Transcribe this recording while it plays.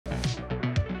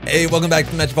Hey, welcome back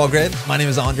to the Metropole Grid. My name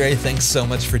is Andre. Thanks so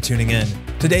much for tuning in.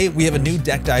 Today, we have a new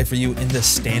deck dive for you in the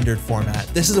standard format.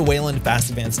 This is a Weyland fast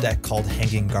advanced deck called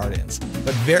Hanging Gardens.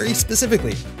 But very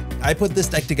specifically, I put this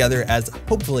deck together as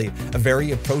hopefully a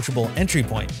very approachable entry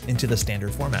point into the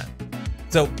standard format.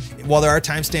 So while there are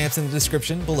timestamps in the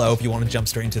description below if you want to jump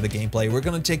straight into the gameplay, we're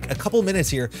going to take a couple minutes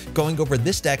here going over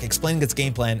this deck, explaining its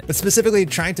game plan, but specifically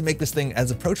trying to make this thing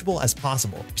as approachable as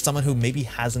possible for someone who maybe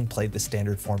hasn't played the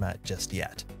standard format just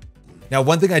yet. Now,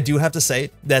 one thing I do have to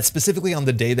say, that specifically on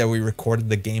the day that we recorded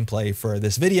the gameplay for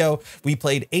this video, we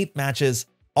played 8 matches.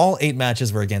 All 8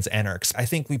 matches were against Anarchs. I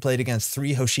think we played against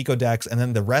 3 Hoshiko decks, and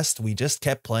then the rest we just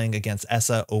kept playing against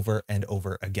Esâ over and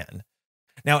over again.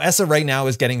 Now, Esâ right now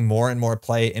is getting more and more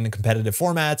play in competitive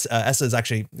formats. Esâ is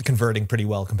actually converting pretty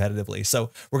well competitively. So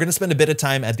we're going to spend a bit of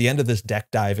time at the end of this deck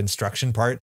dive instruction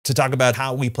part to talk about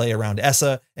how we play around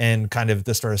Esâ and kind of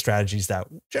the sort of strategies that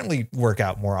generally work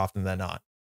out more often than not.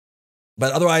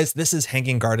 But otherwise, this is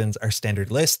Hanging Gardens, our standard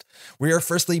list. We are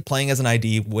firstly playing as an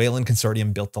ID, Weyland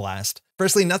Consortium built to last.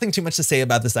 Firstly, nothing too much to say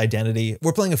about this identity.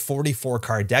 We're playing a 44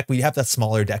 card deck. We have that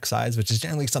smaller deck size, which is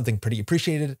generally something pretty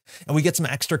appreciated, and we get some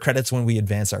extra credits when we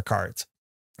advance our cards.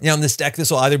 Now in this deck,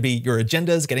 this will either be your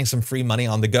agendas, getting some free money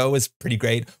on the go is pretty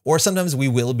great, or sometimes we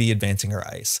will be advancing our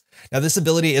ice. Now this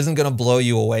ability isn't going to blow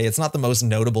you away. It's not the most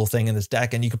notable thing in this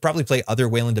deck, and you could probably play other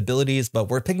Weyland abilities, but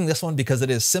we're picking this one because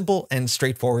it is simple and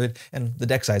straightforward, and the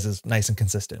deck size is nice and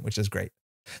consistent, which is great.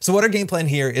 So what our game plan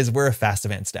here is we're a fast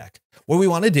advance deck. What we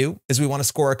want to do is we want to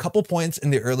score a couple points in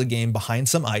the early game behind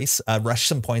some ice, rush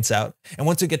some points out. And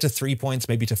once we get to 3 points,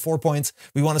 maybe to 4 points,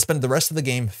 we want to spend the rest of the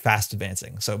game fast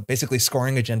advancing. So basically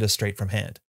scoring agendas straight from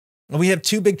hand. And we have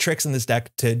 2 big tricks in this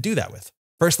deck to do that with.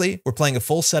 Firstly, we're playing a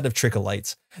full set of Trick of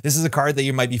Lights. This is a card that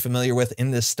you might be familiar with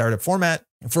in this startup format.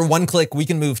 For 1 click, we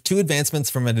can move 2 advancements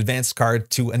from an advanced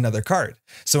card to another card.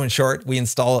 So in short, we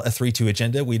install a 3/2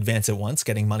 agenda, we advance it once,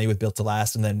 getting money with built to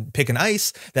last, and then pick an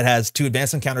ice that has 2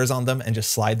 advancement counters on them and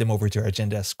just slide them over to our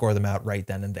agenda, score them out right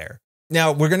then and there.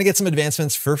 Now, we're going to get some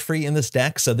advancements for free in this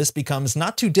deck, so this becomes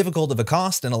not too difficult of a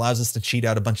cost and allows us to cheat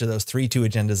out a bunch of those 3/2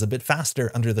 agendas a bit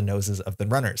faster under the noses of the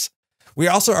runners. We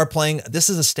also are playing, this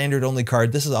is a standard only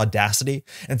card, this is Audacity,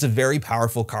 and it's a very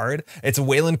powerful card. It's a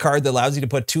Weyland card that allows you to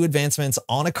put 2 advancements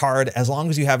on a card as long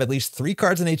as you have at least 3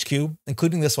 cards in HQ,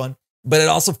 including this one, but it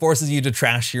also forces you to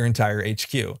trash your entire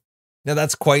HQ. Now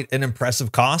that's quite an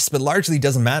impressive cost, but largely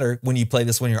doesn't matter when you play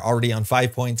this when you're already on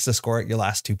 5 points to score your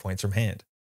last 2 points from hand.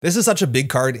 This is such a big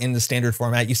card in the standard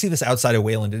format. You see this outside of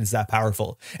Weyland, it is that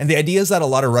powerful. And the idea is that a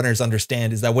lot of runners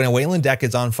understand is that when a Weyland deck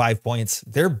is on 5 points,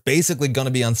 they're basically going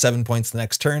to be on 7 points the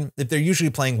next turn. If they're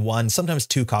usually playing 1, sometimes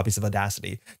 2 copies of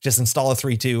Audacity. Just install a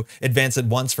 3/2, advance it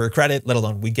once for a credit, let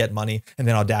alone we get money, and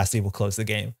then Audacity will close the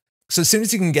game. So as soon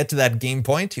as you can get to that game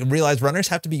point, you'll realize runners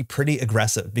have to be pretty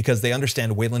aggressive because they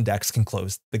understand Weyland decks can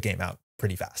close the game out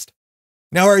pretty fast.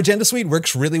 Now our agenda suite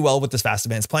works really well with this fast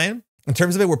advance plan. In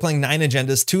terms of it, we're playing 9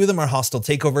 agendas. 2 of them are hostile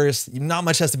takeovers. Not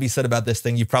much has to be said about this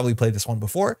thing. You've probably played this one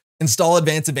before. Install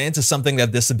Advance is something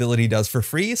that this ability does for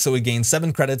free. So we gain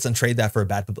 7 credits and trade that for a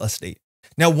bad publicity.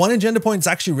 Now, 1 agenda point is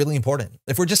actually really important.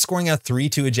 If we're just scoring out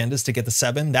 3/2 agendas to get the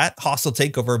 7, that hostile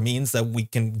takeover means that we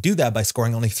can do that by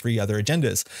scoring only 3 other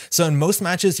agendas. So in most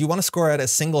matches, you want to score out a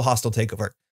single hostile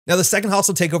takeover. Now, the second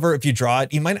hostile takeover, if you draw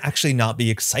it, you might actually not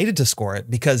be excited to score it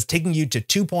because taking you to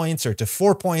 2 points or to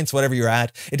 4 points, whatever you're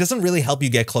at, it doesn't really help you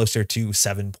get closer to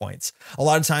 7 points. A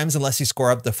lot of times, unless you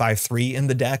score up the 5/3 in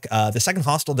the deck, the second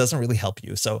hostile doesn't really help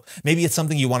you. So maybe it's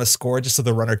something you want to score just so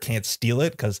the runner can't steal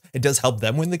it because it does help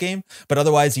them win the game. But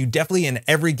otherwise, you definitely in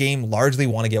every game largely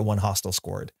want to get 1 hostile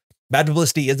scored. Bad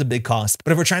publicity is a big cost,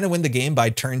 but if we're trying to win the game by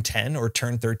turn 10 or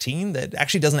turn 13, that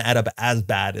actually doesn't add up as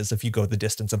bad as if you go the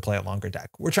distance and play a longer deck.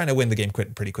 We're trying to win the game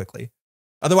pretty quickly.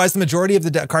 Otherwise, the majority of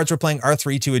the cards we're playing are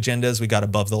 3/2 agendas. We got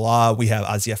Above the Law. We have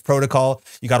ASIF Protocol.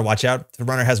 You got to watch out. If the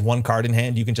runner has 1 card in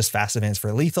hand, you can just fast advance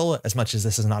for lethal, as much as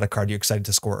this is not a card you're excited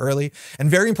to score early.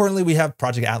 And very importantly, we have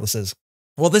Project Atlases.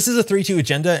 Well, this is a 3/2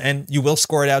 agenda, and you will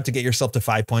score it out to get yourself to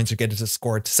 5 points or get it to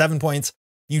score to 7 points.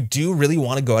 You do really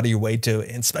want to go out of your way to,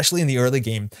 especially in the early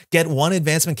game, get 1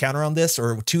 advancement counter on this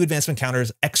or 2 advancement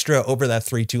counters extra over that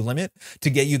 3/2 limit to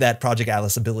get you that Project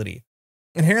Atlas ability.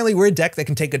 Inherently, we're a deck that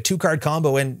can take a 2-card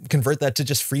combo and convert that to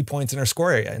just free points in our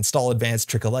score area. Install Advanced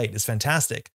Trick of Light is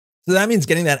fantastic. So that means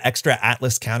getting that extra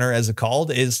Atlas counter, as it's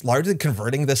called, is largely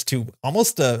converting this to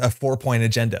almost a 4-point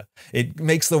agenda. It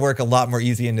makes the work a lot more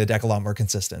easy and the deck a lot more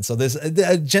consistent. So the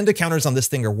agenda counters on this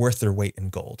thing are worth their weight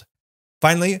in gold.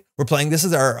 Finally, we're playing, this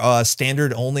is our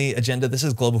standard only agenda. This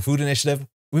is Global Food Initiative.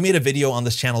 We made a video on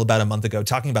this channel about a month ago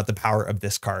talking about the power of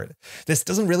this card. This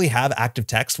doesn't really have active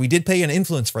text. We did pay an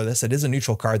influence for this. It is a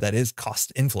neutral card that is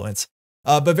cost influence.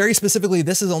 But very specifically,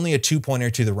 this is only a 2-pointer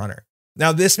to the runner.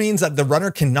 Now, this means that the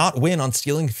runner cannot win on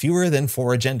stealing fewer than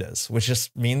 4 agendas, which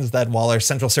just means that while our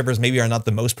central servers maybe are not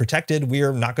the most protected, we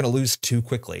are not going to lose too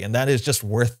quickly. And that is just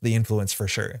worth the influence for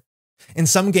sure. In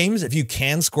some games, if you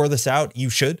can score this out,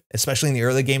 you should, especially in the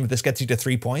early game. If this gets you to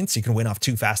 3 points, you can win off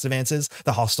 2 fast advances.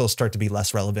 The hostiles start to be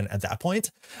less relevant at that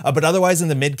point. But otherwise, in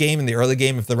the mid game and the early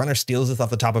game, if the runner steals this off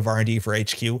the top of R&D for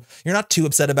HQ, you're not too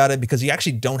upset about it because you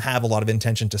actually don't have a lot of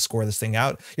intention to score this thing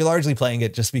out. You're largely playing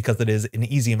it just because it is an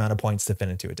easy amount of points to fit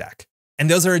into a deck. And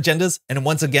those are agendas. And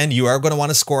once again, you are going to want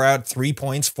to score out 3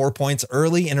 points, 4 points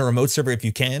early in a remote server if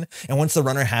you can. And once the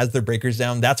runner has their breakers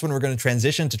down, that's when we're going to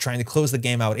transition to trying to close the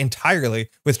game out entirely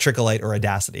with Trickle-Light or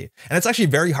Audacity. And it's actually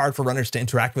very hard for runners to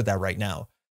interact with that right now.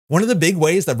 One of the big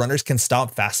ways that runners can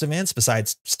stop fast advance,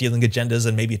 besides stealing agendas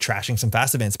and maybe trashing some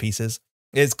fast advance pieces,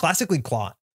 is classically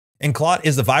Clot. And Clot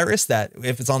is the virus that,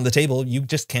 if it's on the table, you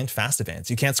just can't fast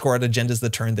advance. You can't score out agendas the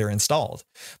turn they're installed.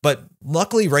 But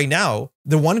luckily right now,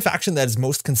 the one faction that is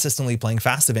most consistently playing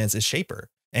fast advance is Shaper.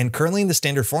 And currently in the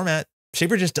standard format,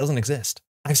 Shaper just doesn't exist.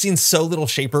 I've seen so little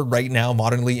Shaper right now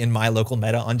modernly in my local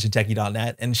meta on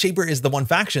Jinteki.net, and Shaper is the one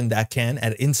faction that can,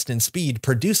 at instant speed,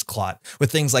 produce Clot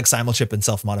with things like Simulchip and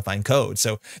self-modifying code.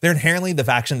 So they're inherently the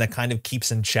faction that kind of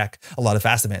keeps in check a lot of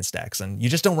fast advance decks, and you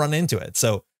just don't run into it.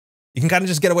 So you can kind of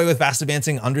just get away with fast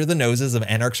advancing under the noses of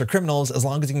anarchs or criminals as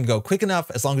long as you can go quick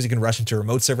enough, as long as you can rush into a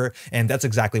remote server, and that's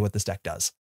exactly what this deck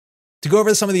does. To go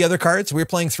over some of the other cards, we're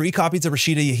playing 3 copies of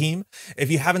Rashida Yahim. If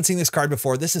you haven't seen this card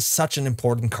before, this is such an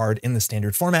important card in the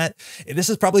standard format. This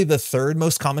is probably the 3rd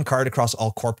most common card across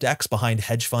all corp decks behind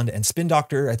Hedge Fund and Spin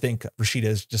Doctor. I think Rashida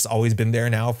has just always been there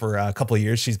now for a couple of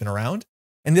years. She's been around.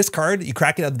 And this card, you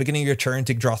crack it at the beginning of your turn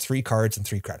to draw 3 cards and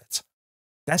 3 credits.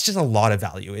 That's just a lot of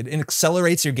value. It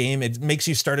accelerates your game. It makes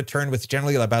you start a turn with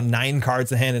generally about 9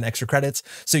 cards in hand and extra credits,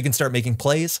 so you can start making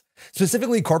plays.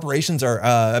 Specifically, corporations are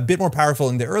a bit more powerful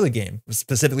in the early game,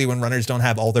 specifically when runners don't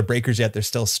have all their breakers yet. They're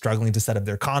still struggling to set up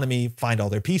their economy, find all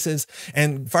their pieces,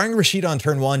 and firing Rashida on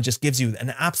turn 1 just gives you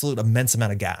an absolute immense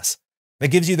amount of gas. That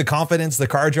gives you the confidence, the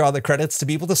card draw, the credits to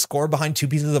be able to score behind 2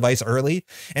 pieces of ice early.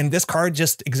 And this card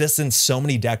just exists in so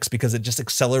many decks because it just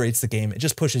accelerates the game. It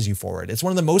just pushes you forward. It's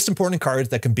one of the most important cards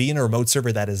that can be in a remote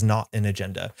server that is not an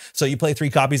agenda. So you play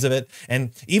 3 copies of it. And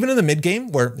even in the mid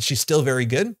game where she's still very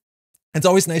good, it's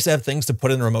always nice to have things to put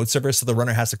in a remote server so the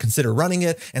runner has to consider running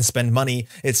it and spend money.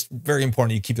 It's very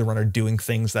important you keep the runner doing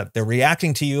things that they're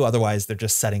reacting to you. Otherwise, they're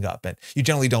just setting up. And you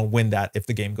generally don't win that if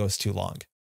the game goes too long.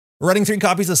 We're running 3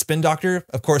 copies of Spin Doctor.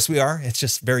 Of course we are. It's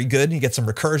just very good. You get some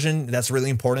recursion. That's really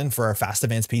important for our fast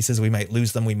advance pieces. We might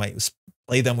lose them. We might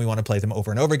play them. We want to play them over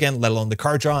and over again, let alone the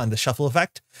card draw and the shuffle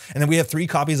effect. And then we have 3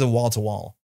 copies of Wall to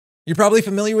Wall. You're probably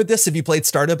familiar with this if you played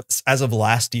Startup as of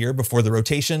last year before the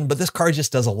rotation, but this card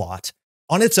just does a lot.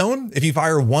 On its own, if you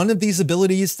fire one of these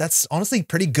abilities, that's honestly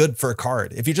pretty good for a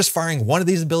card. If you're just firing one of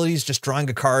these abilities, just drawing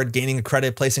a card, gaining a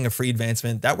credit, placing a free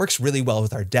advancement, that works really well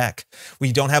with our deck.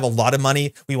 We don't have a lot of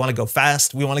money. We want to go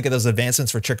fast. We want to get those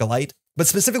advancements for Trickle-Light. But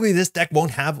specifically, this deck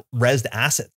won't have rezzed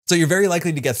assets. So you're very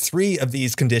likely to get 3 of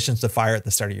these conditions to fire at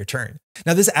the start of your turn.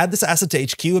 Now, this add this asset to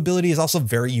HQ ability is also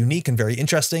very unique and very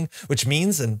interesting, which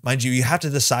means, and mind you, you have to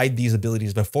decide these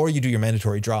abilities before you do your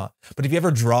mandatory draw. But if you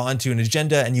ever draw into an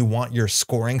agenda and you want your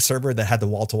scoring server that had the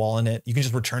wall-to-wall in it, you can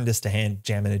just return this to hand,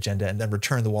 jam an agenda, and then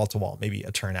return the wall-to-wall maybe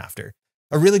a turn after.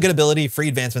 A really good ability. Free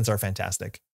advancements are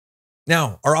fantastic.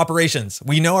 Now, our operations.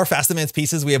 We know our fast advance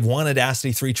pieces. We have 1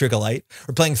 Audacity, 3 Trickle-Light.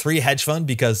 We're playing 3 Hedge Fund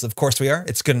because, of course, we are.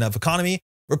 It's good enough economy.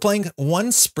 We're playing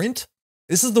 1 Sprint.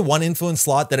 This is the 1 influence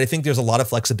slot that I think there's a lot of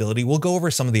flexibility. We'll go over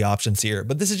some of the options here,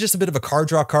 but this is just a bit of a card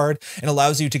draw card and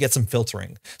allows you to get some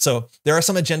filtering. So there are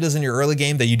some agendas in your early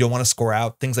game that you don't want to score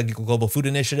out. Things like Global Food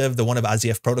Initiative, the one of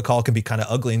AZF Protocol can be kind of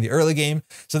ugly in the early game.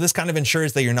 So this kind of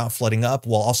ensures that you're not flooding up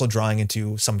while also drawing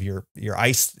into some of your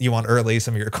ice you want early,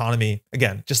 some of your economy.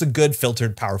 Again, just a good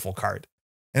filtered, powerful card.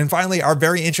 And finally, our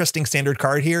very interesting standard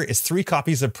card here is 3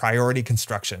 copies of Priority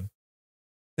Construction.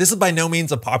 This is by no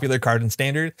means a popular card in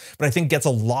Standard, but I think gets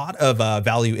a lot of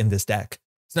value in this deck.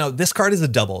 So now this card is a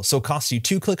double, so it costs you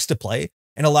 2 clicks to play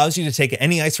and allows you to take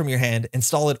any ice from your hand,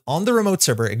 install it on the remote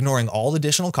server, ignoring all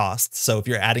additional costs. So if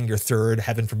you're adding your 3rd,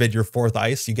 heaven forbid your 4th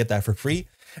ice, you get that for free.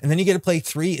 And then you get to play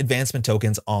 3 advancement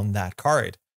tokens on that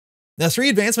card. Now, 3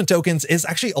 advancement tokens is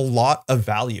actually a lot of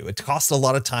value. It costs a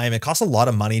lot of time. It costs a lot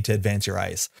of money to advance your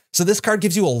ice. So this card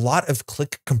gives you a lot of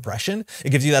click compression.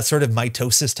 It gives you that sort of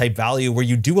mitosis type value where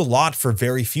you do a lot for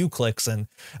very few clicks. And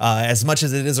as much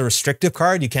as it is a restrictive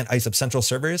card, you can't ice up central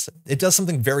servers. It does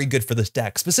something very good for this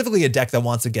deck, specifically a deck that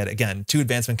wants to get, again, 2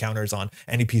 advancement counters on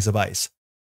any piece of ice.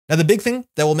 Now, the big thing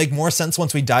that will make more sense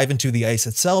once we dive into the ice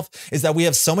itself is that we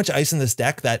have so much ice in this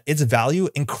deck that its value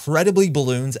incredibly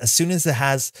balloons as soon as it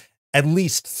has at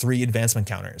least 3 advancement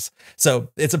counters. So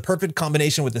it's a perfect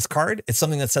combination with this card. It's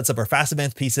something that sets up our fast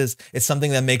advance pieces. It's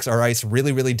something that makes our ice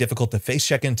really, really difficult to face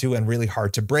check into and really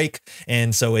hard to break.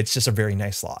 And so it's just a very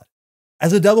nice slot.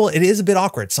 As a double, it is a bit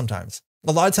awkward sometimes.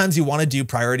 A lot of times you want to do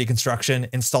priority construction,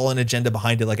 install an agenda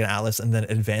behind it like an Atlas, and then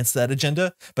advance that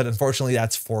agenda. But unfortunately,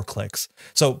 that's 4 clicks.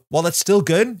 So while that's still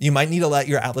good, you might need to let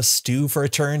your Atlas stew for a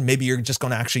turn. Maybe you're just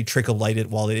going to actually trickle light it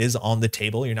while it is on the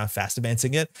table. You're not fast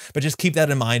advancing it, but just keep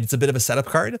that in mind. It's a bit of a setup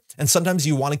card. And sometimes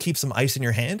you want to keep some ice in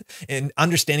your hand and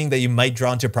understanding that you might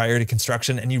draw into priority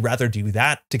construction and you'd rather do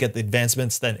that to get the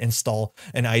advancements than install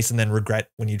an ice and then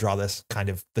regret when you draw this kind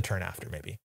of the turn after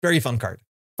maybe. Very fun card.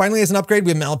 Finally, as an upgrade,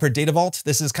 we have Malapert Data Vault.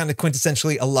 This is kind of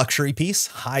quintessentially a luxury piece.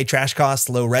 High trash cost,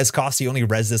 low res cost. You only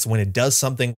res this when it does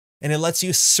something, and it lets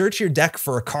you search your deck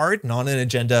for a card, not an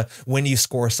agenda, when you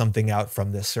score something out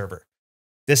from this server.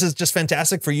 This is just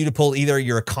fantastic for you to pull either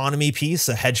your economy piece,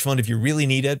 a hedge fund if you really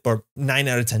need it, but 9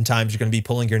 out of 10 times you're going to be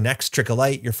pulling your next Trick of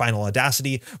Light, your final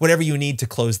Audacity, whatever you need to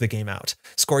close the game out.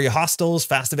 Score your hostiles,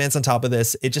 fast advance on top of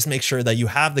this. It just makes sure that you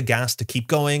have the gas to keep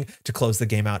going to close the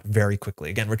game out very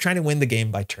quickly. Again, we're trying to win the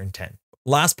game by turn 10.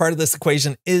 Last part of this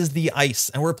equation is the ice,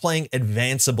 and we're playing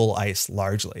advanceable ice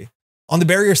largely. On the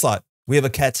barrier slot, we have a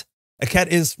Ket. A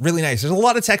Ket is really nice. There's a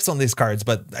lot of text on these cards,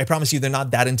 but I promise you they're not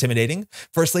that intimidating.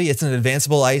 Firstly, it's an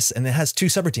advanceable ice, and it has 2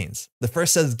 subroutines. The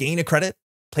first says gain a credit,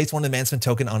 place 1 advancement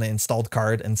token on an installed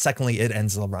card, and secondly, it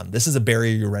ends the run. This is a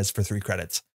barrier you res for 3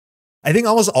 credits. I think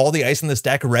almost all the ice in this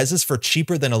deck reses for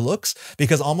cheaper than it looks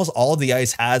because almost all of the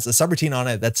ice has a subroutine on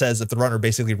it that says if the runner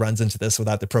basically runs into this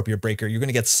without the appropriate breaker, you're going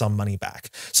to get some money back.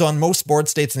 So on most board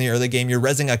states in the early game, you're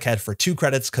resing a Ket for 2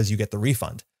 credits because you get the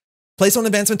refund. Place 1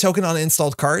 advancement token on an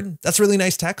installed card. That's really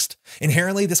nice text.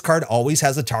 Inherently, this card always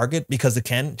has a target because it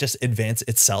can just advance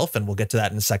itself, and we'll get to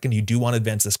that in a second. You do want to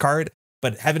advance this card,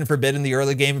 but heaven forbid in the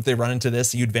early game, if they run into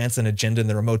this, you advance an agenda in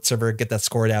the remote server, get that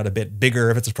scored out a bit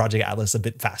bigger. If it's a Project Atlas, a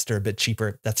bit faster, a bit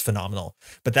cheaper, that's phenomenal.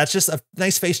 But that's just a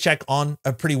nice face check on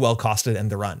a pretty well-costed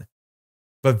end the run.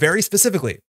 But very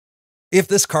specifically, if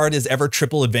this card is ever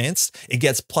triple advanced, it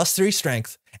gets +3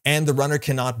 strength, and the runner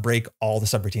cannot break all the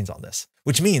subroutines on this.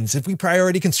 Which means if we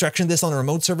priority construction this on a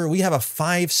remote server, we have a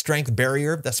 5 strength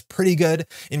barrier that's pretty good,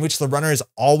 in which the runner is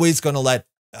always going to let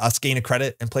us gain a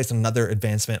credit and place another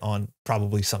advancement on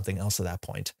probably something else at that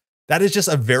point. That is just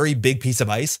a very big piece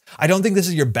of ice. I don't think this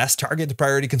is your best target to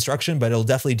priority construction, but it'll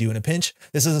definitely do in a pinch.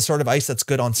 This is a sort of ice that's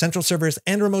good on central servers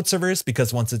and remote servers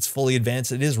because once it's fully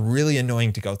advanced, it is really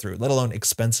annoying to go through, let alone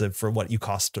expensive for what you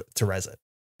cost to res it.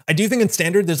 I do think in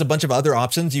standard, there's a bunch of other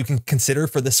options you can consider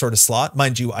for this sort of slot.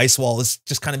 Mind you, Ice Wall has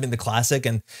just kind of been the classic,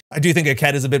 and I do think a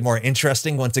Ket is a bit more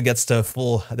interesting once it gets to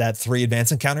full that 3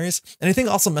 advancement counters. And I think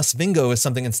also Mesvingo is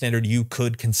something in standard you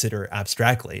could consider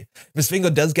abstractly.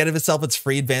 Mesvingo does get of itself its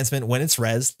free advancement when it's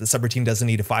res. The subroutine doesn't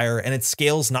need to fire, and it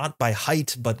scales not by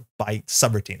height, but by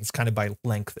subroutines, kind of by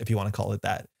length, if you want to call it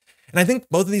that. And I think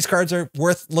both of these cards are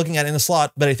worth looking at in a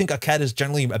slot, but I think a Ket is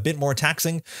generally a bit more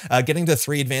taxing. Getting to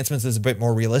 3 advancements is a bit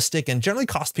more realistic and generally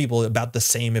cost people about the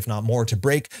same, if not more, to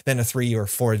break than a 3 or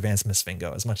 4 advanced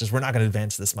Mesvingo, as much as we're not going to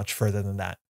advance this much further than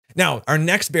that. Now, our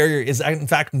next barrier is in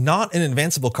fact not an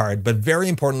advanceable card, but very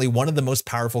importantly, one of the most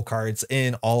powerful cards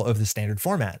in all of the standard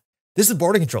format. This is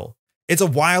border control. It's a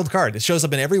wild card. It shows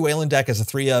up in every Weyland deck as a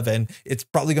 3 of, and it's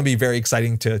probably going to be very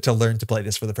exciting to learn to play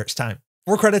this for the first time.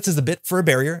 4 credits is a bit for a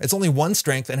barrier. It's only 1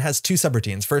 strength and has 2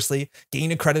 subroutines. Firstly,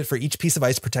 gain a credit for each piece of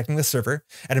ice protecting the server.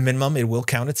 At a minimum, it will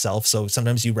count itself, so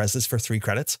sometimes you res this for 3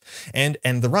 credits, and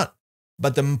end the run.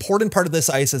 But the important part of this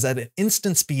ice is at an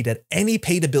instant speed at any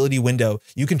paid ability window,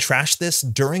 you can trash this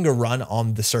during a run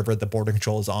on the server the border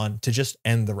control is on to just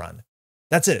end the run.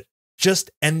 That's it.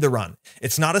 Just end the run.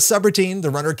 It's not a subroutine.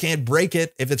 The runner can't break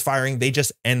it if it's firing. They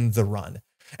just end the run.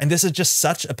 And this is just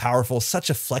such a powerful, such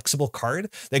a flexible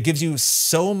card that gives you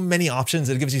so many options.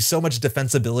 It gives you so much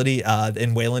defensibility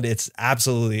in Weyland. It's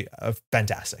absolutely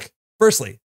fantastic.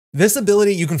 Firstly, this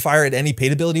ability you can fire at any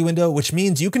paid ability window, which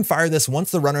means you can fire this once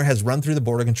the runner has run through the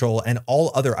border control and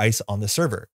all other ice on the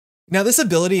server. Now, this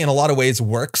ability in a lot of ways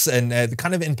works and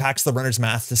kind of impacts the runner's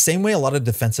math the same way a lot of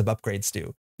defensive upgrades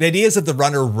do. The idea is that the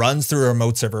runner runs through a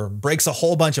remote server, breaks a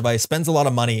whole bunch of ice, spends a lot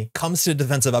of money, comes to a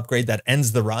defensive upgrade that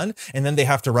ends the run, and then they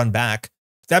have to run back.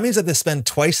 That means that they spend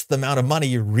twice the amount of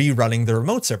money rerunning the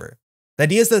remote server. The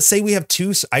idea is that, say we have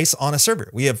 2 ice on a server.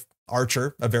 We have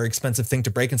Archer, a very expensive thing to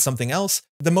break, and something else.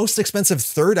 The most expensive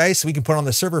 3rd ice we can put on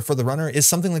the server for the runner is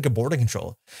something like a boarding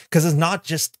control. Because it's not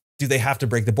just do they have to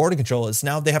break the boarding control, it's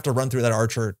now they have to run through that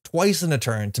Archer twice in a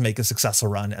turn to make a successful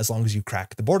run as long as you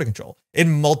crack the boarding control. It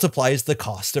multiplies the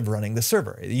cost of running the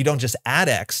server. You don't just add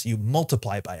X, you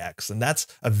multiply by X. And that's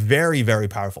a very, very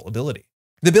powerful ability.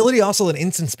 The ability also at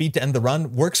instant speed to end the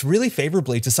run works really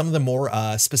favorably to some of the more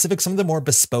some of the more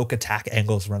bespoke attack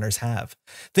angles runners have.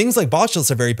 Things like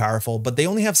botulisks are very powerful, but they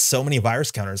only have so many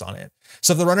virus counters on it.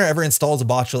 So if the runner ever installs a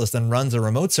botulist and runs a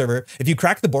remote server, if you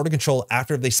crack the boarding control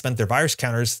after they spent their virus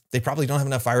counters, they probably don't have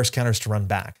enough virus counters to run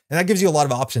back. And that gives you a lot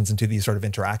of options into these sort of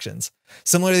interactions.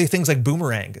 Similarly, things like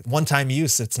boomerang, one-time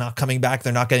use, it's not coming back,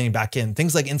 they're not getting back in.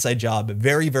 Things like inside job,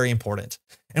 very, very important.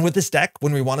 And with this deck,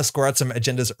 when we want to score out some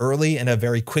agendas early in a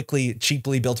very quickly,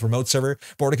 cheaply built remote server,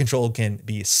 boarding control can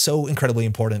be so incredibly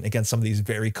important against some of these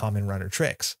very common runner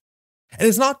tricks. And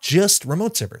it's not just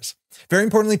remote servers. Very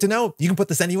importantly to know, you can put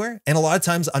this anywhere, and a lot of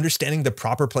times understanding the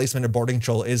proper placement of boarding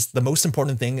control is the most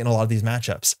important thing in a lot of these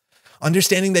matchups.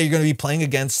 Understanding that you're going to be playing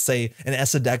against, say, an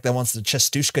Esâ deck that wants to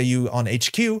Chestushka you on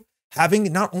HQ,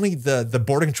 having not only the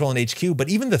boarding control in HQ, but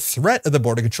even the threat of the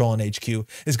boarding control in HQ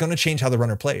is going to change how the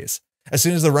runner plays. As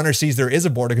soon as the runner sees there is a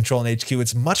boarding control in HQ,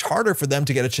 it's much harder for them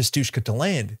to get a Chestushka to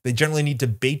land. They generally need to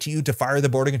bait you to fire the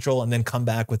boarding control and then come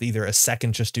back with either a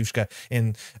second Chestushka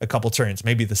in a couple turns,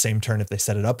 maybe the same turn if they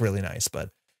set it up really nice,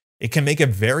 but it can make it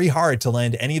very hard to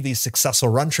land any of these successful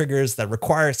run triggers that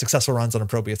require successful runs on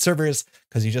appropriate servers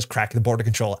because you just crack the boarding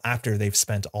control after they've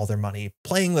spent all their money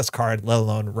playing this card, let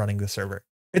alone running the server.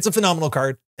 It's a phenomenal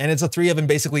card, and it's a 3 of in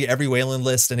basically every Weyland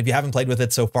list, and if you haven't played with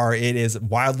it so far, it is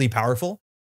wildly powerful.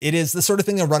 It is the sort of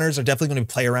thing that runners are definitely going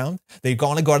to play around. They're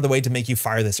going to go out of the way to make you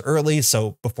fire this early,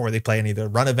 so before they play any of the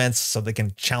run events, so they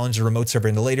can challenge the remote server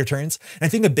in the later turns. And I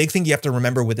think a big thing you have to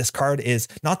remember with this card is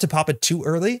not to pop it too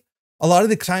early. A lot of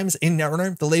the times in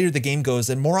Netrunner, the later the game goes,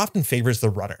 it more often favors the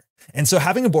runner. And so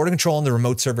having a boarding control on the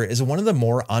remote server is one of the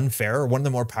more unfair or one of the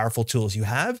more powerful tools you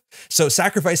have. So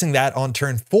sacrificing that on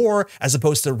turn 4, as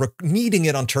opposed to needing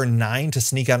it on turn 9 to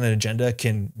sneak out an agenda,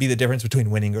 can be the difference between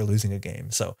winning or losing a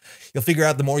game. So you'll figure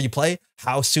out the more you play,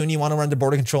 how soon you want to run the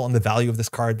boarding control and the value of this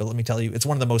card. But let me tell you, it's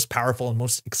one of the most powerful and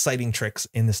most exciting tricks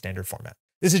in the standard format.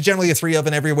 This is generally a 3 of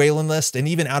in every Weyland list, and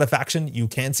even out of faction, you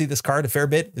can see this card a fair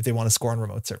bit if they want to score on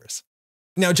remote servers.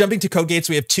 Now, jumping to code gates,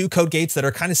 we have 2 code gates that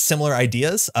are kind of similar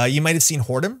ideas. You might have seen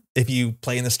Whoredom if you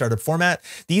play in the startup format.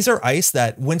 These are ice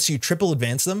that once you triple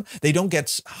advance them, they don't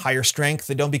get higher strength,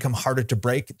 they don't become harder to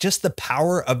break. Just the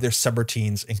power of their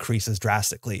subroutines increases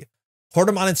drastically.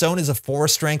 Whoredom on its own is a 4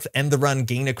 strength, end the run,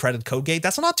 gain a credit code gate.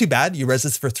 That's not too bad. You res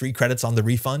this for 3 credits on the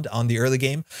refund on the early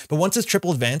game. But once it's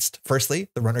triple advanced, firstly,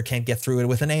 the runner can't get through it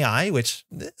with an AI, which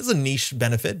is a niche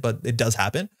benefit, but it does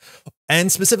happen.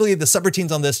 And specifically, the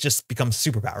subroutines on this just become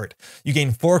super powered. You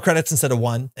gain 4 credits instead of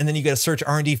 1, and then you get a search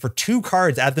R&D for 2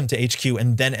 cards, add them to HQ,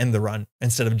 and then end the run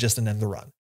instead of just an end the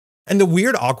run. And the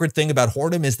weird, awkward thing about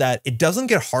Whoredom is that it doesn't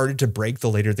get harder to break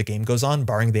the later the game goes on,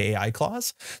 barring the AI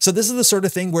clause. So this is the sort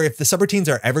of thing where if the subroutines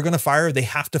are ever going to fire, they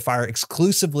have to fire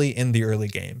exclusively in the early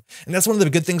game. And that's one of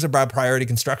the good things about priority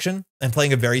construction and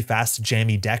playing a very fast,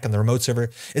 jammy deck on the remote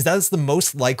server, is that it's the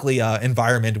most likely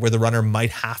environment where the runner might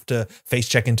have to face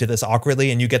check into this awkwardly,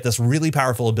 and you get this really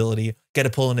powerful ability, get to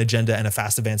pull an agenda and a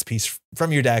fast advance piece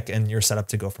from your deck, and you're set up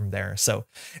to go from there. So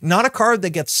not a card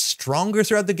that gets stronger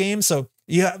throughout the game, so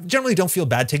you generally don't feel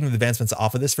bad taking the advancements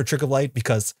off of this for Trick of Light,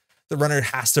 because the runner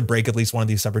has to break at least one of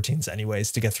these subroutines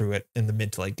anyways to get through it in the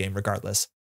mid to late game regardless.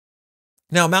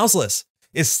 Now, Mouseless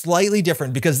is slightly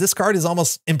different because this card is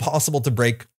almost impossible to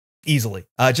break easily.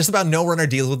 Just about no runner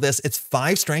deals with this. It's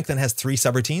 5 strength and has 3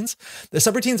 subroutines. The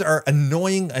subroutines are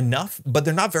annoying enough, but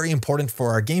they're not very important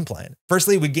for our game plan.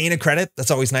 Firstly, we gain a credit.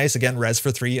 That's always nice. Again, res for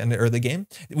 3 in the early game.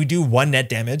 We do 1 net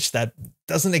damage. That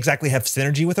doesn't exactly have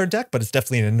synergy with our deck, but it's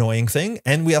definitely an annoying thing.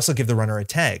 And we also give the runner a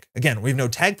tag. Again, we have no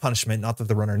tag punishment, not that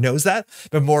the runner knows that,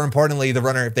 but more importantly, the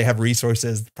runner, if they have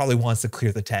resources, probably wants to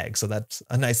clear the tag. So that's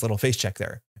a nice little face check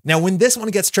there. Now, when this one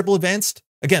gets triple advanced,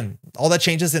 again, all that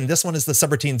changes in this one is the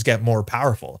subroutines get more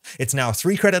powerful. It's now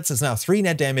 3 credits, it's now 3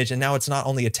 net damage, and now it's not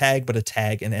only a tag, but a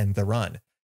tag and end the run.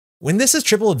 When this is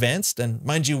triple advanced, and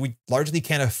mind you, we largely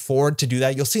can't afford to do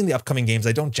that. You'll see in the upcoming games,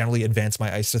 I don't generally advance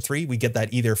my ice to 3. We get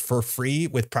that either for free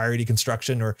with priority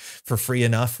construction or for free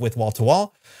enough with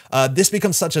wall-to-wall. This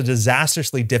becomes such a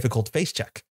disastrously difficult face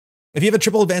check. If you have a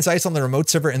triple advanced ice on the remote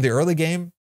server in the early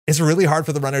game, It's really hard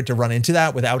for the runner to run into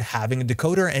that without having a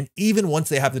decoder. And even once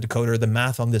they have the decoder, the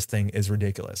math on this thing is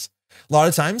ridiculous. A lot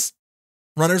of times,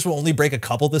 runners will only break a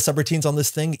couple of the subroutines on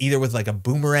this thing, either with like a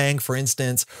boomerang, for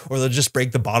instance, or they'll just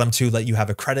break the bottom two, let you have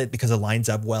a credit because it lines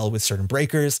up well with certain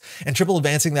breakers. And triple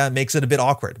advancing that makes it a bit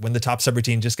awkward when the top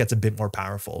subroutine just gets a bit more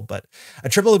powerful. But a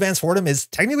triple advance Fordham is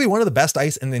technically one of the best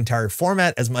ice in the entire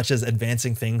format, as much as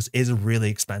advancing things is really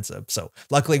expensive. So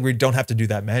luckily we don't have to do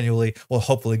that manually. We'll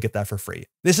hopefully get that for free.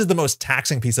 This is the most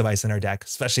taxing piece of ice in our deck,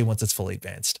 especially once it's fully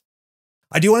advanced.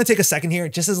 I do want to take a second here,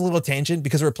 just as a little tangent,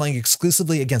 because we're playing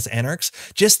exclusively against Anarchs,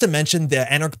 just to mention the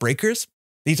Anarch breakers.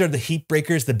 These are the heap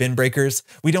breakers, the bin breakers.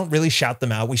 We don't really shout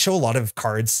them out. We show a lot of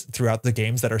cards throughout the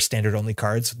games that are standard only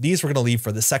cards. These we're going to leave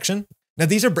for this section. Now,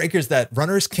 these are breakers that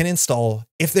runners can install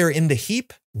if they're in the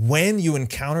heap when you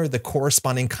encounter the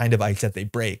corresponding kind of ice that they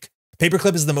break.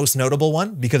 Paperclip is the most notable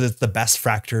one because it's the best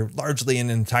fracture largely in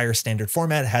an entire standard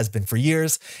format, has been for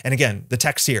years. And again, the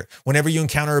text here, whenever you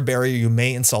encounter a barrier, you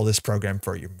may install this program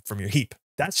from your heap.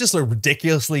 That's just a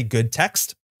ridiculously good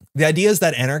text. The idea is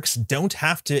that Anarchs don't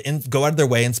have to go out of their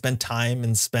way and spend time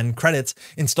and spend credits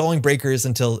installing breakers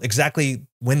until exactly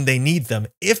when they need them,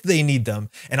 if they need them.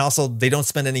 And also they don't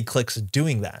spend any clicks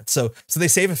doing that. So they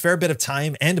save a fair bit of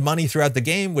time and money throughout the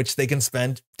game, which they can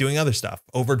spend doing other stuff,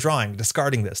 overdrawing,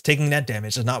 discarding this, taking net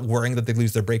damage, and not worrying that they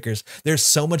lose their breakers. There's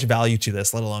so much value to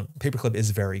this, let alone Paperclip is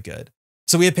very good.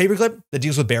 So we have Paperclip that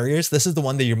deals with barriers. This is the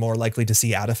one that you're more likely to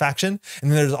see out of faction.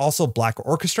 And then there's also Black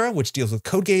Orchestra, which deals with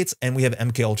code gates. And we have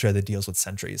MK Ultra that deals with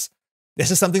sentries. This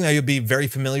is something that you'll be very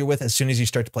familiar with as soon as you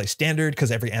start to play standard,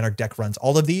 because every Anarch deck runs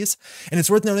all of these. And it's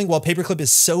worth noting, while Paperclip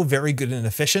is so very good and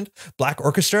efficient, Black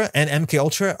Orchestra and MK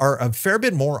Ultra are a fair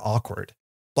bit more awkward.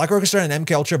 Black Orchestra and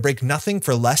MK Ultra break nothing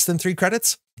for less than 3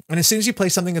 credits. And as soon as you play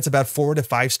something that's about 4 to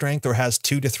 5 strength or has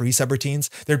 2 to 3 subroutines,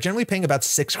 they're generally paying about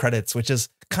 6 credits, which is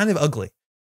kind of ugly.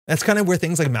 That's kind of where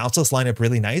things like Mouseless line up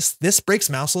really nice. This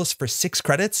breaks Mouseless for 6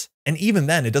 credits, and even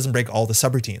then it doesn't break all the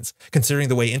subroutines. Considering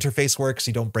the way interface works,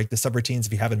 you don't break the subroutines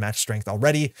if you haven't matched strength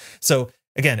already. So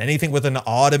again, anything with an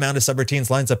odd amount of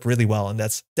subroutines lines up really well, and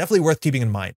that's definitely worth keeping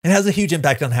in mind. It has a huge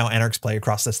impact on how Anarchs play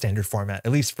across the standard format,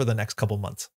 at least for the next couple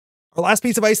months. Our last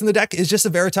piece of ice in the deck is just a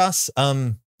Veritas.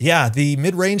 Yeah, the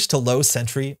mid-range to low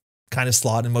sentry kind of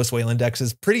slot in most Weyland decks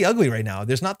is pretty ugly right now.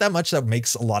 There's not that much that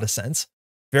makes a lot of sense.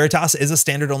 Veritas is a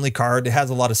standard only card. It has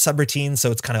a lot of subroutines,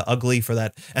 so it's kind of ugly for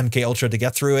that MK Ultra to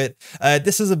get through it.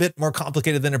 This is a bit more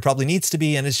complicated than it probably needs to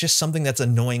be, and it's just something that's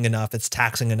annoying enough, it's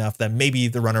taxing enough that maybe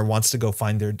the runner wants to go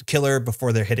find their killer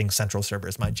before they're hitting central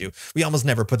servers, mind you. We almost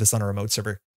never put this on a remote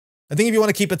server. I think if you want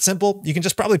to keep it simple, you can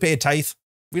just probably pay a tithe.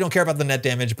 We don't care about the net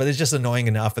damage, but it's just annoying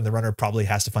enough, and the runner probably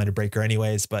has to find a breaker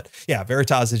anyways. But yeah,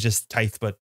 Veritas is just tithe,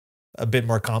 but a bit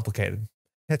more complicated.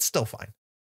 It's still fine.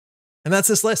 And that's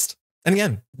this list. And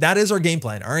again, that is our game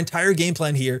plan. Our entire game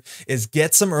plan here is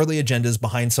get some early agendas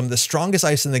behind some of the strongest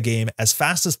ice in the game as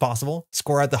fast as possible.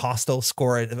 Score at the hostel,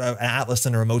 score at Atlas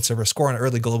and a remote server, score on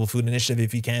early global food initiative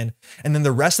if you can. And then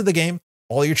the rest of the game,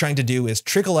 all you're trying to do is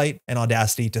trickle light and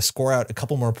audacity to score out a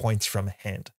couple more points from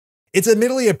hand. It's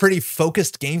admittedly a pretty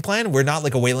focused game plan. We're not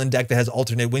like a Weyland deck that has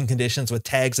alternate win conditions with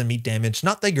tags and meat damage.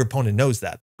 Not that your opponent knows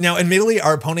that. Now, admittedly,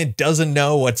 our opponent doesn't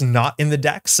know what's not in the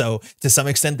deck, so to some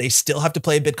extent, they still have to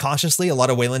play a bit cautiously. A lot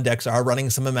of Weyland decks are running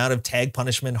some amount of tag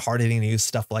punishment, hard-hitting news,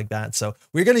 stuff like that. So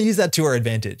we're going to use that to our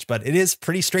advantage, but it is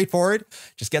pretty straightforward.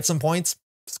 Just get some points,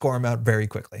 score them out very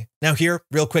quickly. Now here,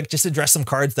 real quick, just address some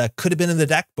cards that could have been in the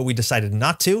deck, but we decided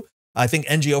not to. I think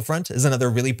NGO Front is another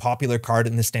really popular card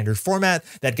in the standard format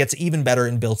that gets even better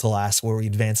in Build to Last, where we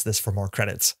advance this for more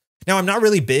credits. Now, I'm not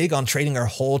really big on trading our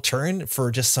whole turn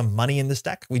for just some money in this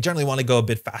deck. We generally want to go a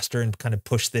bit faster and kind of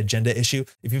push the agenda issue.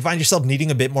 If you find yourself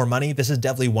needing a bit more money, this is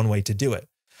definitely one way to do it.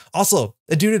 Also,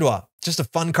 a Dudedois, just a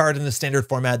fun card in the standard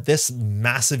format. This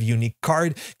massive unique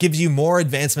card gives you more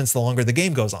advancements the longer the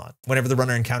game goes on. Whenever the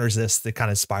runner encounters this, it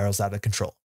kind of spirals out of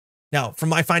control. Now, from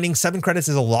my findings, 7 credits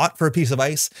is a lot for a piece of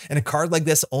ice, and a card like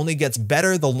this only gets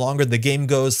better the longer the game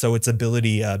goes, so its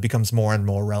ability becomes more and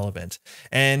more relevant.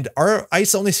 And our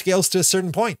ice only scales to a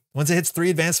certain point. Once it hits 3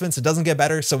 advancements, it doesn't get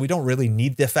better, so we don't really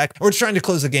need the effect. We're just trying to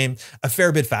close the game a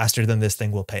fair bit faster than this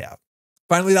thing will pay out.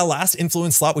 Finally, that last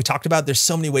influence slot we talked about, there's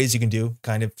so many ways you can do,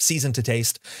 kind of season to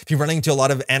taste. If you're running into a lot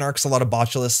of Anarchs, a lot of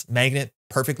Botulists, Magnet,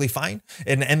 perfectly fine.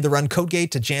 And end the run code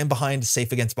gate to jam behind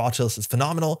safe against Botulists is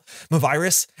phenomenal.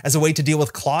 Mavirus as a way to deal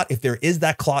with clot. If there is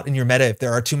that clot in your meta, if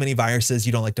there are too many viruses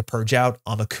you don't like to purge out,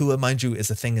 Amakua, mind you,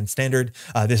 is a thing in standard.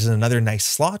 This is another nice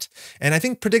slot. And I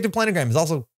think Predictive Planogram is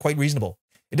also quite reasonable.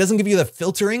 It doesn't give you the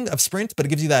filtering of sprint, but it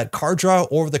gives you that card draw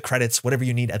or the credits, whatever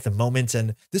you need at the moment.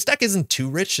 And this deck isn't too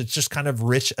rich. It's just kind of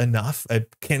rich enough.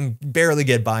 It can barely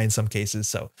get by in some cases.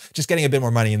 So just getting a bit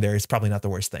more money in there is probably not the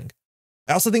worst thing.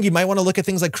 I also think you might want to look at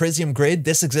things like Crisium Grid.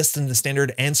 This exists in the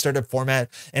standard and startup format,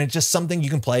 and it's just something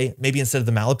you can play maybe instead of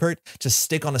the Malapert, just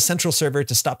stick on a central server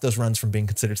to stop those runs from being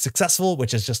considered successful,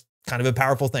 which is just kind of a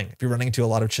powerful thing. If you're running into a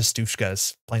lot of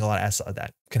Chistushkas, playing a lot of Esâ,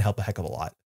 that can help a heck of a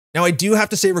lot. Now, I do have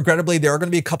to say, regrettably, there are going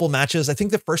to be a couple matches. I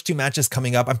think the first 2 matches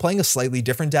coming up, I'm playing a slightly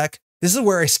different deck. This is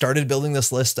where I started building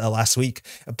this list last week.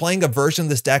 I'm playing a version of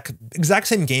this deck, exact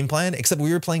same game plan, except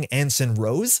we were playing Anson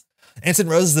Rose. Anson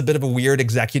Rose is a bit of a weird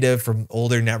executive from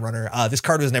older Netrunner. This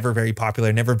card was never very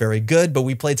popular, never very good, but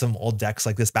we played some old decks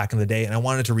like this back in the day, and I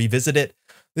wanted to revisit it.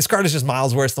 This card is just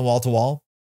miles worse than Wall to Wall.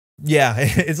 Yeah,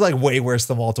 it's like way worse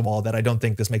than Wall to Wall that I don't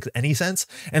think this makes any sense.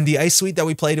 And the ice suite that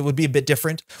we played, it would be a bit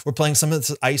different. We're playing some of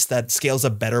this ice that scales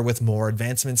up better with more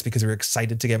advancements because we were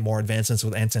excited to get more advancements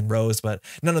with Anson Rose, but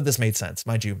none of this made sense.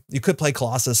 Mind you, you could play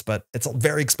Colossus, but it's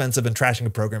very expensive and trashing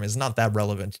a program is not that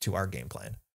relevant to our game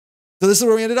plan. So this is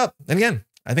where we ended up. And again,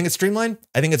 I think it's streamlined.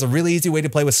 I think it's a really easy way to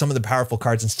play with some of the powerful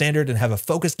cards in standard and have a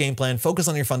focused game plan, focus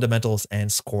on your fundamentals,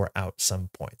 and score out some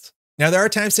points. Now, there are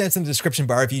timestamps in the description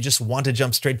bar if you just want to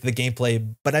jump straight to the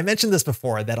gameplay, but I mentioned this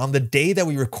before, that on the day that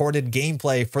we recorded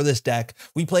gameplay for this deck,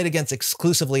 we played against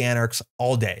exclusively Anarchs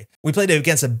all day. We played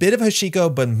against a bit of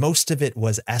Hoshiko, but most of it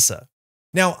was Esâ.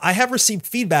 Now, I have received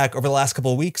feedback over the last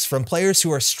couple of weeks from players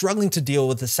who are struggling to deal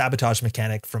with the sabotage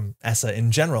mechanic from Esâ in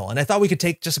general, and I thought we could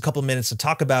take just a couple of minutes to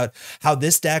talk about how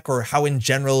this deck, or how in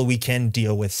general we can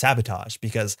deal with sabotage,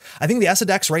 because I think the Esâ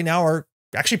decks right now are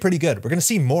actually pretty good. We're going to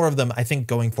see more of them, I think,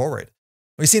 going forward.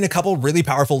 We've seen a couple really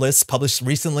powerful lists published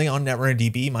recently on Netrunner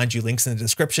DB, mind you, links in the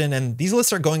description, and these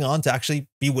lists are going on to actually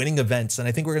be winning events, and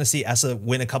I think we're going to see Esâ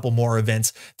win a couple more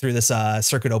events through this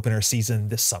circuit opener season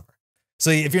this summer. So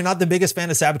if you're not the biggest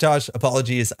fan of sabotage,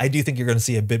 apologies, I do think you're going to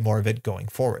see a bit more of it going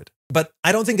forward. But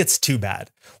I don't think it's too bad.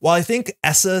 While I think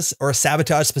Esâ's or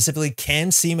sabotage specifically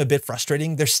can seem a bit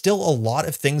frustrating, there's still a lot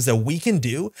of things that we can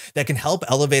do that can help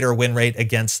elevate our win rate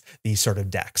against these sort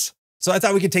of decks. So I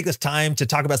thought we could take this time to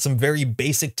talk about some very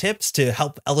basic tips to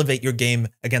help elevate your game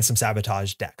against some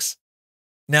sabotage decks.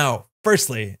 Now,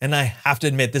 firstly, and I have to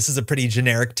admit, this is a pretty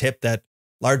generic tip that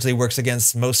largely works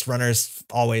against most runners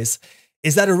always,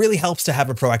 is that it really helps to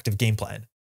have a proactive game plan.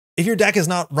 If your deck is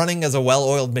not running as a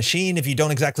well-oiled machine, if you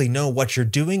don't exactly know what you're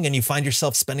doing and you find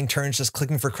yourself spending turns just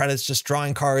clicking for credits, just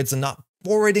drawing cards and not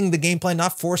forwarding the game plan,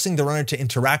 not forcing the runner to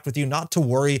interact with you, not to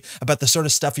worry about the sort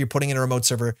of stuff you're putting in a remote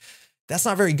server, that's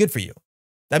not very good for you.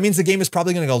 That means the game is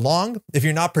probably going to go long. If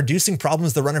you're not producing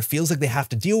problems the runner feels like they have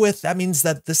to deal with, that means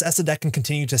that this Esâ deck can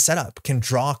continue to set up, can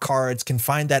draw cards, can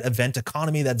find that event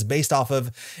economy that's based off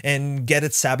of, and get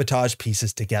its sabotage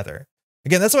pieces together.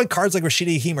 Again, that's why cards like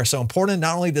Rashida Yahim are so important.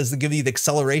 Not only does it give you the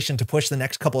acceleration to push the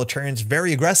next couple of turns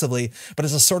very aggressively, but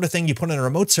it's the sort of thing you put in a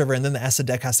remote server and then the Esâ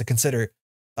deck has to consider,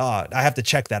 I have to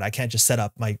check that. I can't just set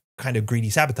up my kind of greedy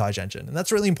sabotage engine. And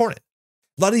that's really important.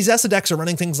 A lot of these Esâ decks are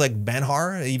running things like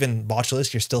Banhar, even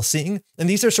Botchlist you're still seeing. And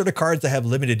these are sort of cards that have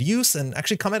limited use and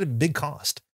actually come at a big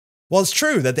cost. While it's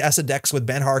true that the Esâ decks with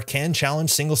Banhar can challenge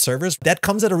single servers, that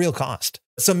comes at a real cost.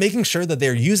 So making sure that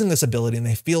they're using this ability and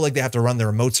they feel like they have to run the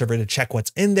remote server to check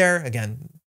what's in there. Again,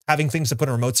 having things to put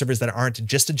in remote servers that aren't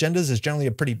just agendas is generally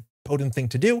a pretty potent thing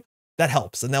to do. That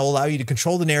helps, and that will allow you to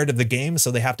control the narrative of the game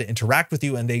so they have to interact with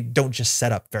you and they don't just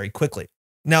set up very quickly.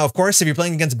 Now, of course, if you're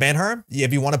playing against Banhar,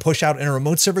 if you want to push out in a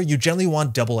remote server, you generally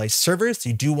want double ice servers.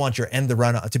 You do want your end the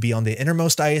run to be on the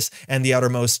innermost ice and the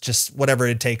outermost, just whatever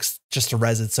it takes just to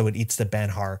res it so it eats the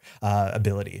Banhar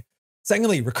ability.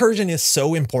 Secondly, recursion is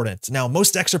so important. Now,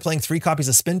 most decks are playing 3 copies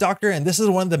of Spin Doctor, and this is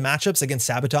one of the matchups against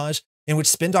Sabotage in which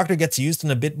Spin Doctor gets used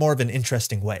in a bit more of an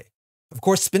interesting way. Of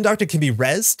course, Spin Doctor can be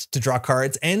rezzed to draw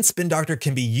cards, and Spin Doctor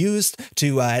can be used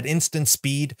to, at instant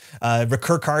speed,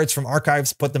 recur cards from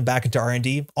archives, put them back into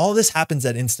R&D. All this happens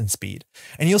at instant speed.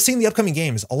 And you'll see in the upcoming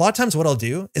games, a lot of times what I'll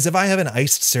do is if I have an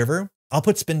iced server, I'll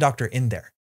put Spin Doctor in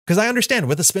there. Because I understand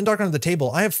with the Spin Doctor on the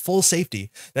table, I have full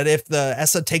safety that if the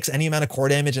Esâ takes any amount of core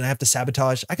damage and I have to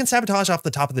sabotage, I can sabotage off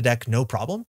the top of the deck, no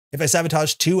problem. If I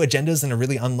sabotage 2 agendas in a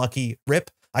really unlucky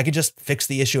rip, I could just fix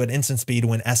the issue at instant speed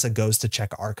when Esâ goes to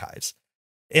check archives.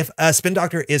 If a Spin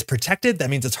Doctor is protected, that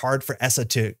means it's hard for Esâ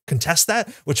to contest that,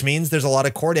 which means there's a lot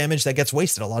of core damage that gets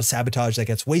wasted, a lot of sabotage that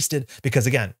gets wasted, because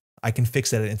again, I can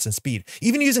fix it at instant speed.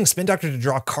 Even using Spin Doctor to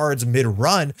draw cards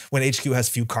mid-run when HQ has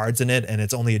few cards in it and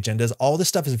it's only agendas, all this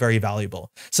stuff is very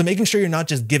valuable. So making sure you're not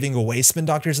just giving away Spin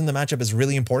Doctors in the matchup is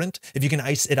really important. If you can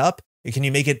ice it up, Can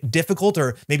you make it difficult,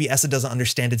 or maybe Esâ doesn't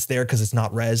understand it's there because it's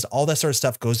not rezzed? All that sort of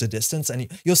stuff goes a distance, and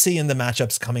you'll see in the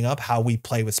matchups coming up how we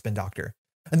play with Spin Doctor.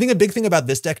 I think a big thing about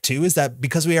this deck too is that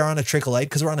because we are on a Trickle Light,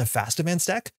 because we're on a fast advance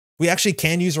deck, we actually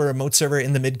can use our remote server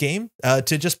in the mid game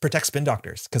to just protect Spin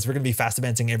Doctors, because we're going to be fast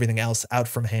advancing everything else out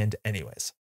from hand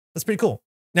anyways. That's pretty cool.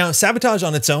 Now, Sabotage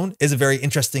on its own is a very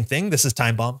interesting thing. This is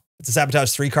Time Bomb. It's a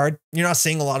Sabotage 3 card. You're not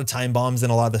seeing a lot of Time Bombs in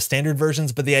a lot of the standard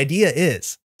versions, but the idea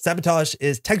is Sabotage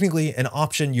is technically an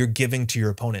option you're giving to your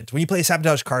opponent. When you play a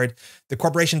Sabotage card, the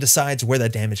corporation decides where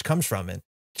that damage comes from. And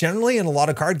generally, in a lot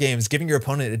of card games, giving your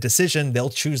opponent a decision, they'll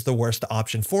choose the worst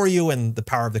option for you, and the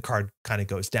power of the card kind of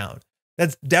goes down.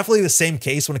 That's definitely the same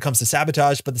case when it comes to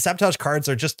Sabotage, but the Sabotage cards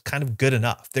are just kind of good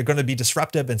enough. They're going to be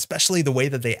disruptive, and especially the way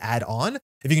that they add on.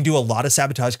 If you can do a lot of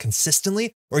Sabotage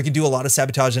consistently, or you can do a lot of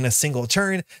Sabotage in a single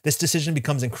turn, this decision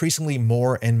becomes increasingly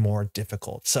more and more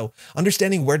difficult. So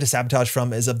understanding where to Sabotage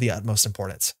from is of the utmost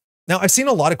importance. Now, I've seen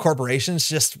a lot of corporations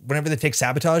just whenever they take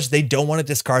Sabotage, they don't want to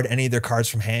discard any of their cards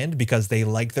from hand because they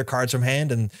like their cards from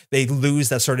hand, and they lose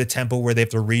that sort of tempo where they have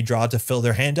to redraw to fill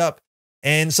their hand up.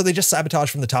 And so they just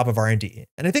Sabotage from the top of R&D.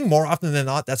 And I think more often than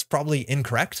not, that's probably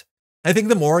incorrect. I think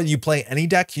the more you play any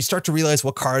deck, you start to realize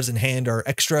what cards in hand are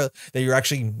extra that you're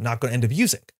actually not going to end up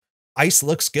using. Ice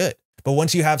looks good, but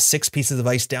once you have 6 pieces of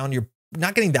ice down, you're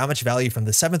not getting that much value from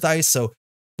the 7th ice. So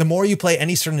the more you play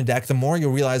any certain deck, the more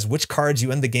you'll realize which cards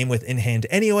you end the game with in hand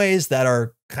anyways that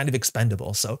are kind of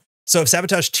expendable. So if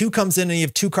Sabotage 2 comes in and you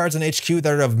have 2 cards in HQ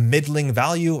that are of middling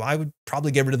value, I would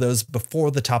probably get rid of those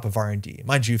before the top of R&D.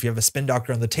 Mind you, if you have a Spin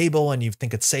Doctor on the table and you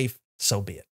think it's safe, so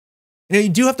be it. You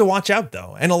do have to watch out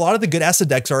though, and a lot of the good Esâ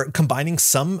decks are combining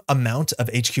some amount of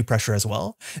HQ pressure as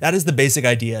well. That is the basic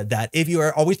idea, that if you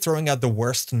are always throwing out the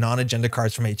worst non-agenda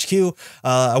cards from HQ,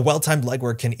 a well-timed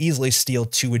legwork can easily steal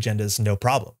 2 agendas no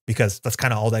problem, because that's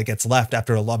kind of all that gets left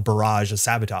after a lot of barrage of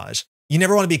Sabotage. You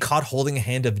never want to be caught holding a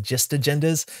hand of just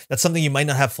agendas. That's something you might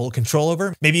not have full control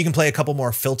over. Maybe you can play a couple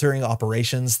more filtering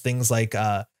operations, things like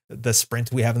the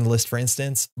sprint we have in the list, for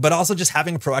instance, but also just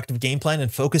having a proactive game plan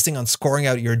and focusing on scoring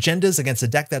out your agendas against a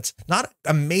deck that's not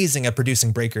amazing at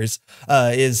producing breakers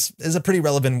is a pretty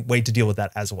relevant way to deal with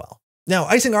that as well. Now,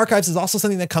 icing archives is also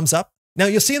something that comes up. Now,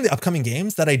 you'll see in the upcoming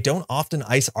games that I don't often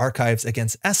ice archives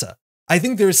against Esâ. I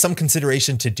think there is some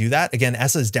consideration to do that. Again,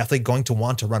 Esâ is definitely going to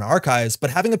want to run archives, but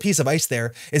having a piece of ice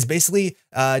there is basically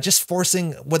just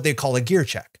forcing what they call a gear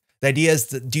check. The idea is,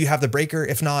 do you have the breaker?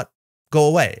 If not, go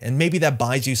away. And maybe that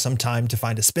buys you some time to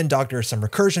find a Spin Doctor or some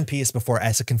recursion piece before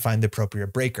Esâ can find the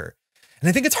appropriate breaker. And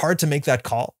I think it's hard to make that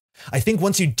call. I think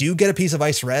once you do get a piece of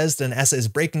ice rezzed and Esâ is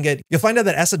breaking it, you'll find out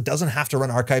that Esâ doesn't have to run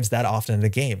archives that often in a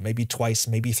game, maybe twice,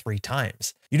 maybe 3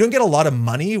 times. You don't get a lot of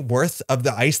money worth of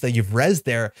the ice that you've rezzed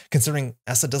there, considering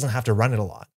Esâ doesn't have to run it a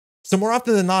lot. So more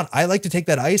often than not, I like to take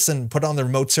that ice and put it on the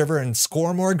remote server and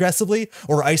score more aggressively,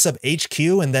 or ice up HQ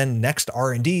and then next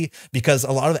R&D, because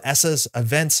a lot of Esâ's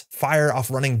events fire off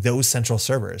running those central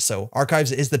servers. So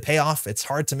archives is the payoff. It's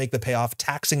hard to make the payoff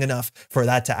taxing enough for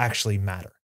that to actually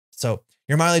matter. So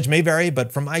your mileage may vary,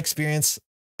 but from my experience,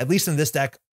 at least in this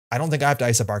deck, I don't think I have to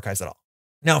ice up archives at all.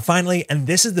 Now, finally, and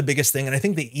this is the biggest thing, and I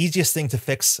think the easiest thing to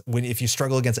fix if you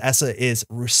struggle against Esâ, is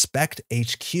respect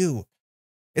HQ.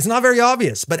 It's not very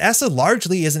obvious, but Esâ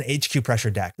largely is an HQ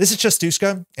pressure deck. This is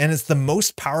Chestushka, and it's the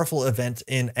most powerful event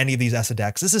in any of these Esâ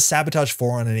decks. This is Sabotage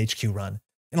 4 on an HQ run.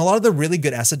 And a lot of the really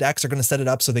good Esâ decks are going to set it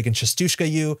up so they can Chestushka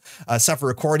you, suffer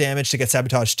a core damage to get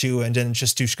Sabotage 2, and then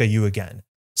Chestushka you again.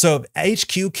 So if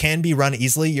HQ can be run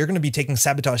easily, you're going to be taking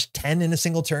Sabotage 10 in a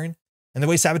single turn. And the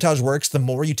way Sabotage works, the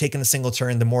more you take in a single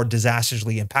turn, the more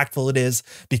disastrously impactful it is,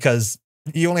 because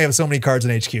you only have so many cards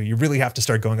in HQ. You really have to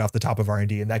start going off the top of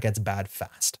R&D, and that gets bad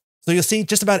fast. So you'll see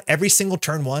just about every single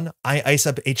turn 1, I ice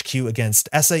up HQ against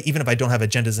Esâ, even if I don't have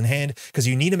agendas in hand, because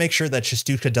you need to make sure that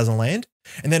Chestushka doesn't land.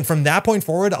 And then from that point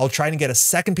forward, I'll try and get a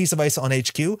second piece of ice on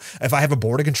HQ. If I have a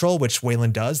border control, which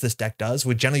Weyland does, this deck does,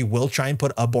 we generally will try and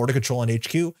put a border control on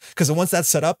HQ, because once that's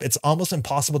set up, it's almost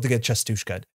impossible to get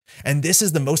Chestushka'd. And this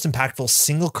is the most impactful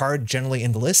single card generally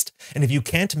in the list. And if you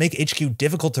can't make HQ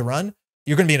difficult to run,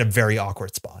 you're going to be in a very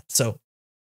awkward spot. So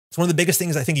it's one of the biggest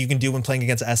things I think you can do when playing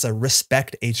against Esâ,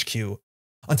 respect HQ.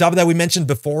 On top of that, we mentioned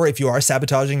before, if you are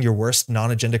sabotaging your worst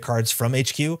non-agenda cards from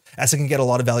HQ, Esâ can get a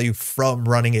lot of value from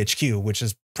running HQ, which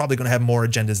is probably going to have more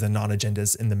agendas than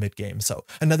non-agendas in the mid game. So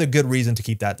another good reason to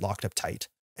keep that locked up tight.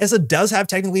 Esâ does have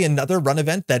technically another run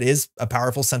event that is a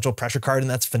powerful central pressure card, and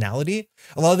that's Finality.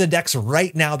 A lot of the decks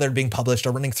right now that are being published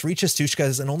are running 3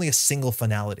 Chestushkas and only a single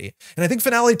Finality. And I think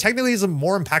Finality technically is a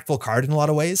more impactful card in a lot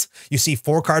of ways. You see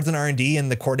 4 cards in R&D and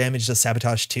the core damage does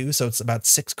Sabotage 2, so it's about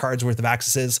 6 cards worth of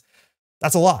accesses.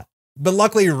 That's a lot. But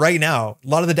luckily right now, a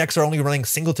lot of the decks are only running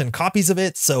singleton copies of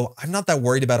it, so I'm not that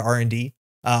worried about R&D.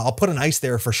 I'll put an ice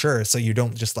there for sure, so you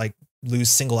don't just like lose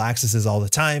single accesses all the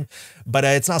time, but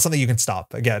it's not something you can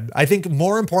stop. Again, I think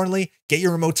more importantly, get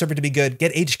your remote server to be good,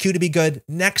 get HQ to be good.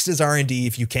 Next is R&D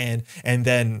if you can, and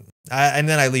then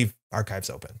I leave archives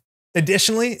open.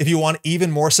 Additionally, if you want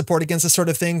even more support against this sort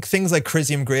of thing, things like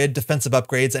Crisium Grid, defensive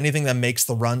upgrades, anything that makes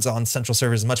the runs on central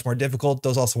servers much more difficult,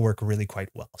 those also work really quite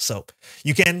well. So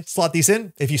you can slot these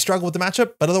in if you struggle with the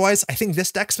matchup, but otherwise, I think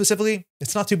this deck specifically,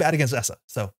 it's not too bad against Esâ.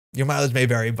 So your mileage may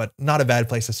vary, but not a bad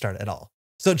place to start at all.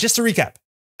 So just to recap,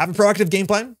 have a proactive game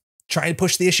plan, try and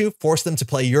push the issue, force them to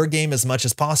play your game as much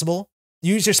as possible.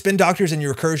 Use your spin doctors and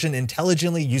your recursion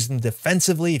intelligently, use them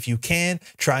defensively if you can,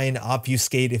 try and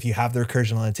obfuscate if you have the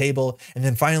recursion on the table. And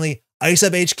then finally, ice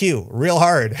up HQ real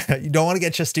hard. You don't want to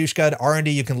get Chestushka'd.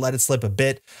 R&D, you can let it slip a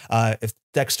bit. If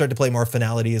decks start to play more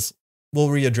finalities, we'll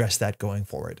readdress that going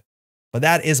forward. But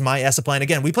that is my Esâ plan.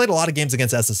 Again, we played a lot of games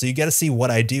against Esâ, so you get to see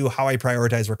what I do, how I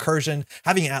prioritize recursion.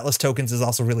 Having Atlas tokens is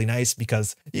also really nice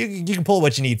because you can pull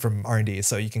what you need from R&D,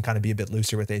 so you can kind of be a bit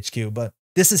looser with HQ. But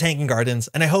this is Hanging Gardens,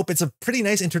 and I hope it's a pretty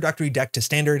nice introductory deck to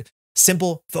Standard.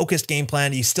 Simple, focused game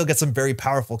plan. You still get some very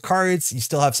powerful cards. You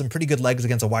still have some pretty good legs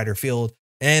against a wider field.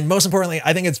 And most importantly,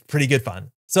 I think it's pretty good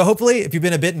fun. So hopefully, if you've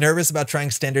been a bit nervous about trying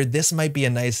Standard, this might be a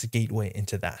nice gateway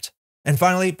into that. And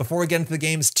finally, before we get into the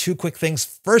games, two quick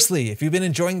things. Firstly, if you've been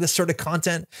enjoying this sort of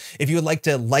content, if you would like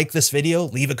to like this video,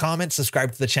 leave a comment,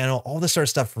 subscribe to the channel, all this sort of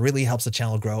stuff really helps the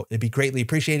channel grow. It'd be greatly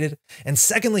appreciated. And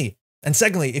secondly,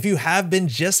 if you have been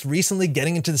just recently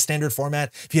getting into the Standard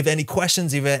format, if you have any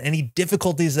questions, if you have any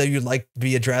difficulties that you'd like to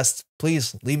be addressed,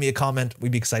 please leave me a comment.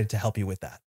 We'd be excited to help you with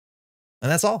that.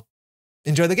 And that's all.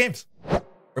 Enjoy the games.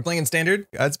 We're playing in Standard.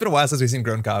 It's been a while since we've seen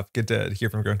Gronkov. Good to hear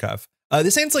from Gronkov.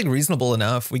 This hand's like reasonable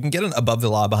enough. We can get an above the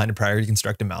law behind a priority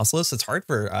construct and mouseless. It's hard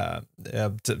for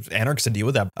Anarchs to deal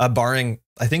with that. Barring,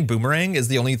 I think Boomerang is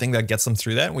the only thing that gets them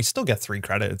through that. And we still get 3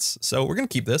 credits. So we're going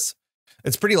to keep this.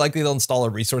 It's pretty likely they'll install a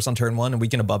resource on turn 1 and we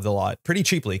can above the law pretty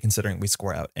cheaply considering we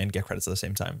score out and get credits at the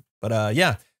same time. But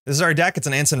yeah, this is our deck. It's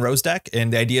an Ants and Rose deck.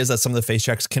 And the idea is that some of the face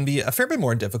checks can be a fair bit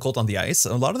more difficult on the ice.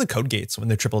 A lot of the code gates when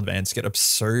they're triple advanced get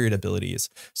absurd abilities.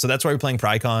 So that's why we're playing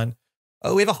Prycon.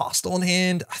 Oh, we have a hostile in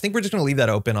hand. I think we're just going to leave that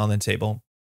open on the table.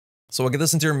 So we'll get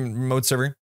this into your remote server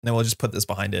and then we'll just put this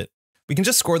behind it. We can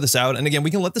just score this out. And again, we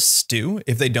can let this stew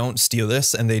if they don't steal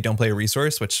this and they don't play a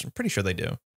resource, which I'm pretty sure they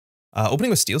do.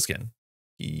 Opening with Steelskin.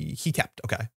 He kept.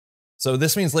 Okay. So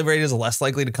this means Liberated is less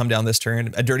likely to come down this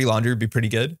turn. A Dirty Laundry would be pretty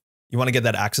good. You want to get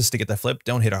that access to get that flip.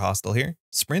 Don't hit our hostile here.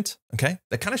 Sprint. Okay.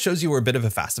 That kind of shows you we're a bit of a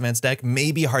fast advance deck.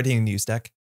 Maybe a hard hitting news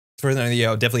deck. Further,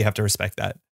 definitely have to respect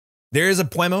that. There is a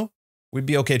Puemo. We'd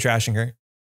be okay trashing her.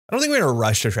 I don't think we're going to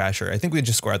rush to trash her. I think we'd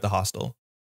just score out the hostile.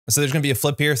 So there's going to be a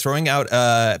flip here, throwing out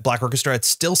Black Orchestra. It's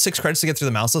still 6 credits to get through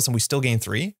the mouseless, and we still gain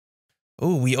 3.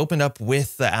 Oh, we opened up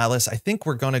with the Atlas. I think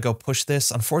we're going to go push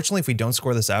this. Unfortunately, if we don't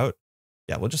score this out,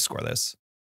 yeah, we'll just score this.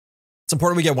 It's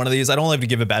important we get one of these. I don't like to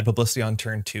give it bad publicity on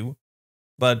turn 2,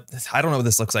 but I don't know what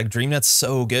this looks like. DreamNet's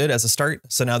so good as a start.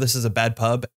 So now this is a bad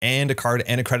pub and a card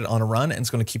and a credit on a run, and it's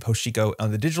going to keep Hoshiko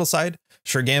on the digital side.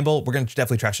 Sure, gamble. We're going to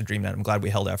definitely trash a DreamNet. I'm glad we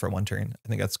held out for 1 turn. I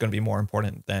think that's going to be more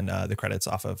important than the credits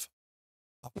off of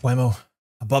Puemo.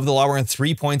 Above the law, we're in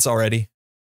 3 points already.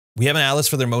 We have an Atlas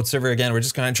for the remote server. Again, we're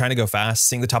just kind of trying to go fast,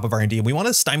 seeing the top of R&D. We want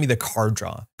to stymie the card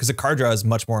draw because the card draw is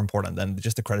much more important than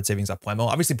just the credit savings of Puemo.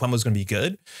 Obviously, Puemo is going to be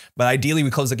good, but ideally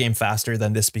we close the game faster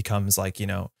than this becomes like,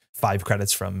 5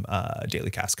 credits from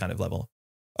daily cast kind of level.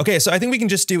 Okay, so I think we can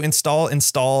just do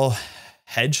install,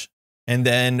 hedge, and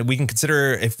then we can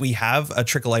consider if we have a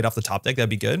Trickle Light off the top deck, that'd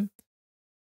be good.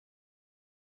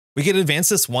 We could advance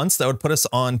this once. That would put us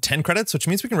on 10 credits, which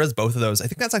means we can res both of those. I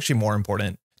think that's actually more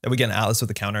important that we get an Atlas with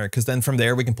the counter, because then from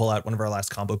there we can pull out one of our last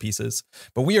combo pieces.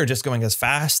 But we are just going as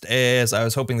fast as I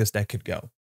was hoping this deck could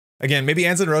go. Again, maybe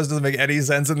Ants and Rose doesn't make any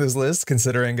sense in this list,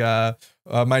 considering,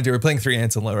 mind you, we're playing 3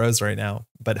 Ants and Rose right now,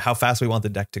 but how fast we want the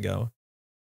deck to go.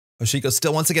 Hoshiko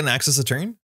still wants to get an access a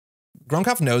turn.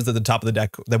 Gronkov knows that the top of the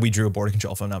deck that we drew a border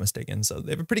control, if I'm not mistaken. So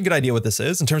they have a pretty good idea what this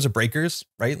is in terms of breakers,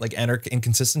 right? Like Anarch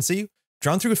inconsistency.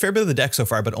 Drawn through a fair bit of the deck so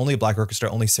far, but only a Black Orchestra,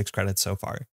 only 6 credits so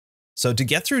far. So to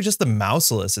get through just the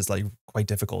mouseless is like quite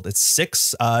difficult. It's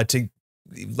 6 to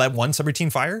let 1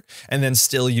 subroutine fire, and then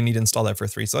still you need to install that for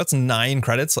 3. So that's 9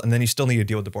 credits, and then you still need to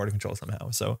deal with the border control somehow.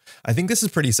 So I think this is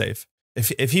pretty safe.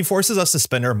 If he forces us to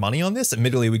spend our money on this,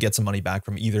 admittedly we get some money back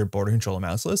from either border control or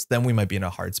mouseless, then we might be in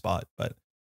a hard spot. But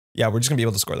yeah, we're just gonna be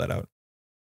able to score that out.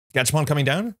 Gachapon coming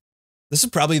down. This is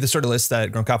probably the sort of list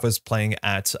that Gronkov was playing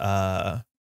at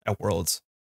Worlds.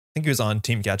 I think he was on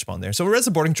Team Gachapon there. So we're as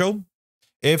a border control.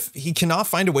 If he cannot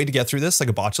find a way to get through this, like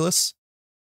a botchless,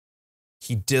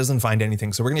 he doesn't find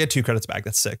anything. So we're going to get 2 credits back.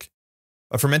 That's sick.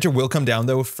 A fermenter will come down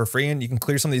though for free, and you can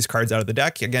clear some of these cards out of the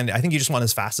deck. Again, I think you just want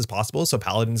as fast as possible. So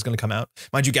Paladin is going to come out.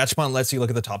 Mind you, Gachapon lets you look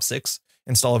at the top 6,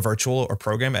 install a virtual or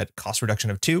program at cost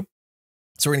reduction of 2.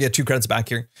 So we're going to get 2 credits back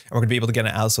here, and we're going to be able to get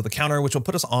an Alice with a counter, which will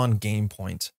put us on game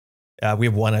point. We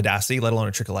have 1 Audacity, let alone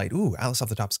a Trick of Light. Ooh, Alice off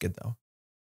the top is good though.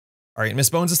 All right, Miss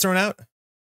Bones is thrown out.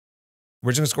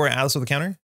 We're just going to score Alice with a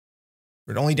counter.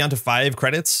 We're only down to 5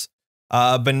 credits.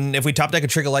 But if we top deck a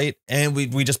Trick of Light and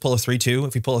we just pull a 3-2,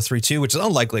 if we pull a 3-2, which is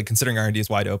unlikely considering R&D is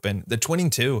wide open, the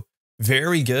twinning 2,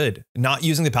 very good. Not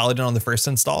using the Paladin on the first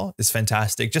install is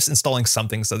fantastic. Just installing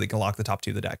something so they can lock the top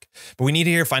 2 of the deck. But we need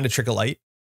to here find a Trick of Light.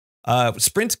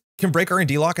 Sprint can break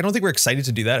R&D lock. I don't think we're excited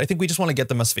to do that. I think we just want to get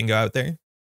the Musfingo out there.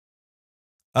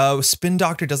 Spin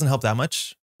Doctor doesn't help that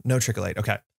much. No Trick of Light.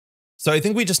 Okay. So I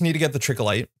think we just need to get the Trick of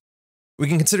Light. We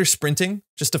can consider sprinting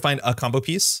just to find a combo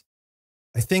piece.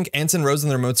 I think Anson Rose in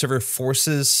the remote server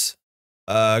forces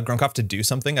Grunkov to do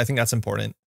something. I think that's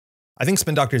important. I think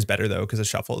Spin Doctor is better though because it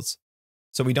shuffles.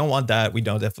 So we don't want that. We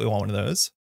don't definitely want one of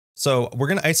those. So we're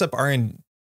going to ice up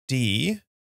R&D.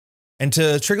 And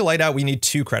to trigger light out, we need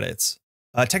 2 credits.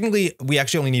 Technically, we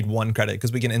actually only need 1 credit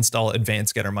because we can install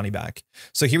advance, get our money back.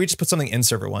 So here we just put something in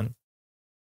server 1.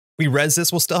 We res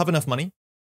this, we'll still have enough money.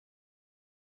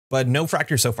 But no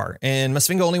fracture so far. And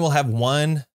Musfingo only will have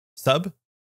 1 sub.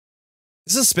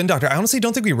 This is Spin Doctor. I honestly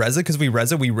don't think we res it because we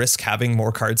res it, we risk having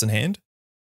more cards in hand.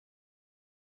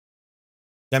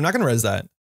 Yeah, I'm not going to res that.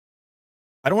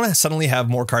 I don't want to suddenly have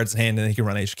more cards in hand and then he can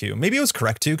run HQ. Maybe it was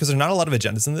correct too because there's not a lot of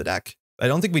agendas in the deck. I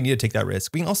don't think we need to take that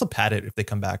risk. We can also pad it if they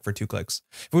come back for 2 clicks.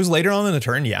 If it was later on in the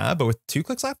turn, yeah, but with 2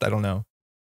 clicks left, I don't know.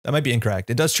 That might be incorrect.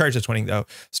 It does charge the twinning though.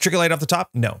 Is Trick of Light off the top?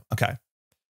 No. Okay.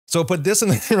 So put this in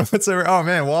the remote server. Oh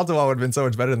man, wall to wall would have been so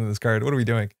much better than this card. What are we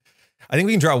doing? I think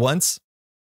we can draw once.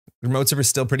 The remote server is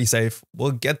still pretty safe.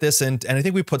 We'll get this in, and I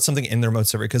think we put something in the remote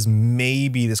server because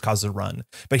maybe this causes a run.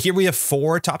 But here we have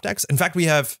 4 top decks. In fact, we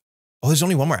have, oh, there's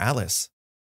only 1 more Atlas.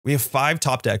 We have 5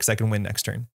 top decks that can win next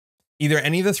turn. Either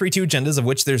any of the 3-2 agendas, of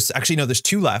which there's actually, no, there's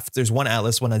 2 left. There's 1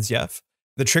 Atlas, 1 SDF,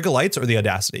 the Trick of Lights, or the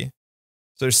Audacity.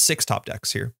 So there's 6 top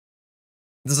decks here.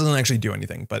 This doesn't actually do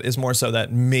anything, but it's more so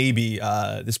that maybe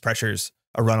this pressures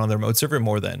a run on the remote server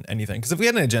more than anything. Because if we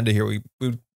had an agenda here, we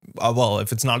would, well,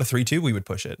 if it's not a 3-2, we would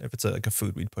push it. If it's like a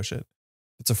food, we'd push it.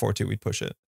 If it's a 4-2, we'd push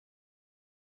it.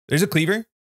 There's a Cleaver.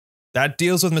 That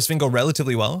deals with Musfingo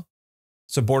relatively well.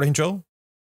 So border control.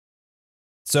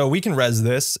 So we can res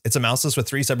this. It's a mouseless with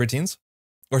 3 subroutines.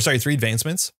 Or sorry, 3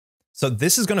 advancements. So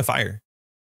this is going to fire.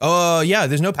 Oh, yeah,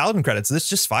 there's no Paladin credits. This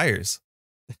just fires.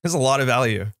 There's a lot of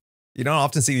value. You don't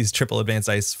often see these triple advanced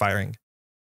ice firing.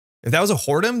 If that was a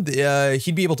Whoredom,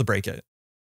 he'd be able to break it.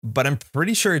 But I'm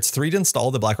pretty sure it's 3 to install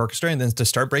the Black Orchestra, and then to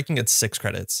start breaking, it's 6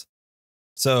 credits.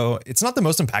 So it's not the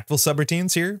most impactful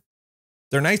subroutines here.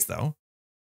 They're nice, though.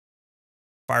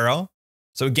 Fire all.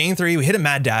 So gain 3, we hit a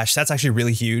Mad Dash. That's actually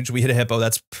really huge. We hit a Hippo.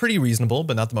 That's pretty reasonable,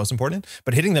 but not the most important.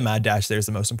 But hitting the Mad Dash there is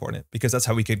the most important because that's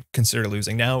how we could consider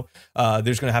losing. Now,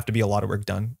 there's going to have to be a lot of work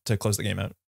done to close the game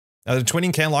out. The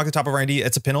twinning can lock the top of R&D.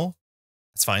 It's a pinhole.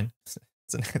 It's fine.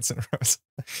 It's in a rose.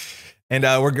 And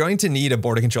we're going to need a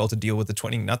border control to deal with the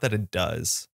twinning. Not that it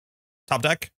does. Top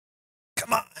deck.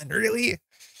 Come on, really?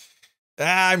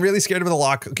 I'm really scared of the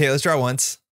lock. Okay, let's draw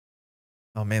once.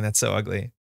 Oh man, that's so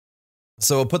ugly.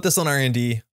 So we'll put this on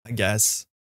R&D, I guess.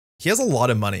 He has a lot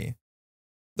of money.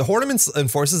 The Whoredom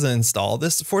enforces an install.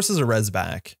 This forces a res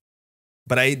back.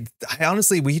 But I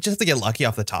honestly, we just have to get lucky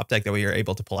off the top deck that we are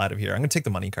able to pull out of here. I'm going to take the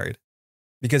money card.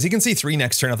 Because he can see 3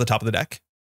 next turn off the top of the deck.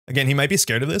 Again, he might be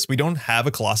scared of this. We don't have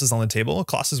a Colossus on the table. A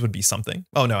Colossus would be something.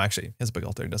 Oh no, actually, he has a big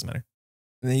altar. It doesn't matter.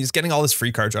 And then he's getting all this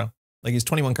free card draw. Like he's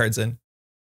 21 cards in.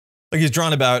 Like he's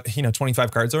drawn about,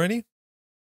 25 cards already.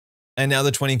 And now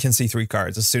the 20 can see 3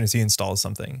 cards as soon as he installs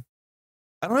something.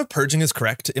 I don't know if purging is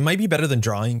correct. It might be better than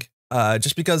drawing.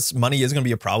 Just because money is going to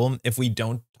be a problem if we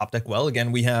don't top deck well.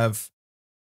 Again, we have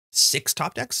 6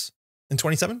 top decks in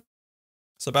 27.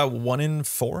 So about 1 in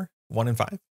 4, 1 in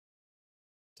 5.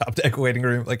 Top deck waiting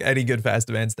room, like any good fast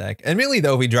advanced deck. And mainly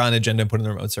though, if we draw an agenda and put in the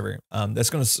remote server,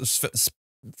 that's going to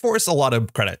force a lot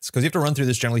of credits because you have to run through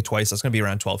this generally twice. That's going to be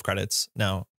around 12 credits.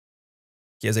 Now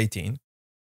he has 18.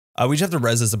 We just have to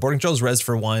res this. The board control is res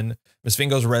for 1.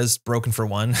 Musfingo's res broken for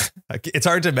 1. It's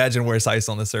hard to imagine worse ice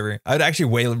on the server. I would actually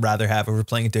way rather have if we're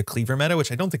playing into a Cleaver meta,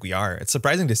 which I don't think we are. It's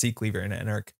surprising to see Cleaver in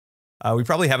Anarch. We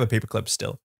probably have a paperclip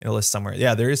still in a list somewhere.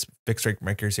 Yeah, there is fixed rate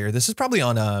makers here. This is probably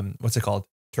on, what's it called?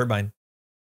 Turbine.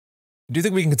 I do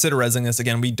think we can consider resing this.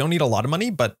 Again, we don't need a lot of money,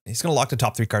 but he's going to lock the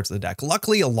top 3 cards of the deck.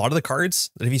 Luckily, a lot of the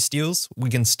cards that if he steals, we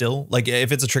can still, like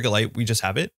if it's a Trick of Light, we just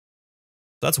have it.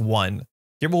 So that's 1.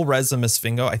 Here we'll res the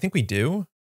Misfingo. I think we do.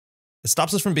 It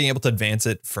stops us from being able to advance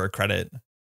it for a credit.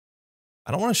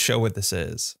 I don't want to show what this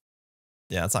is.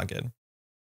 Yeah, that's not good.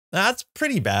 That's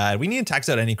pretty bad. We need to tax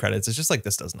out any credits. It's just like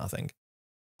this does nothing.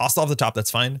 Hostile off the top,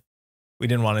 that's fine. We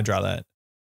didn't want to draw that.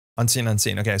 Unseen,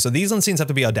 unseen. Okay, so these unseens have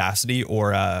to be Audacity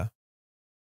or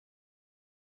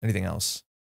anything else.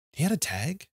 He had a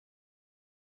tag?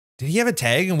 Did he have a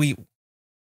tag and we...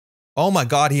 Oh my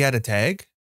God, he had a tag?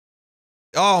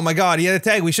 Oh my God, he had a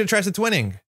tag. We should have trashed the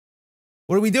twinning.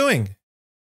 What are we doing?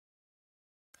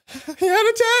 He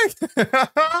had a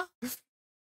tag.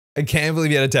 I can't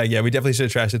believe he had a tag. Yeah, we definitely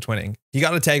should have trashed the twinning. He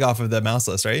got a tag off of the mouse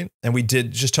list, right? And we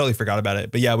did just totally forgot about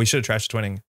it. But yeah, we should have trashed the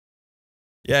twinning.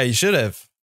 Yeah, you should have.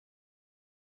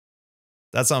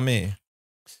 That's on me.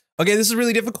 Okay, this is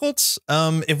really difficult.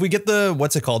 If we get the,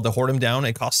 what's it called? The Whoredom down,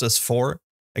 it costs us 4.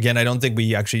 Again, I don't think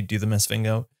we actually do the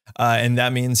Misfingo. And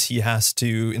that means he has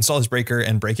to install his breaker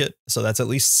and break it. So that's at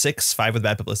least 6, 5 with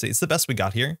bad publicity. It's the best we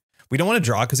got here. We don't want to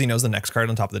draw because he knows the next card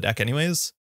on top of the deck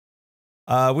anyways.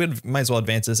 We might as well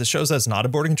advance this. It shows that it's not a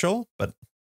border control, but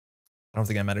I don't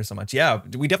think that matters so much. Yeah,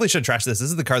 we definitely should trash this. This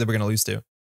is the card that we're going to lose to.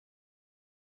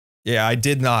 Yeah, I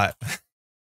did not.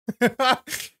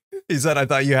 He said, I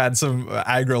thought you had some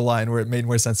aggro line where it made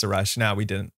more sense to rush. No, we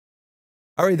didn't.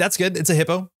 All right, that's good. It's a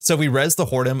hippo. So we res the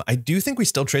Whoredom. I do think we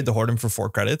still trade the Whoredom for 4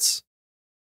 credits.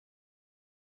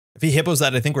 If he hippos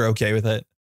that, I think we're okay with it.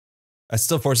 It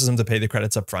still forces him to pay the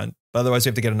credits up front. But otherwise, we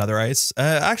have to get another ice.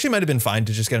 Actually, might have been fine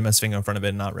to just get a Misfingo in front of it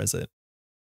and not res it.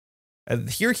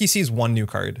 Here, he sees 1 new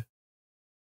card.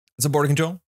 It's a border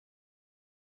control.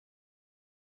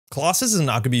 Colossus is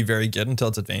not going to be very good until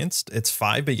it's advanced. It's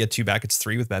 5, but you get 2 back. It's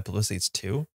 3 with bad publicity. It's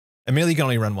 2. Amelia can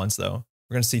only run once, though.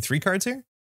 We're going to see 3 cards here.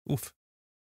 Oof.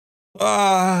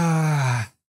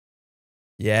 Ah.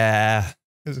 Yeah.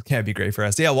 This can't be great for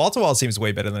us. Yeah, wall-to-wall seems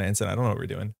way better than Anson. I don't know what we're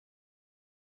doing.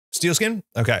 Steel skin?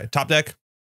 Okay, top deck.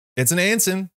 It's an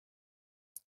Anson.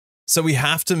 So we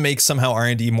have to make somehow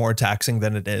R&D more taxing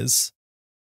than it is.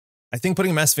 I think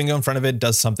putting Misfingo in front of it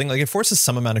does something. Like it forces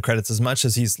some amount of credits as much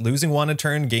as he's losing 1 a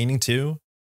turn, gaining 2.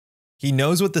 He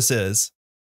knows what this is.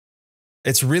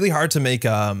 It's really hard to make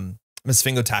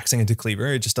Misfingo taxing into Cleaver.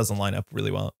 It just doesn't line up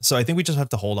really well. So I think we just have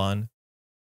to hold on.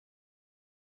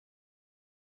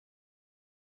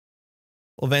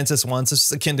 We'll advance this once. It's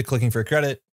just akin to clicking for a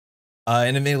credit.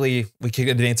 And immediately we can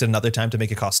advance it another time to make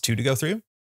it cost 2 to go through.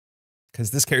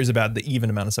 Because this cares about the even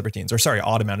amount of subroutines. Or sorry,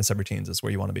 odd amount of subroutines is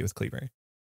where you want to be with Cleaver.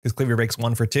 Because Cleaver breaks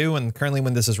 1 for 2, and currently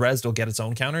when this is resed, it'll get its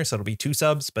own counter, so it'll be 2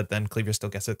 subs, but then Cleaver still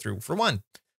gets it through for 1.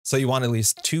 So you want at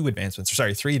least 2 advancements, or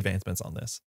sorry, 3 advancements on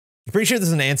this. I'm pretty sure this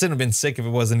is an Anson. It would have been sick if it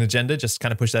was an agenda, just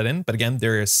kind of push that in. But again,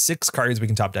 there are 6 cards we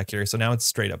can top deck here, so now it's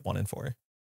straight up 1 and 4.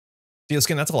 Steel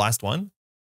skin, that's the last one.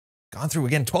 Gone through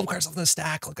again, 12 cards off the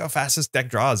stack. Look how fast this deck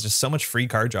draws. Just so much free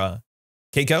card draw.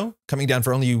 Keiko coming down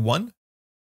for only 1.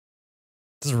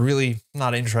 This is a really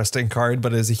not interesting card,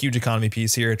 but it is a huge economy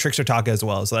piece here. Trickster Taka as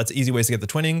well. So that's easy ways to get the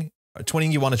twinning.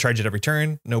 Twinning, you want to charge it every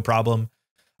turn. No problem.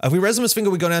 If we res the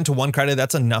Misfingo, we go down to 1 credit.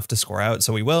 That's enough to score out.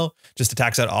 So we will just to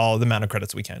tax out all the amount of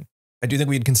credits we can. I do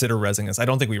think we'd consider resing this. I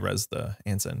don't think we res the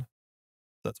Anson.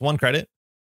 That's 1 credit.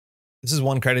 This is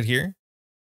 1 credit here.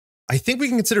 I think we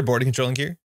can consider border controlling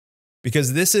here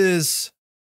because this is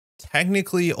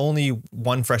technically only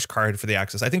 1 fresh card for the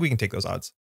access. I think we can take those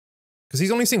odds. Because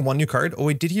he's only seeing 1 new card. Oh,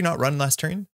 wait, did he not run last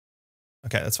turn?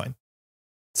 Okay, that's fine.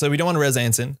 So we don't want to res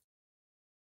Anson.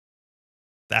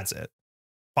 That's it.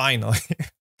 Finally.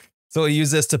 So we'll use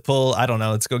this to pull, I don't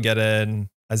know, let's go get an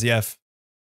Azef.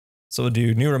 So we'll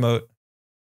do new remote.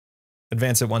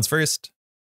 Advance it once first.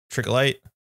 Trick of Light.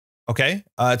 Okay,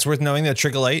 it's worth knowing that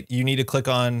Trick of Light, you need to click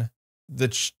on the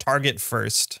target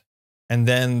first. And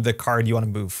then the card you want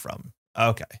to move from.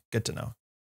 Okay, good to know.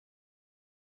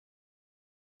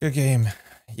 Good game.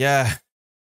 Yeah.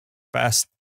 Fast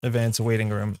advance waiting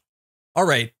room. All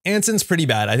right. Anson's pretty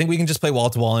bad. I think we can just play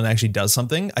wall to wall and it actually does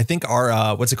something. I think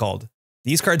our, what's it called?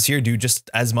 These cards here do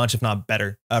just as much, if not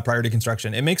better, priority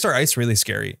construction. It makes our ice really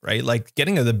scary, right? Like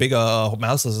getting the big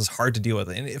mouseless is hard to deal with.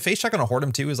 And face check on a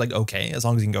Whoredom too is like, okay, as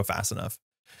long as you can go fast enough.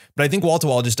 But I think wall to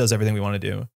wall just does everything we want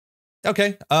to do.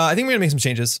 Okay. I think we're gonna make some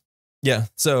changes. Yeah.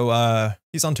 So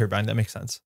he's on Turbine. That makes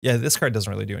sense. Yeah. This card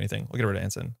doesn't really do anything. We'll get rid of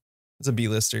Anson. It's a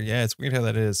B-lister. Yeah, it's weird how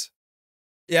that is.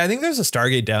 Yeah, I think there's a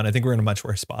Stargate down. I think we're in a much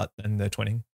worse spot than the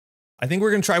twinning. I think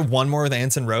we're going to try 1 more with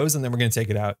Anson Rose, and then we're going to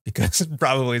take it out because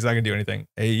probably it's not going to do anything.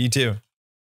 Hey, you too.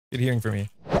 Good hearing from you.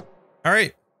 All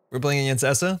right, we're playing against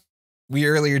Esâ. We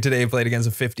earlier today played against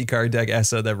a 50 card deck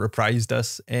Esâ that reprised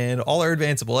us, and all our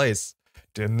advanceable ace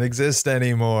didn't exist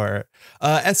anymore.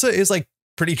 Esâ is like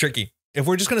pretty tricky. If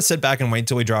we're just going to sit back and wait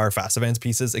until we draw our fast advance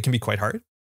pieces, it can be quite hard.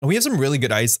 And we have some really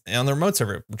good ice on the remote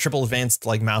server. Triple advanced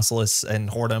like Mouseless and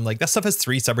Whoredom. Like that stuff has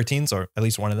 3 subroutines, or at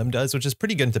least one of them does, which is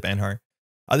pretty good into Banhar.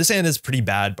 This hand is pretty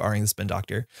bad, barring the Spin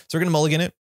Doctor. So we're going to mulligan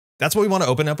it. That's what we want to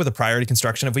open up with a priority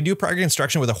construction. If we do priority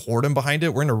construction with a Whoredom behind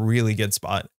it, we're in a really good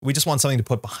spot. We just want something to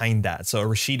put behind that. So a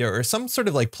Rashida or some sort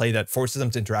of like play that forces them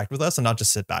to interact with us and not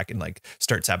just sit back and like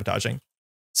start sabotaging.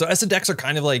 So Esâ decks are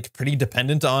kind of like pretty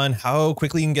dependent on how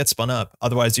quickly you can get spun up.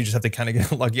 Otherwise, you just have to kind of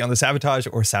get lucky on the sabotage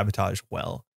or sabotage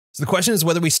well. So the question is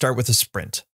whether we start with a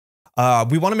sprint.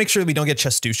 We want to make sure we don't get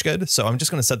Chestushka'd. So I'm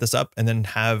just going to set this up and then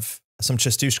have some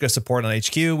Chestushka support on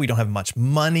HQ. We don't have much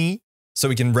money, so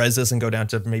we can res this and go down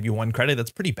to maybe 1 credit.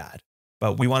 That's pretty bad.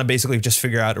 But we want to basically just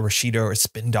figure out a Rashida or a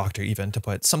Spin Doctor even to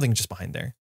put something just behind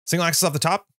there. Single access off the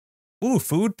top. Ooh,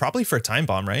 food, probably for a time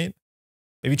bomb, right?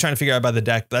 Maybe trying to figure out by the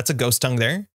deck. That's a Ghost Tongue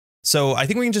there. So I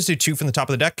think we can just do 2 from the top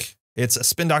of the deck. It's a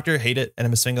Spin Doctor, hate it, and a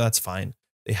Misfinga, that's fine.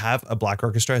 They have a Black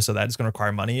Orchestra, so that is going to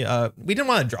require money. We didn't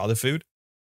want to draw the food.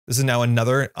 This is now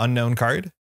another unknown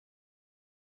card.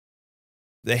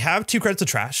 They have 2 credits of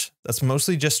trash. That's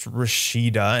mostly just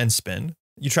Rashida and Spin.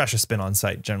 You trash a Spin on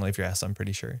site, generally, if you're asked, I'm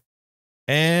pretty sure.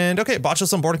 And okay,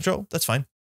 Botchless on board control. That's fine.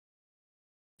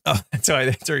 Oh, that's why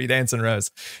they read Anson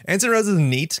Rose. Anson Rose is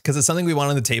neat because it's something we want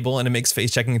on the table and it makes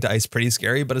face checking into ice pretty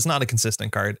scary, but it's not a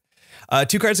consistent card.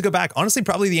 2 cards to go back. Honestly,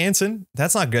 probably the Anson.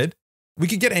 That's not good. We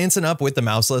could get Anson up with the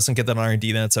Mouseless and get that on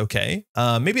R&D, then it's okay.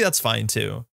 Maybe that's fine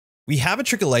too. We have a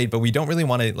Trick of Light, but we don't really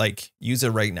want to like use it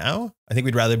right now. I think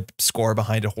we'd rather score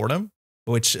behind a Whoredom,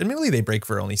 which admittedly they break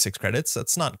for only 6 credits.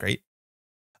 That's not great.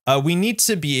 We need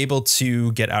to be able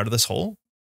to get out of this hole.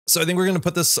 So I think we're going to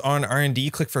put this on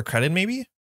R&D, click for credit maybe.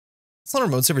 It's on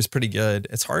remote server is pretty good.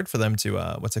 It's hard for them to,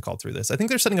 what's it called through this? I think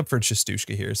they're setting up for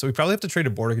Chestushka here. So we probably have to trade a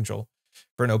border control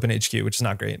for an open HQ, which is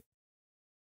not great.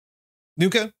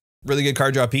 Nuka, really good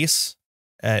card draw piece.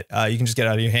 You can just get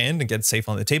out of your hand and get safe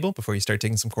on the table before you start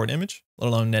taking some core damage, let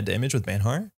alone net damage with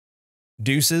Banhar.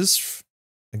 Deuces,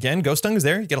 again, Ghost Tongue is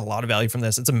there. You get a lot of value from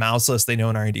this. It's a Mouseless, they know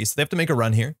in R&D, so they have to make a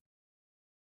run here.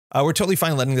 We're totally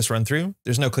fine letting this run through.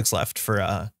 There's no clicks left for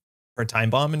a Time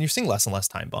Bomb, and you're seeing less and less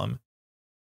Time Bomb.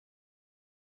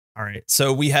 All right,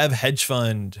 so we have Hedge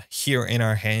Fund here in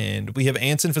our hand. We have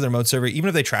Anson for the remote server. Even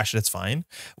if they trash it, it's fine.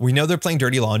 We know they're playing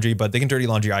Dirty Laundry, but they can Dirty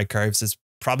Laundry Archives. Is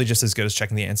probably just as good as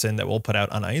checking the Anson that we'll put out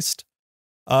uniced.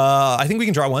 I think we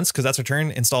can draw once because that's our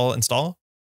turn. Install.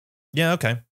 Yeah,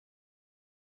 okay.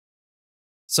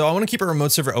 So I want to keep our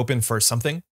remote server open for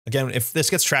something. Again, if this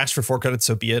gets trashed for 4 credits,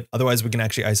 so be it. Otherwise, we can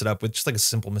actually ice it up with just like a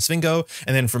simple Misfingo.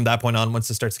 And then from that point on, once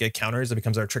it starts to get counters, it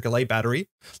becomes our Trick of Light battery,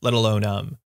 let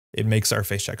alone it makes our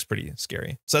face checks pretty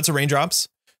scary. So that's a raindrops.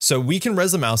 So we can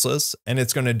res the Mouseless, and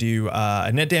it's going to do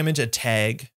a net damage, a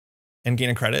tag, and gain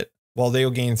a credit, while they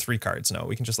will gain 3 cards. No,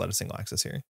 we can just let a single access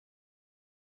here.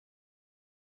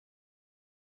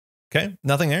 Okay,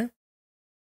 nothing there.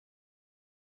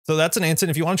 So that's an Anson.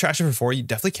 If you want to trash it for 4, you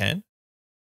definitely can.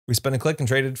 We spent a click and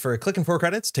traded for a click and 4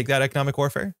 credits. Take that, Economic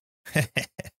Warfare.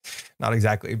 Not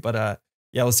exactly, but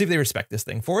yeah, we'll see if they respect this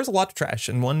thing. 4 is a lot to trash,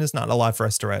 and 1 is not a lot for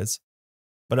us to res.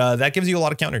 But that gives you a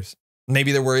lot of counters.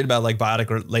 Maybe they're worried about like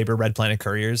Biotic or Labor, Red Planet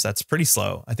Couriers. That's pretty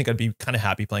slow. I think I'd be kind of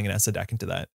happy playing an Esâ deck into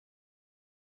that.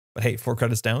 But hey, 4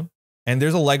 credits down. And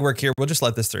there's a legwork here. We'll just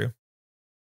let this through.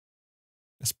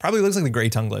 This probably looks like the Grey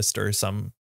Tongue list or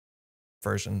some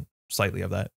version slightly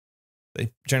of that.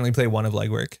 They generally play 1 of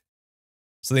legwork.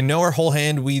 So they know our whole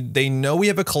hand. They know we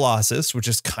have a Colossus, which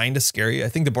is kind of scary. I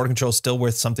think the board control is still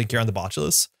worth something here on the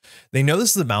Botchless. They know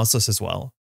this is a Mouseless as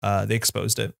well. They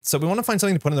exposed it. So we want to find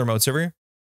something to put in the remote server.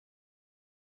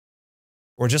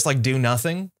 Or just like do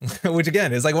nothing, which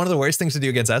again is like one of the worst things to do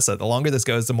against Esâ. The longer this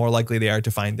goes, the more likely they are to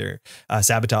find their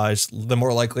sabotage, the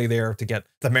more likely they are to get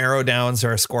the marrow downs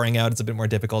or scoring out. It's a bit more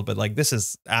difficult, but like this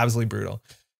is absolutely brutal.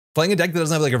 Playing a deck that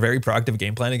doesn't have like a very proactive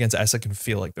game plan against Esâ can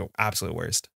feel like the absolute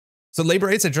worst. So Labor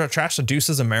Rates, they trash the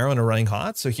Deuces, a Marrow, and a Running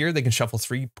Hot. So here they can shuffle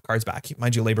 3 cards back.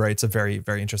 Mind you, Labor Rate's a very,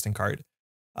 very interesting card.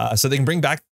 So they can bring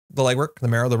back the Legwork, the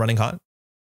Marrow, the Running Hot.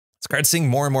 This card's seeing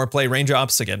more and more play.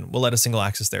 Raindrops, again, we'll let a single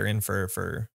access there in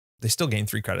for they still gain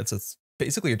 3 credits. It's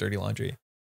basically a Dirty Laundry.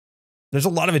 There's a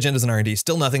lot of agendas in R&D,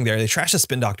 still nothing there. They trash a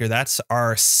Spin Doctor. That's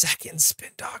our 2nd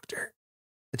Spin Doctor.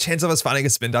 The chance of us finding a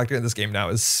Spin Doctor in this game now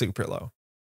is super low.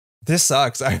 This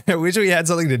sucks. I wish we had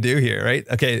something to do here, right?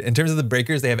 Okay, in terms of the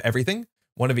breakers, they have everything,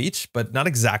 1 of each, but not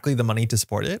exactly the money to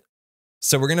support it.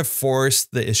 So we're going to force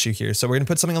the issue here. So we're going to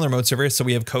put something on the remote server. So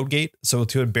we have code gate. So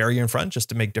to a barrier in front, just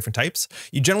to make different types.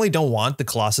 You generally don't want the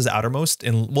Colossus outermost.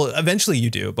 And well, eventually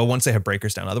you do, but once they have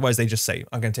breakers down, otherwise they just say,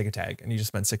 I'm going to take a tag, and you just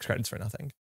spend 6 credits for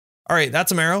nothing. All right,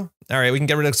 that's a marrow. All right, we can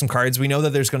get rid of some cards. We know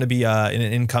that there's going to be an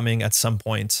incoming at some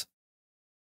point.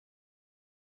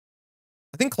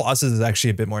 I think Colossus is actually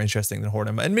a bit more interesting than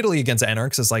Hordem. Admittedly, against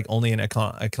Anarchs, it's like only an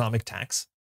economic tax.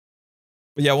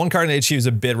 But yeah, one card in HQ is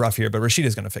a bit rough here, but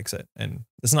Rashida's going to fix it. And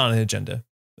it's not an agenda.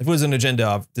 If it was an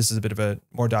agenda, this is a bit of a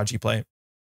more dodgy play.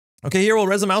 Okay, here we'll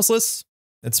res the mouseless.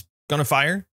 It's going to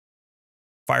fire.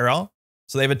 Fire all.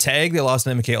 So they have a tag. They lost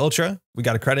an MK Ultra. We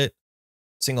got a credit.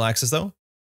 Single axis though.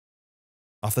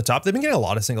 Off the top, they've been getting a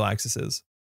lot of single axes.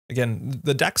 Again,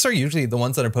 the decks are usually the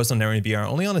ones that are posted on Netrunner BR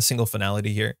only on a single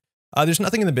finality here. There's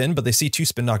nothing in the bin, but they see 2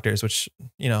 spin doctors, which,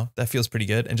 you know, that feels pretty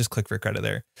good. And just click for a credit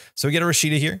there. So we get a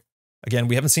Rashida here. Again,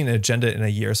 we haven't seen an agenda in a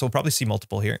year, so we'll probably see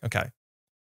multiple here. Okay.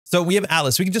 So we have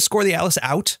Atlas. We can just score the Atlas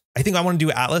out. I think I want to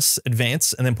do Atlas,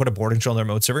 advance, and then put a board control on the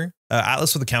remote server.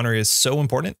 Atlas with the counter is so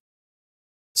important.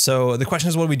 So the question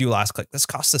is, what do we do last click? This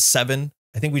costs us 7.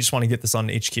 I think we just want to get this on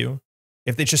HQ.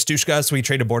 If they Chistushka us, so we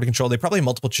trade a board control. They probably have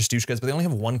multiple Chistushkas, but they only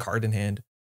have 1 card in hand.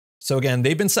 So again,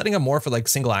 they've been setting up more for like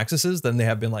single axes than they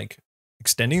have been like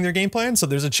extending their game plan. So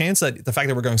there's a chance that the fact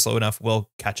that we're going slow enough will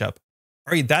catch up.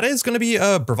 All right, that is going to be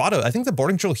a bravado. I think the board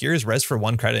control here is res for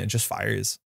 1 credit and just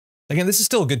fires. Again, this is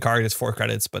still a good card. It's 4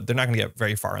 credits, but they're not going to get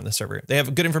very far on the server. They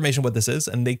have good information what this is,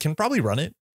 and they can probably run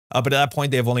it. But at that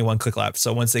point, they have only 1 click left.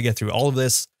 So once they get through all of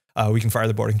this, we can fire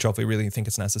the board control if we really think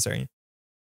it's necessary.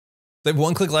 They have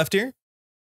 1 click left here. In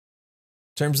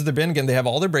terms of their bin, again, they have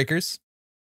all their breakers,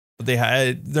 but they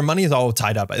had their money is all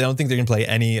tied up. I don't think they're going to play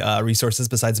any resources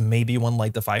besides maybe 1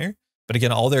 light the fire. But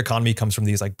again, all their economy comes from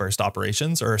these like burst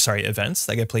operations or sorry, events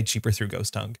that get played cheaper through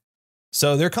Ghost Tongue.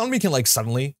 So their economy can like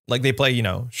suddenly, like they play, you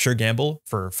know, Sure Gamble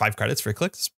for 5 credits for a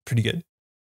click. It's pretty good.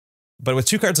 But with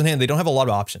 2 cards in hand, they don't have a lot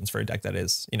of options for a deck that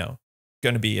is, you know,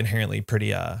 going to be inherently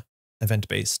pretty event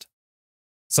based.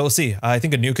 So we'll see. I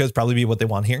think a Nuka is probably be what they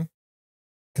want here.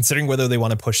 Considering whether they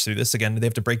want to push through this again, they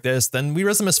have to break this. Then we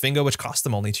res them as Fingo, which costs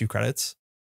them only 2 credits.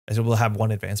 As we'll have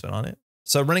 1 advancement on it.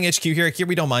 So running HQ here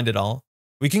we don't mind at all.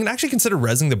 We can actually consider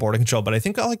resing the border control, but I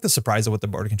think I like the surprise of what the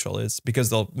border control is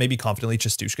because they'll maybe confidently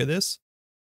Chistushka this.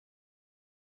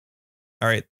 All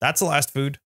right, that's the last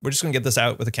food. We're just going to get this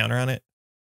out with a counter on it.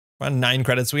 We're on 9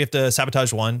 credits. We have to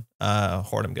sabotage 1.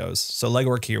 Hordem goes. So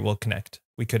legwork here will connect.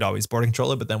 We could always border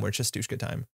control it, but then we're Chistushka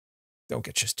time. Don't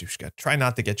get Chistushka. Try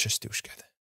not to get Chistushka.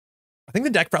 I think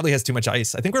the deck probably has too much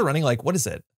ice. I think we're running like, what is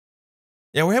it?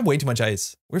 Yeah, we have way too much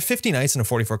ice. We're 15 ice in a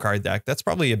 44 card deck. That's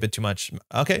probably a bit too much.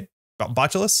 Okay.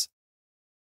 Botulus.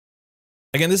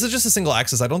 Again, this is just a single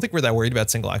axis. I don't think we're that worried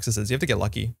about single axes. You have to get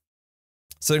lucky.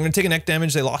 So they're going to take a neck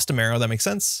damage. They lost a marrow. That makes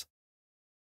sense.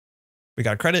 We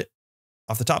got a credit.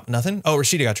 Off the top, nothing. Oh,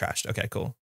 Rashida got trashed. Okay,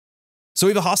 cool. So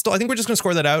we have a hostile. I think we're just going to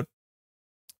score that out.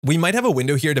 We might have a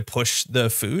window here to push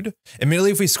the food.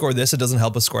 Immediately, if we score this, it doesn't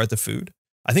help us score at the food.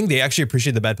 I think they actually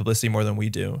appreciate the bad publicity more than we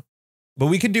do. But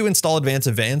we could do install advance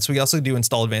advance. We also do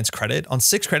install advance credit. On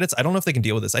 6 credits, I don't know if they can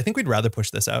deal with this. I think we'd rather push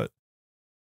this out.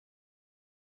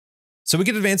 So we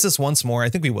could advance this once more. I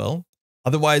think we will.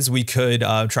 Otherwise, we could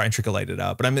try and trickle light it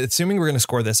out. But I'm assuming we're going to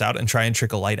score this out and try and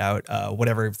trickle light out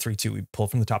whatever 3-2 we pull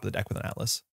from the top of the deck with an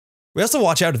Atlas. We also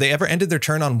watch out if they ever ended their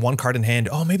turn on 1 card in hand.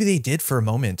 Oh, maybe they did for a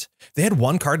moment. They had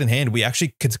 1 card in hand. We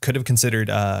actually could have considered.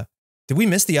 Did we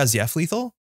miss the Azief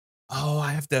lethal? Oh,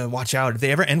 I have to watch out. If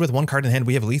they ever end with 1 card in hand,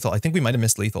 we have lethal. I think we might have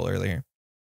missed lethal earlier.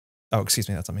 Oh, excuse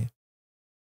me. That's on me.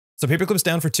 So Paperclip's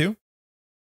down for 2.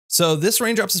 So this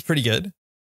raindrops is pretty good.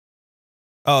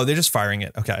 Oh, they're just firing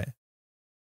it. Okay.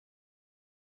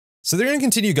 So they're going to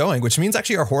continue going, which means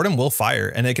actually our Hordem will fire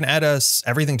and it can add us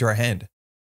everything to our hand.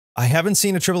 I haven't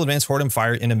seen a triple advanced Hordem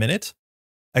fire in a minute.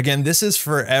 Again, this is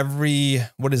for every,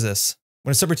 what is this?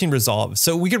 When a subroutine resolves.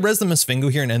 So we could res the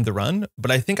Misfingo here and end the run, but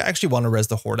I think I actually want to res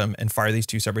the Hordem and fire these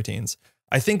 2 subroutines.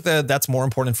 I think that that's more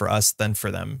important for us than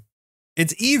for them.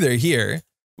 It's either here,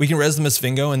 we can res the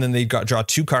Misfingo and then they draw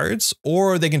 2 cards,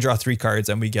 or they can draw 3 cards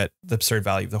and we get the absurd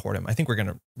value of the Hordem. I think we're going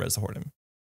to res the Hordem.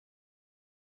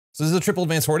 So this is a triple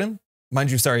advanced Hordem. Mind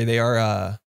you, sorry, they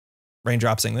are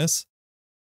raindropsing this.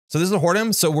 So this is a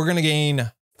Hordem. So we're going to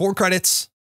gain 4 credits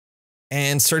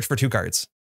and search for 2 cards.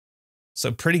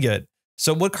 So pretty good.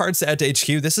 So what cards to add to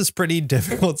HQ? This is pretty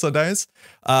difficult sometimes.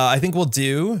 I think we'll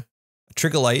do a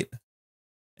Trickle Light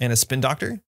and a Spin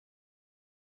Doctor.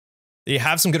 They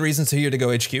have some good reasons here to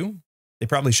go HQ. They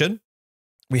probably should.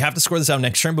 We have to score this out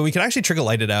next turn, but we can actually Trickle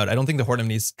Light it out. I don't think the Hordem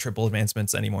needs triple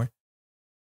advancements anymore.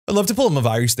 I'd love to pull a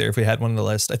Mavirus there if we had one on the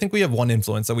list. I think we have 1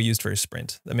 influence that we used for a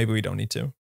sprint that maybe we don't need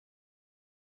to.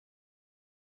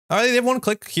 They have 1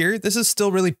 click here. This is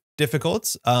still really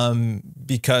difficult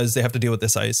because they have to deal with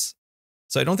this ice.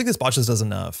 So I don't think this botches does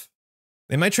enough.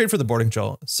 They might trade for the board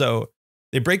control. So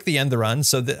they break the end the run.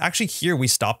 So that actually here we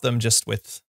stop them just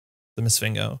with the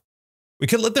Misfingo. We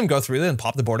could let them go through it and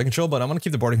pop the boarding control, but I want to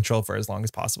keep the boarding control for as long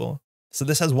as possible. So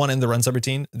this has 1 in the run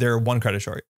subroutine. They're 1 credit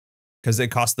short because it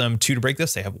cost them 2 to break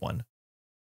this. They have 1.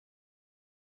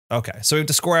 Okay, so we have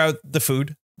to score out the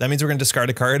food. That means we're going to discard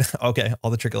a card. Okay, all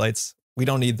the trickle-lights. We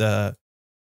don't need the...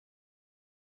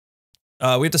 we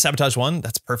have to sabotage 1.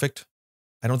 That's perfect.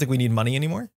 I don't think we need money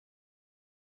anymore.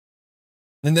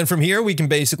 And then from here, we can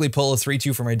basically pull a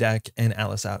 3-2 from our deck and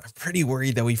Alice out. I'm pretty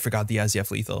worried that we forgot the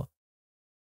SEF lethal.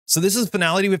 So this is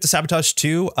finality. We have to sabotage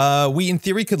 2. We, in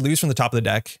theory, could lose from the top of the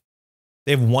deck.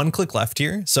 They have 1 click left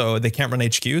here, so they can't run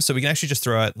HQ. So we can actually just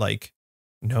throw out, like,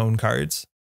 known cards.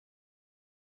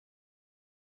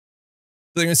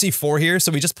 They're going to see 4 here,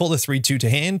 so we just pull the 3-2 to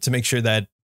hand to make sure that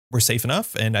we're safe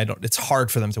enough, and it's hard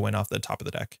for them to win off the top of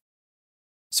the deck.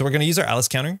 So we're going to use our Alice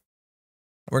counter.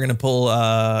 We're going to pull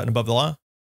an Above the Law,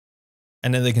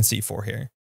 and then they can see 4 here.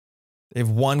 They have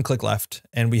 1 click left,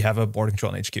 and we have a board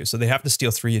control in HQ, so they have to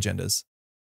steal 3 agendas.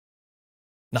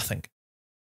 Nothing.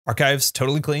 Archives,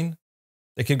 totally clean.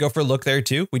 They could go for a look there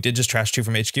too. We did just trash 2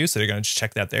 from HQ, so they're going to just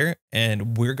check that there,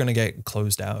 and we're going to get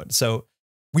closed out. So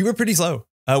we were pretty slow.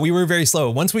 We were very slow.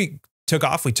 Once we took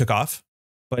off,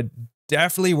 but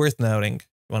definitely worth noting,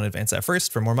 you want to advance that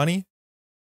first for more money,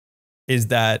 is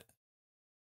that,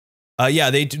 yeah,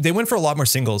 they went for a lot more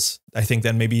singles, I think,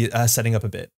 than maybe setting up a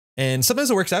bit. And sometimes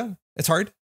it works out. It's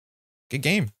hard. Good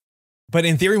game. But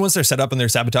in theory, once they're set up and they're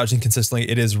sabotaging consistently,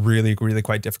 it is really, really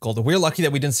quite difficult. We're lucky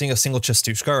that we didn't see a single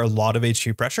Chestushka or a lot of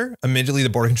HQ pressure. Admittedly, the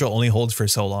board control only holds for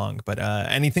so long, but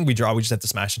anything we draw, we just have to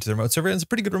smash into the remote server. And it's a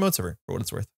pretty good remote server for what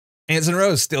it's worth. Anson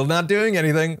Rose still not doing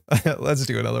anything. Let's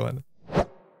do another one.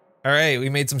 All right, we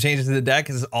made some changes to the deck.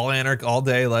 This is all Anarch all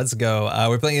day. Let's go.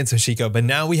 We're playing against Hoshiko, but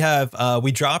now we have,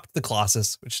 we dropped the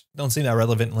Colossus, which don't seem that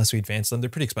relevant unless we advance them. They're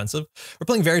pretty expensive. We're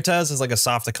playing Veritas as like a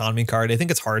soft economy card. I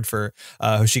think it's hard for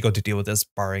Hoshiko to deal with this,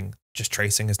 barring just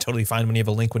tracing is totally fine when you have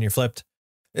a link when you're flipped.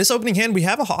 This opening hand, we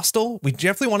have a hostile. We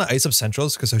definitely want to ice up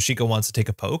centrals because Hoshiko wants to take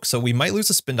a poke. So we might lose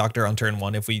a Spin Doctor on turn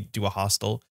 1 if we do a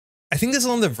hostile. I think this is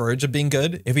on the verge of being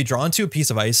good. If we draw into a piece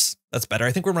of ice, that's better.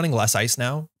 I think we're running less ice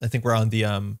now. I think we're on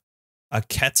the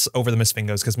Kets over the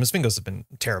Misfingos because Misfingos have been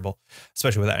terrible,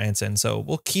 especially with that Anson. So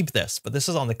we'll keep this, but this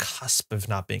is on the cusp of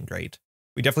not being great.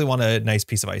 We definitely want a nice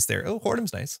piece of ice there. Oh,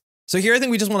 Hordem's nice. So here, I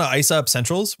think we just want to ice up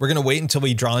centrals. We're going to wait until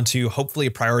we draw into hopefully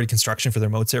a priority construction for their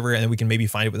remote server, and then we can maybe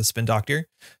find it with a Spin Doctor.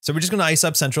 So we're just going to ice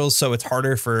up centrals so it's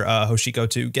harder for Hoshiko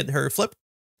to get her flip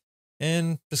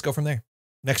and just go from there.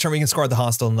 Next turn, we can score the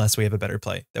hostile unless we have a better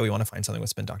play that we want to find something with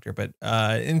Spin Doctor. But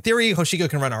in theory, Hoshiko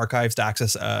can run archives to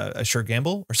access a sure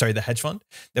gamble, or sorry, the hedge fund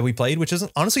that we played, which is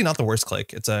honestly not the worst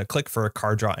click. It's a click for a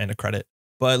card draw and a credit.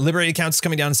 But Liberated Counts is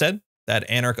coming down instead. That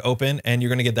Anarch open, and you're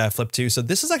going to get that flip too. So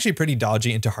this is actually pretty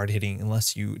dodgy into hard hitting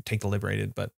unless you take the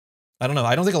Liberated. But I don't know.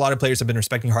 I don't think a lot of players have been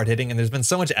respecting hard hitting, and there's been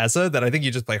so much Esâ that I think you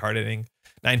just play hard hitting.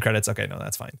 9 credits. Okay, no,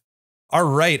 that's fine. All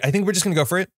right. I think we're just going to go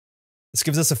for it. This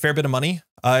gives us a fair bit of money.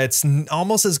 It's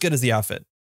almost as good as the outfit.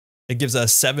 It gives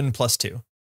us 7 plus 2,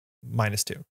 minus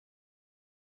 2,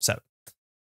 7.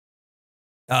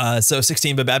 So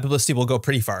 16, but bad publicity will go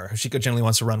pretty far. Hoshiko generally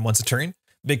wants to run once a turn.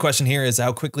 Big question here is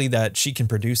how quickly that she can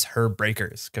produce her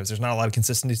breakers, because there's not a lot of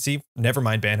consistency. Never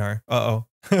mind Banhar. Uh-oh.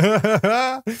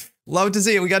 Love to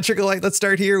see it. We got Trickle Light. Let's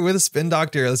start here with a Spin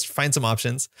Doctor. Let's find some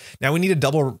options. Now we need to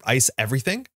double ice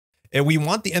everything. And we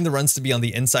want the end of the runs to be on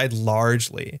the inside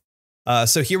largely.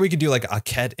 So here we could do like a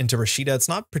Ket into Rashida. It's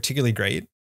not particularly great.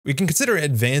 We can consider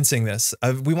advancing this.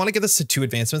 We want to get this to 2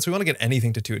 advancements. We want to get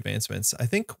anything to 2 advancements. I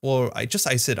think I just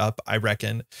ice it up, I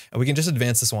reckon. And we can just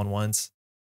advance this one once.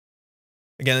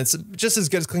 Again, it's just as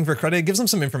good as clicking for credit. It gives them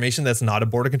some information that's not a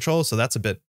border control. So that's a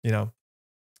bit, you know,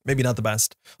 maybe not the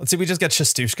best. Let's see if we just get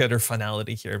Chestushka or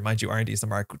Finality here. Mind you, R&D is the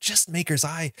mark. Just Maker's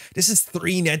Eye. This is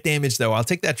 3 net damage though. I'll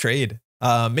take that trade.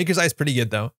 Maker's Eye is pretty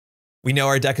good though. We know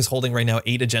our deck is holding right now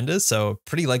 8 agendas, so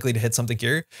pretty likely to hit something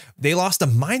here. They lost a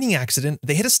mining accident.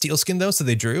 They hit a steel skin though, so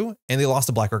they drew, and they lost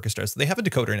a black orchestra. So they have a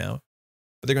decoder now,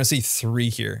 but they're going to see 3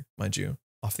 here, mind you,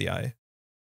 off the eye.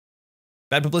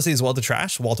 Bad publicity is wall to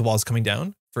trash. Wall to wall is coming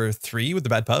down for 3 with the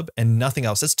bad pub and nothing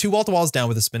else. That's 2 wall to walls down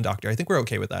with a Spin Doctor. I think we're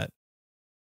okay with that.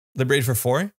 Liberated for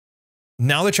 4.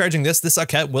 Now they're charging this. This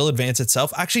Ket will advance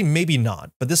itself. Actually, maybe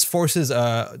not, but this forces,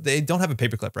 they don't have a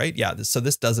paperclip, right? Yeah, so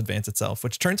this does advance itself,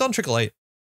 which turns on Trickle Light.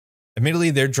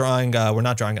 Admittedly, they're drawing, we're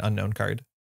not drawing an unknown card.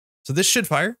 So this should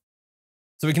fire.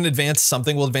 So we can advance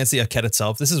something. We'll advance the Aket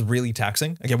itself. This is really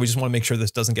taxing. Again, we just want to make sure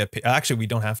this doesn't get paid. Actually, we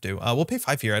don't have to. We'll pay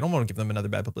 5 here. I don't want to give them another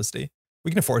bad publicity.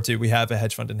 We can afford to. We have a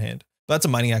hedge fund in hand. But that's a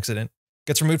mining accident.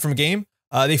 Gets removed from a game.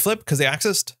 They flip because they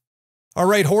accessed. All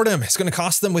right, Hoard'em. It's going to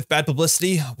cost them with bad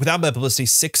publicity. Without bad publicity,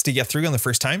 6 to get through on the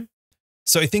first time.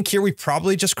 So I think here we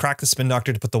probably just crack the spin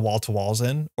doctor to put the wall-to-walls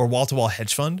in, or wall-to-wall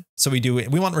hedge fund. So we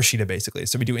want Rashida basically.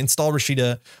 So we do install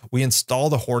Rashida, we install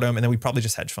the Hoard'em, and then we probably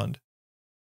just hedge fund.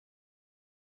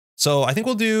 So I think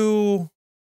we'll do,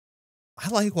 I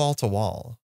like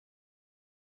wall-to-wall.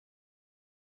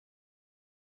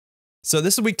 So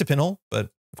this is weak to pinhole, but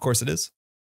of course it is.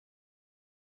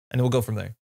 And then we'll go from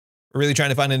there. We're really trying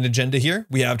to find an agenda here.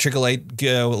 We have Trickle 8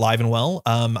 go live and well.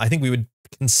 I think we would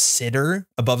consider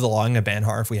above the lawing a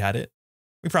Banhar if we had it.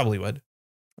 We probably would.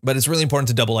 But it's really important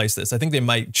to double ice this. I think they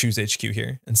might choose HQ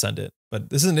here and send it. But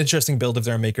this is an interesting build if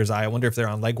they're on Maker's Eye. I wonder if they're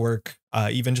on legwork.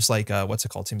 Even just like, what's it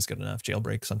called? Seems good enough.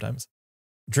 Jailbreak sometimes.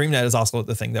 DreamNet is also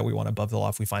the thing that we want above the law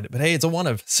if we find it. But hey, it's a one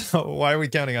of. So why are we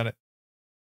counting on it?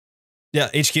 Yeah,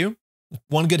 HQ.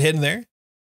 One good hit in there.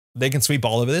 They can sweep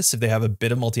all of this if they have a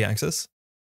bit of multi-access.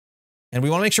 And we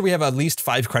want to make sure we have at least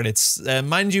 5 credits.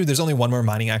 Mind you, there's only one more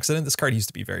mining accident. This card used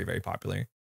to be very, very popular.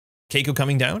 Keiko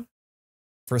coming down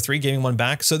for 3, gaining 1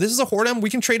 back. So this is a Hoard'em. We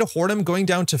can trade a Hoard'em going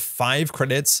down to 5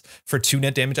 credits for 2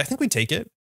 net damage. I think we take it.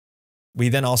 We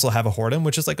then also have a Hoard'em,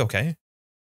 which is like, okay.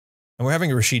 And we're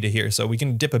having a Rashida here, so we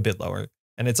can dip a bit lower.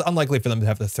 And it's unlikely for them to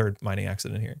have the 3rd mining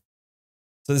accident here.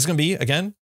 So this is going to be,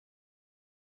 again,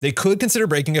 they could consider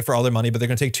breaking it for all their money, but they're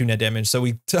going to take 2 net damage. So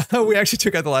we actually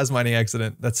took out the last mining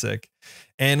accident. That's sick.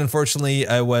 And unfortunately,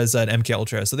 it was an MK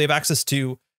Ultra. So they have access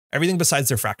to everything besides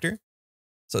their Fractor.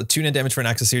 So 2 net damage for an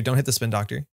access here. Don't hit the Spin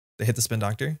Doctor. They hit the Spin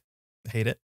Doctor. I hate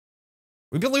it.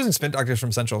 We've been losing Spin Doctors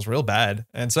from Centrals real bad.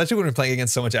 And especially when we're playing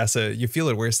against so much Esâ, you feel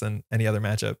it worse than any other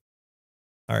matchup.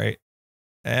 All right.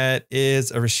 That is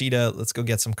a Rashida. Let's go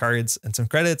get some cards and some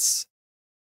credits.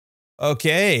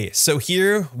 Okay, so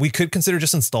here we could consider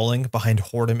just installing behind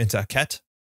Hoard'em into Aket.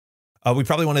 We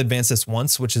probably want to advance this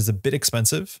once, which is a bit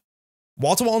expensive.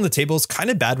 Wall-to-wall on the table is kind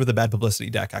of bad with a bad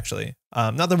publicity deck, actually.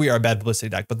 Not that we are a bad publicity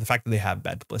deck, but the fact that they have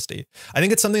bad publicity. I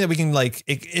think it's something that we can, like,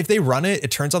 if they run it,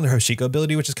 it turns on their Hoshiko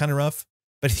ability, which is kind of rough.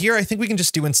 But here, I think we can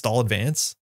just do install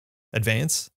advance.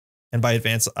 And by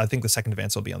advance, I think the second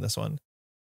advance will be on this one.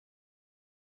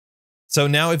 So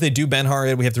now if they do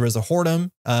Banhar it, we have to res the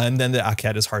Hoard'em, and then the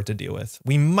Aket is hard to deal with.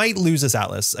 We might lose this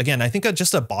Atlas. Again, I think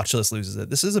just a botchless loses it.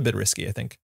 This is a bit risky, I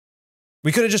think.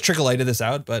 We could have just trickle lighted this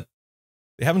out, but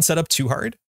they haven't set up too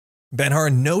hard.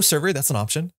 Banhar, no server, that's an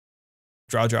option.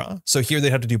 Draw. So here they'd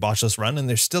have to do botchless run, and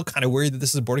they're still kind of worried that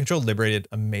this is board control. Liberated,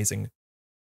 amazing.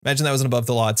 Imagine that was an above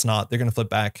the law, it's not. They're going to flip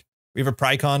back. We have a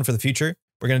Prycon for the future.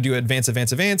 We're going to do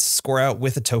advance, score out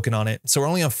with a token on it. So we're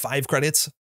only on 5 credits.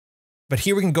 But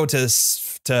here we can go to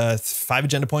 5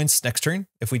 agenda points next turn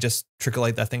if we just trickle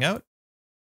light that thing out.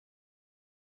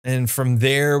 And from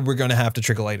there, we're going to have to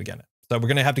trickle light again. So we're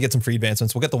going to have to get some free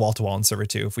advancements. We'll get the wall-to-wall in server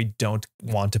too if we don't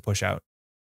want to push out.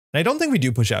 And I don't think we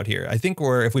do push out here. I think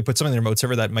if we put something in the remote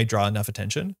server, that might draw enough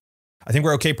attention. I think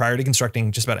we're okay prior to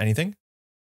constructing just about anything.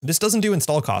 This doesn't do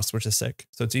install costs, which is sick.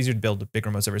 So it's easier to build big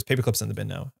remote servers. Paperclip's in the bin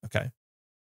now. Okay.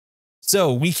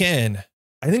 So we can...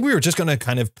 I think we were just going to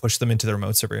kind of push them into the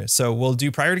remote server. So we'll do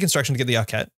priority construction to get the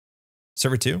Aket,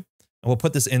 server 2, and we'll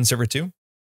put this in server 2.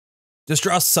 Just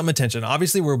draw some attention.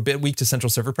 Obviously, we're a bit weak to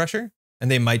central server pressure, and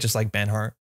they might just like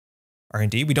Banhar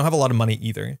R&D. We don't have a lot of money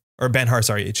either, or Banhar,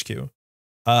 sorry, HQ.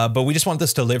 But we just want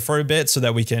this to live for a bit so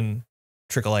that we can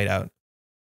trickle light out.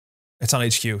 It's on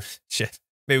HQ. Shit.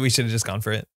 Maybe we should have just gone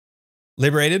for it.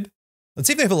 Liberated. Let's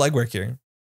see if they have a legwork here.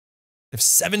 They have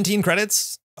 17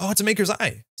 credits. Oh, it's a Maker's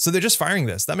Eye. So they're just firing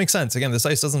this. That makes sense. Again, this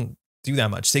ice doesn't do that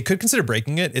much. They could consider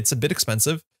breaking it. It's a bit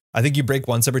expensive. I think you break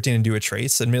one subroutine and do a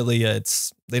trace. Admittedly,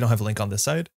 they don't have a link on this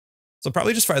side. So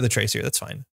probably just fire the trace here. That's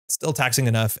fine. Still taxing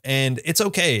enough. And it's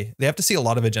okay. They have to see a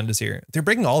lot of agendas here. They're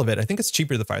breaking all of it. I think it's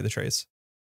cheaper to fire the trace.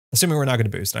 Assuming we're not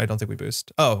going to boost. I don't think we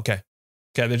boost. Oh, okay.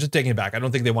 Okay, they're just taking it back. I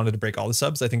don't think they wanted to break all the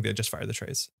subs. I think they just fire the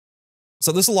trace.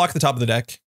 So this will lock the top of the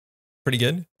deck. Pretty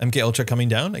good. MK Ultra coming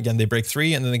down. Again, they break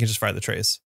 3 and then they can just fire the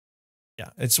trace. Yeah,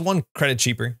 it's 1 credit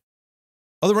cheaper.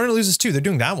 Oh, the runner loses 2. They're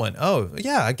doing that one. Oh,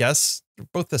 yeah, I guess. They're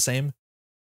both the same.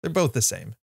 They're both the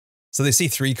same. So they see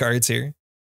 3 cards here.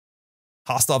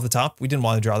 Hostile off the top. We didn't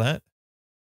want to draw that.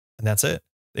 And that's it.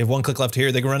 They have 1 click left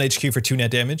here. They can run HQ for 2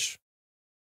 net damage.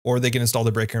 Or they can install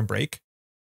the breaker and break.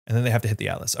 And then they have to hit the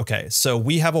Atlas. Okay, so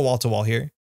we have a wall-to-wall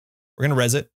here. We're going to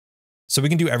res it. So we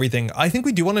can do everything. I think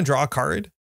we do want to draw a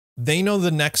card. They know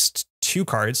the next 2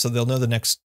 cards, so they'll know the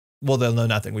next... Well, they'll know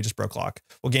nothing. We just broke lock.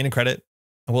 We'll gain a credit,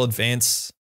 and we'll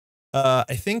advance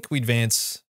I think we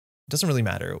advance. It doesn't really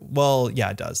matter. Well, yeah,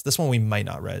 it does. This one we might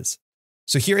not res.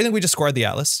 So here, I think we just scored the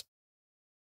Atlas.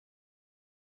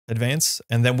 Advance,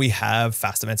 and then we have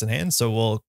fast advance in hand. So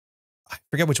we'll, I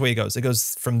forget which way it goes. It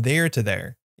goes from there to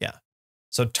there. Yeah.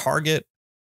 So target,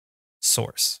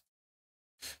 source.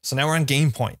 So now we're on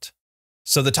game point.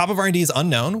 So the top of R&D is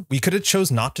unknown. We could have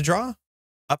chose not to draw.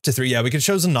 Up to 3. Yeah, we could have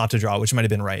chosen not to draw, which might have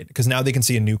been right, because now they can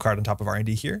see a new card on top of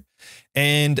R&D here.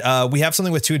 And we have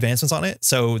something with 2 advancements on it.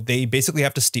 So they basically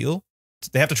have to steal.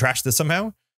 They have to trash this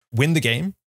somehow, win the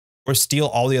game, or steal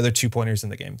all the other 2 pointers in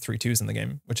the game, 3 2s in the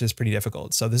game, which is pretty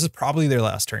difficult. So this is probably their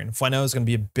last turn. Fueno is going to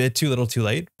be a bit too little too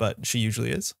late, but she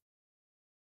usually is.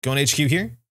 Going HQ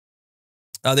here.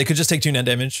 They could just take 2 net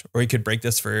damage, or you could break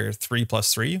this for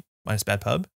 3+3 minus bad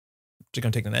pub. Just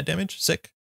going to take the net damage.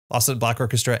 Sick. Lost a Black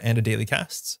Orchestra and a daily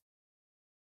casts.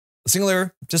 A single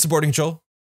error, just a boarding control.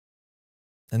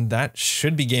 And that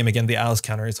should be game. Again, the Alice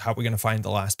counter is how we're going to find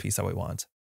the last piece that we want.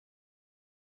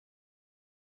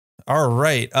 All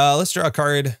right, let's draw a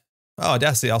card. Oh,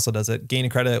 Audacity also does it. Gain a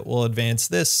credit, we'll advance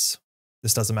this.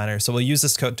 This doesn't matter. So we'll use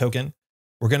this token.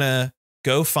 We're going to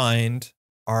go find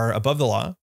our above the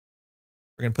law.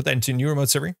 We're going to put that into new remote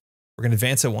server. We're going to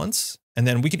advance it once. And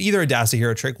then we could either Audacity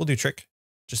here or trick. We'll do trick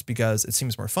just because it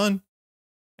seems more fun.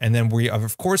 And then we,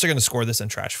 of course, are going to score this and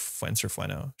trash Fencer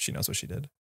Fueno. She knows what she did.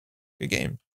 Good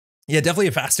game. Yeah, definitely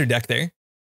a faster deck there.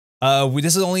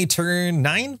 This is only turn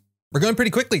 9. We're going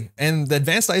pretty quickly, and the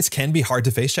advanced dice can be hard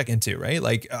to face check into, right?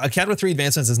 Like a cat with 3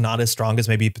 advancements is not as strong as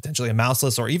maybe potentially a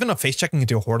mouseless, or even a face checking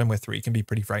into a Hordem with 3 can be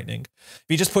pretty frightening. If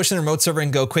you just push in the remote server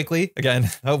and go quickly, again,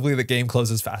 hopefully the game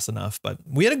closes fast enough, but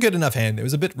we had a good enough hand. It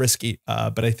was a bit risky,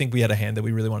 but I think we had a hand that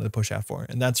we really wanted to push out for,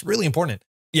 and that's really important.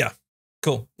 Yeah,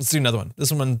 cool. Let's do another one.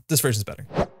 This version's better.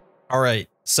 All right.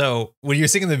 So when you're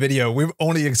seeing the video, we've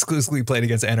only exclusively played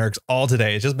against Anarchs all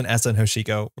today. It's just been Esâ and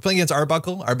Hoshiko. We're playing against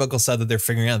Arbuckle. Arbuckle said that they're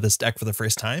figuring out this deck for the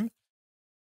first time.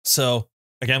 So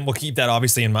again, we'll keep that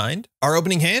obviously in mind. Our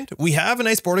opening hand, we have a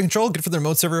nice boarding control, good for the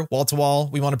remote server, wall to wall.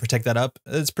 We want to protect that up.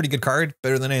 It's a pretty good card,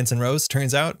 better than Ants and Rose,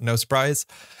 turns out, no surprise.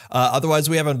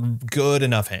 Otherwise, we have a good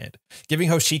enough hand. Giving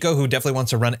Hoshiko, who definitely wants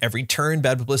to run every turn,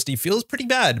 bad publicity feels pretty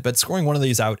bad, but scoring one of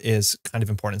these out is kind of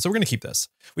important. So we're going to keep this.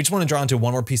 We just want to draw into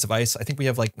one more piece of ice. I think we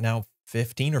have like now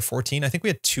 15 or 14. I think we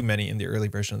had too many in the early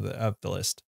version of the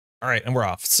list. All right, and we're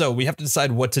off. So we have to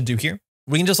decide what to do here.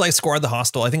 We can just like score the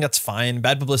hostile. I think that's fine.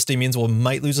 Bad publicity means we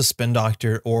might lose a spin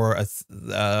doctor or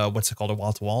a, what's it called? A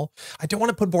wall to wall. I don't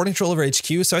want to put boarding control over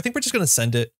HQ. So I think we're just going to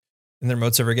send it in the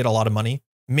remote server, get a lot of money.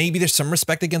 Maybe there's some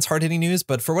respect against hard hitting news,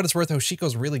 but for what it's worth,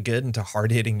 Hoshiko's really good into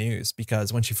hard hitting news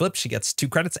because when she flips, she gets 2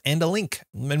 credits and a link.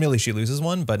 Admittedly, she loses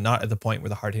one, but not at the point where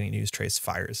the hard hitting news trace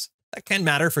fires. That can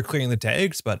matter for clearing the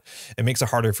tags, but it makes it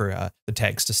harder for the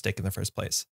tags to stick in the first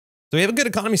place. So we have a good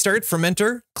economy start.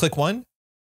 Fermenter, click 1.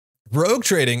 Rogue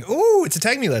trading. Ooh, it's a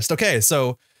tag me list. Okay,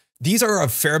 so these are a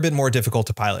fair bit more difficult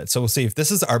to pilot. So we'll see if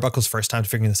this is Arbuckle's first time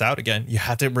figuring this out. Again, you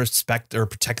have to respect or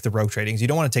protect the rogue tradings. You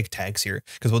don't want to take tags here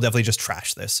because we'll definitely just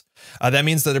trash this. That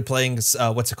means that they're playing,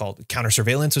 what's it called? Counter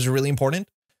surveillance, which is really important.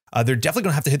 They're definitely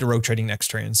going to have to hit the rogue trading next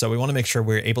turn. So we want to make sure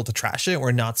we're able to trash it.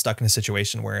 We're not stuck in a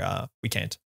situation where we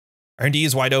can't. R&D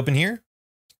is wide open here.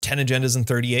 10 agendas and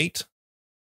 38.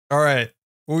 All right.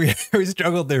 We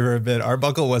struggled there for a bit.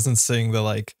 Arbuckle wasn't seeing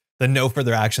the no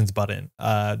further actions button.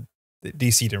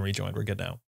 DC didn't rejoin. We're good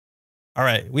now. All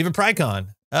right, we have a Prycon.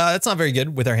 That's not very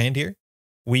good with our hand here.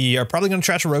 We are probably going to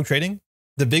trash a rogue trading.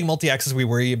 The big multi-axis we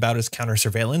worry about is counter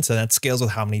surveillance, and that scales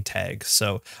with how many tags.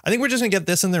 So I think we're just going to get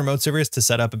this in the remote servers to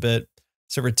set up a bit.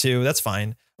 Server 2, that's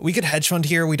fine. We could hedge fund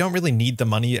here. We don't really need the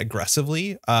money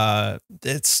aggressively.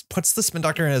 It puts the spin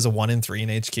doctor in as a 1 in 3 in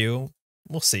HQ.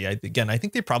 We'll see. Again, I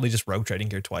think they probably just rogue trading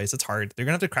here twice. It's hard. They're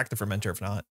going to have to crack the fermenter if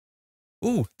not.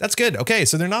 Ooh, that's good. Okay,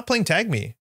 so they're not playing tag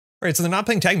me. All right, so they're not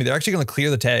playing tag me. They're actually going to clear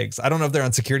the tags. I don't know if they're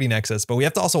on security nexus, but we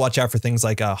have to also watch out for things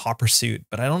like hot pursuit.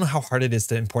 But I don't know how hard it is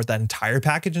to import that entire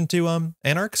package into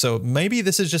Anarch. So maybe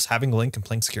this is just having a link and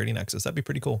playing security nexus. That'd be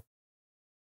pretty cool.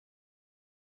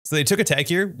 So they took a tag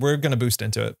here. We're going to boost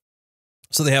into it.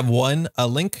 So they have a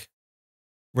link.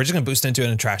 We're just going to boost into it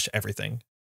and trash everything.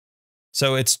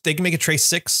 So they can make a trace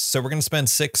 6. So we're going to spend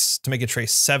 6 to make a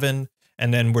trace 7.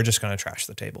 And then we're just going to trash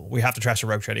the table. We have to trash the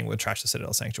rogue trading. We'll trash the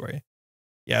Citadel Sanctuary.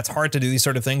 Yeah, it's hard to do these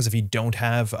sort of things if you don't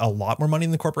have a lot more money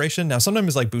in the corporation. Now,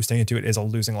 sometimes like boosting into it is a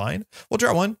losing line. We'll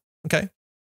draw 1. Okay.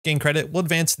 Gain credit. We'll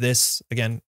advance this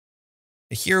again.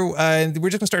 Here, we're just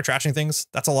going to start trashing things.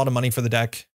 That's a lot of money for the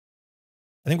deck.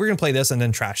 I think we're going to play this and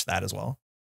then trash that as well.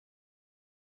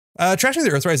 Trashing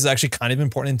the Earthrise is actually kind of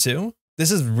important too.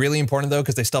 This is really important though,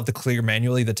 because they still have to clear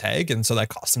manually the tag. And so that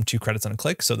costs them 2 credits on a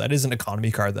click. So that is an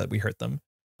economy card that we hurt them.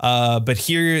 But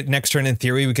here, next turn, in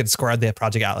theory, we could score out the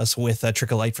Project Atlas with a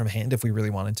Trick of Light from hand if we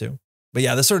really wanted to. But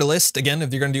yeah, this sort of list, again,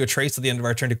 if you're going to do a trace at the end of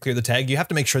our turn to clear the tag, you have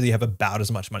to make sure that you have about as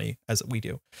much money as we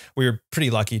do. We were pretty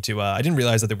lucky to, I didn't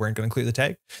realize that they weren't going to clear the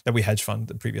tag, that we hedge fund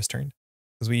the previous turn,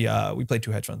 because we played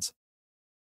 2 hedge funds.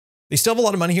 They still have a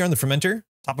lot of money here on the Fermenter,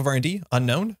 top of R&D,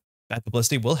 unknown. Bad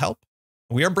publicity will help.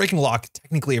 We are breaking lock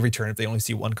technically every turn if they only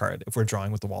see 1 card, if we're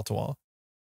drawing with the wall-to-wall.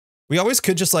 We always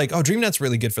could just like, oh, DreamNet's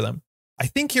really good for them. I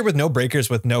think here with no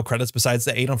breakers, with no credits besides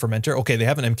the 8 on Fermenter, okay, they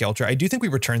have an MK Ultra. I do think we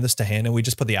return this to hand and we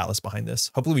just put the Atlas behind this.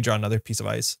 Hopefully we draw another piece of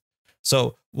ice.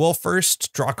 So we'll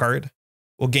first draw a card,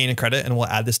 we'll gain a credit, and we'll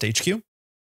add this to HQ.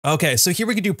 Okay, so here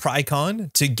we could do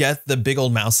Prycon to get the big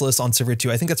old Mouseless on server 2.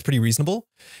 I think that's pretty reasonable.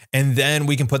 And then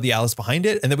we can put the Atlas behind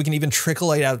it, and then we can even trickle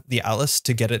light out the Atlas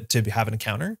to get it to have an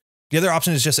encounter. The other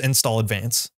option is just install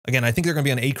Advance. Again, I think they're going to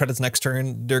be on 8 credits next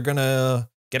turn. They're going to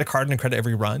get a card and a credit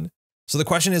every run. So the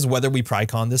question is whether we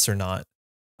Prycon this or not.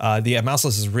 The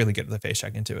Mouseless is really good with the face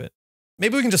check into it.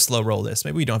 Maybe we can just slow roll this.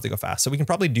 Maybe we don't have to go fast. So we can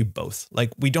probably do both.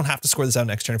 Like, we don't have to score this out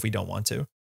next turn if we don't want to.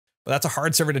 But that's a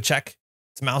hard server to check.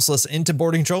 It's Mouseless into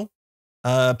board control.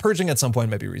 Purging at some point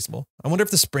might be reasonable. I wonder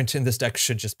if the sprint in this deck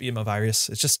should just be a virus.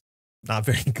 It's just not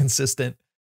very consistent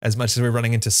as much as we're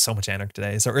running into so much Anarch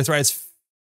today. So Earthrise,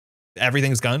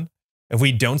 everything's gone. If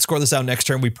we don't score this out next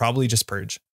turn, we probably just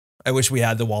purge. I wish we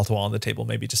had the wall-to-wall on the table,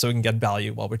 maybe just so we can get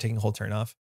value while we're taking a whole turn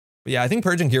off. But yeah, I think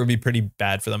purging here would be pretty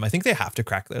bad for them. I think they have to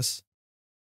crack this.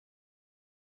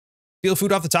 Steal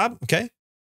food off the top. Okay.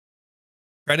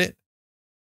 Credit.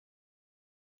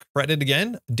 Credit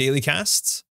again. Daily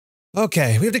casts.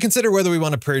 Okay, we have to consider whether we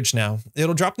want to purge now.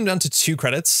 It'll drop them down to 2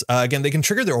 credits. Again, they can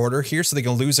trigger their order here, so they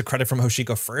can lose a credit from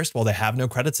Hoshiko first while they have no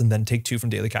credits and then take 2 from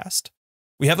daily cast.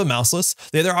 We have a Mouseless.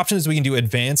 The other option is we can do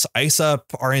Advance, ice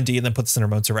up, R&D, and then put this in a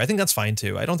remote server. I think that's fine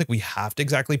too. I don't think we have to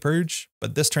exactly purge,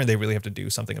 but this turn they really have to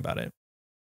do something about it.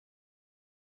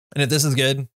 And if this is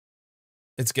good,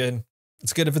 it's good.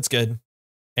 It's good if it's good.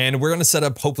 And we're going to set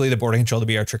up, hopefully, the boarding control to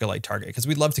be our Trick of Light target, because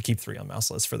we'd love to keep 3 on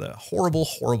Mouseless for the horrible,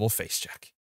 horrible face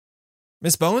check.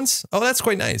 Miss Bones? Oh, that's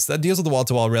quite nice. That deals with the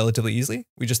wall-to-wall relatively easily.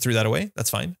 We just threw that away. That's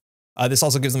fine. This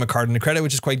also gives them a card and a credit,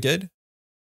 which is quite good.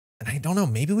 And I don't know,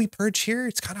 maybe we purge here?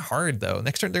 It's kind of hard, though.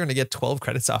 Next turn, they're going to get 12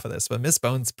 credits off of this, but Miss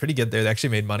Bones, pretty good there. They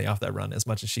actually made money off that run as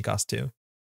much as she cost too.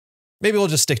 Maybe we'll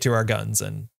just stick to our guns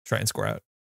and try and score out.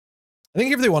 I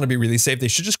think if they want to be really safe, they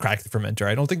should just crack the Fermenter.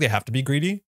 I don't think they have to be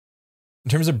greedy. In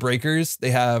terms of breakers,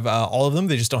 they have all of them.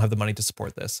 They just don't have the money to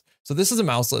support this. So this is a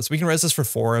Mouseless. We can res this for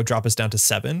 4, drop us down to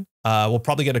 7. We'll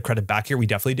probably get a credit back here. We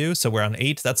definitely do. So we're on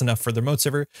 8. That's enough for the remote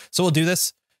server. So we'll do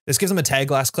this. This gives them a tag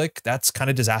last click. That's kind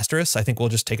of disastrous. I think we'll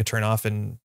just take a turn off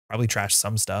and probably trash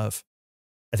some stuff.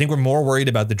 I think we're more worried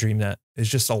about the DreamNet. It's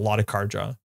just a lot of card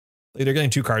draw. Like, they're getting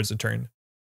 2 cards a turn.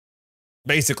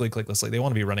 Basically clicklessly. They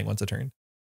want to be running once a turn.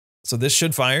 So this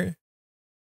should fire.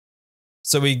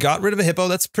 So we got rid of a Hippo.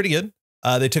 That's pretty good.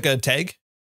 They took a tag,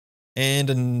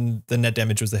 and the net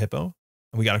damage was the Hippo,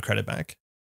 and we got a credit back.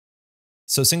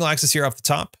 So single axis here off the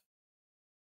top.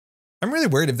 I'm really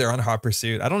worried if they're on Hot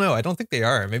Pursuit. I don't know. I don't think they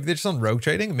are. Maybe they're just on Rogue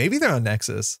Trading. Maybe they're on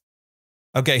Nexus.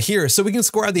 Okay, here. So we can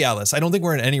score out the Atlas. I don't think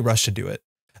we're in any rush to do it.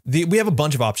 We have a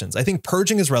bunch of options. I think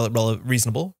purging is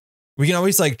reasonable. We can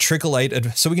always like Trick of Light.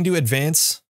 So we can do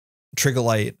Advance, Trick of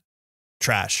Light,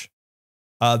 Trash.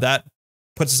 That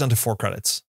puts us down to 4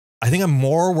 credits. I think I'm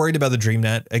more worried about the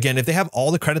DreamNet. Again, if they have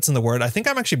all the credits in the word, I think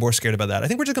I'm actually more scared about that. I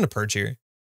think we're just going to purge here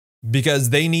because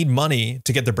they need money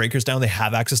to get their breakers down. They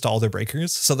have access to all their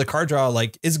breakers. So the card draw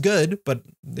like is good, but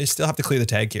they still have to clear the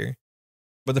tag here.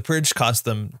 But the purge cost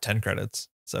them 10 credits.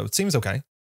 So it seems okay.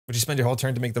 Would you spend your whole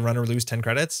turn to make the runner lose 10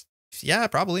 credits? Yeah,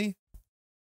 probably.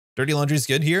 Dirty Laundry is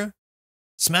good here.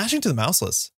 Smashing to the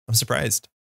Mouseless. I'm surprised.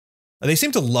 They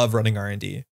seem to love running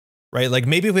R&D. Right? Like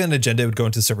maybe if we had an agenda, it would go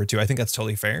into server 2. I think that's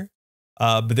totally fair.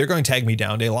 But they're going to tag me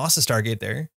down. They lost the Stargate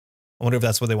there. I wonder if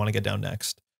that's what they want to get down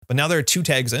next. But now there are 2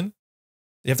 tags in.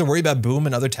 You have to worry about boom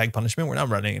and other tag punishment. We're not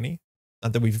running any.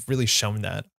 Not that we've really shown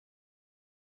that.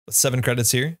 But 7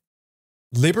 credits here.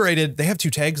 Liberated. They have 2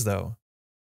 tags though.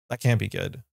 That can't be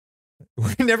good.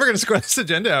 We're never going to score this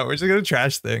agenda out. We're just going to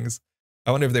trash things.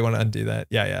 I wonder if they want to undo that.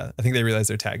 Yeah. I think they realize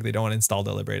their tag. They don't want to install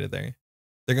Deliberated there.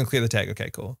 They're going to clear the tag. Okay,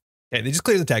 cool. Okay, they just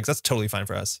clear the tags. That's totally fine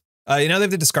for us. Now they have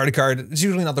to discard a card. It's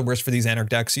usually not the worst for these Anarch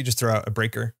decks. You just throw out a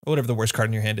breaker or whatever the worst card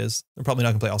in your hand is. They're probably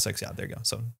not going to play all 6. Yeah, there you go.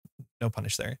 So no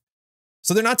punish there.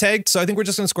 So they're not tagged. So I think we're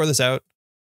just going to score this out.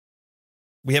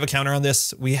 We have a counter on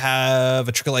this. We have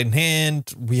a Trick of Light in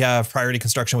hand. We have priority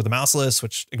construction with the Mouseless,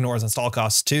 which ignores install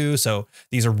costs too. So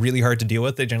these are really hard to deal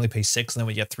with. They generally pay 6 and then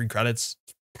we get 3 credits.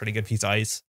 Pretty good piece of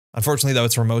ice. Unfortunately, though,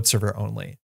 it's remote server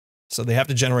only. So they have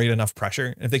to generate enough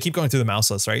pressure. If they keep going through the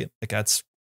mouseless, right? Like that's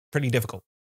pretty difficult.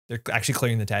 They're actually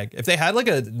clearing the tag. If they had like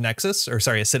a Nexus or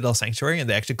sorry, a Citadel Sanctuary and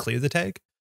they actually clear the tag,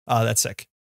 that's sick.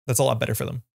 That's a lot better for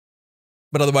them.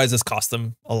 But otherwise this costs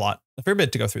them a fair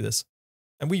bit to go through this.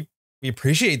 And we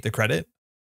appreciate the credit.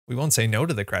 We won't say no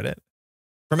to the credit.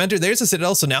 Fermenter, there's a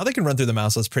Citadel, so now they can run through the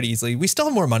mouseless pretty easily. We still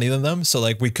have more money than them, so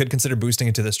like we could consider boosting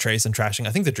into this trace and trashing.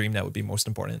 I think the Dream Net would be most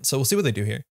important. So we'll see what they do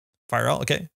here. Fire out,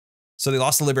 okay. So they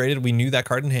lost the Liberated. We knew that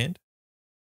card in hand.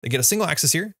 They get a single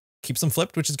access here, keeps them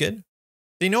flipped, which is good.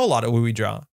 They know a lot of what we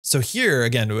draw. So here,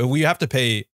 again, we have to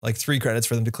pay like 3 credits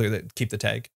for them to keep the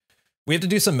tag. We have to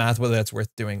do some math whether that's worth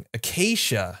doing.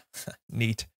 Acacia,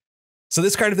 neat. So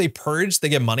this card, if they purge, they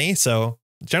get money. So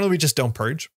generally we just don't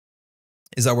purge.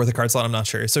 Is that worth a card slot? I'm not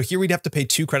sure. So here we'd have to pay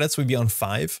 2 credits. We'd be on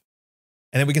 5.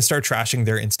 And then we can start trashing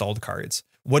their installed cards.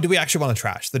 What do we actually want to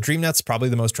trash? The Dream Net's probably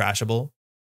the most trashable.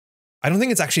 I don't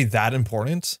think it's actually that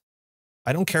important.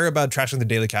 I don't care about trashing the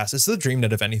daily cast. It's the Dream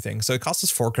Net, if anything. So it costs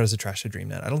us 4 credits to trash the Dream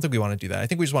Net. I don't think we want to do that. I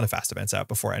think we just want to fast advance out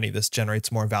before any of this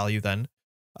generates more value than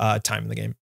time in the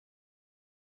game.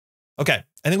 Okay.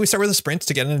 I think we start with a sprint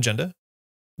to get an agenda.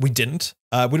 We didn't.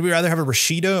 Would we rather have a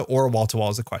Rashida or a wall-to-wall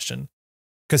is the question.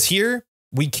 Because here,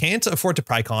 we can't afford to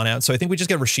Prycon out, so I think we just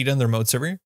get Rashida in their mode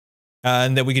server.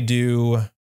 And then we could do,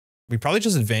 we probably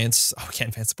just advance, we can't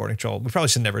advance the boarding control. We probably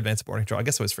should never advance the boarding control. I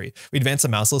guess it was free. We advance the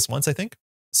mouseless once, I think.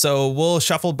 So we'll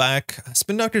shuffle back.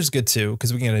 Spin Doctor is good too,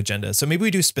 because we can get an agenda. So maybe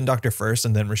we do Spin Doctor first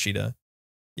and then Rashida.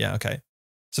 Yeah, okay.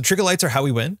 So Trigger Lights are how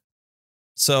we win.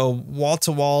 So wall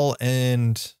to wall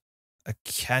and a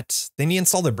Ket. They need to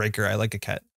install the breaker. I like a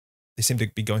Ket. They seem to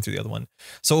be going through the other one.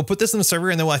 So we'll put this in the server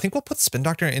and then I think we'll put Spin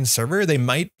Doctor in server. They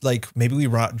might like, maybe we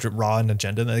raw an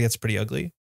agenda and that gets pretty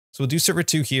ugly. So we'll do server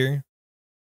 2 here.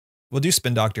 We'll do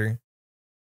Spin Doctor.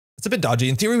 It's a bit dodgy.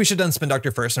 In theory, we should have done Spin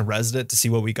Doctor first and rezzed it to see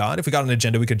what we got. If we got an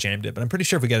agenda, we could jammed it. But I'm pretty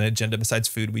sure if we get an agenda besides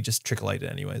food, we just trickle light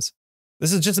it anyways.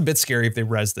 This is just a bit scary if they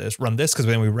run this, because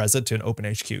then we res it to an open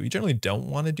HQ. You generally don't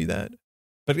want to do that.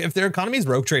 But if their economy is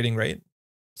rogue trading, right?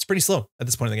 It's pretty slow at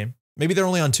this point in the game. Maybe they're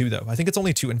only on 2 though. I think it's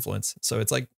only 2 influence. So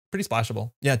it's like pretty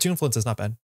splashable. Yeah, 2 influence is not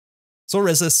bad. So we'll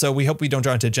res this. So we hope we don't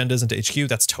draw into agendas into HQ.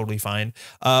 That's totally fine.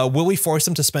 Will we force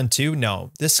them to spend 2?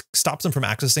 No, this stops them from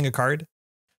accessing a card.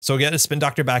 So we get a Spin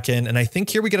Doctor back in. And I think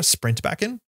here we get a Sprint back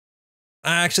in.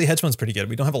 Actually, Hedgehound's pretty good.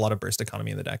 We don't have a lot of burst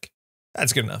economy in the deck.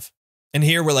 That's good enough. And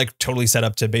here we're like totally set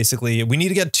up to basically, we need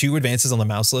to get 2 advances on the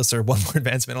mouseless or 1 more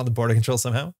advancement on the border control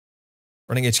somehow.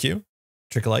 Running HQ,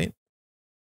 Trickle Light.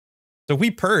 So if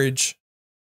we purge,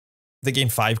 they gain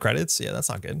 5 credits. Yeah, that's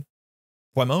not good.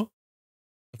 Puemo.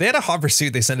 If they had a hot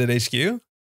pursuit, they send it HQ. That'd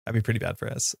be pretty bad for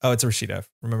us. Oh, it's a Rashida.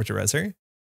 Remember to res her.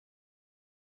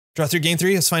 Draw through game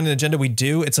 3. Let's find an agenda. We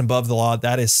do. It's above the law.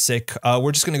 That is sick.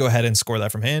 We're just going to go ahead and score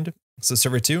that from hand. So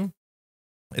server 2,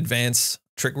 advance,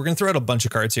 trick. We're going to throw out a bunch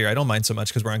of cards here. I don't mind so much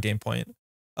because we're on game point.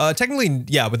 Technically,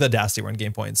 yeah, with Audacity, we're on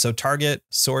game point. So target,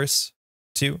 source,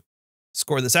 2,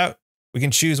 score this out. We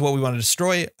can choose what we want to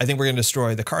destroy. I think we're going to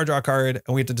destroy the card draw card,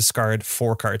 and we have to discard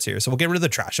 4 cards here. So we'll get rid of the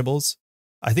trashables.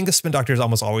 I think the Spin Doctor is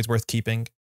almost always worth keeping.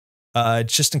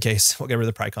 Just in case, we'll get rid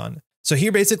of the Prycon. So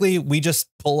here, basically, we just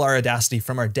pull our Audacity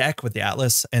from our deck with the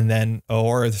Atlas, and then,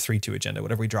 or the 3-2 agenda,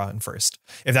 whatever we draw in first.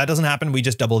 If that doesn't happen, we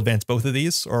just double advance both of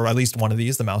these, or at least one of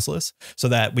these, the mouseless, so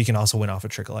that we can also win off a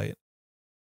Trickle Light.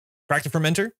 Practice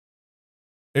Fermenter.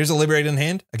 There's a Liberated in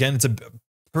hand. Again, it's a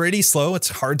pretty slow. It's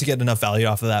hard to get enough value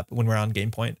off of that when we're on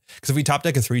game point. Because if we top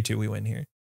deck a 3-2, we win here.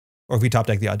 Or if we top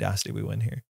deck the Audacity, we win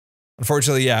here.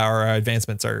 Unfortunately, yeah, our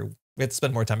advancements are, we have to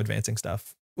spend more time advancing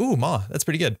stuff. Ooh, Maw, that's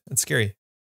pretty good. That's scary.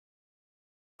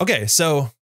 Okay,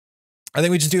 so I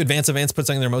think we just do advance, put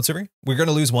something in their remote server. We're going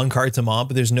to lose 1 card to Maw,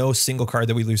 but there's no single card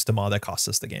that we lose to Maw that costs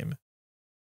us the game.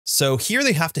 So here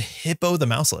they have to hippo the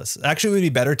mouseless. Actually, it would be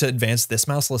better to advance this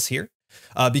mouseless here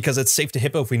because it's safe to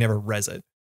hippo if we never res it.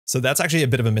 So that's actually a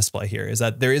bit of a misplay here, is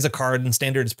that there is a card in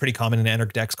standard, it's pretty common in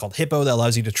Anarch decks called Hippo that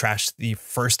allows you to trash the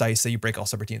first dice that you break all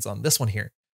subroutines on. This one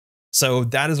here. So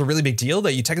that is a really big deal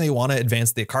that you technically want to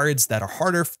advance the cards that are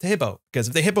harder to hippo, because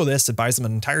if they hippo this, it buys them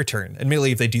an entire turn.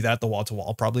 Admittedly, if they do that, the wall to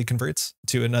wall probably converts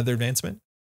to another advancement.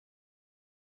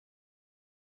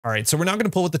 All right, so we're not going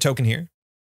to pull with the token here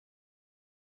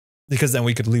because then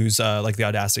we could lose like the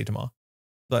Audacity to Maw,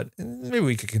 but maybe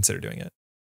we could consider doing it.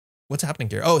 What's happening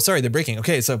here? Oh, sorry, they're breaking.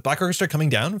 Okay, so Black Orchestra coming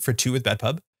down for 2 with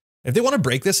Bedpub. If they want to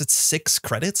break this, it's 6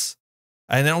 credits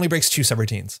and it only breaks 2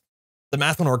 subroutines. The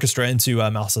math on Orchestra into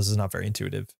mouseless is not very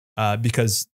intuitive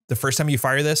because the first time you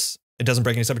fire this, it doesn't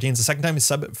break any subroutines. The second time you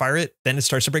fire it, then it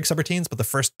starts to break subroutines, but the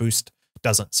first boost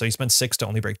doesn't. So you spend 6 to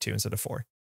only break 2 instead of 4.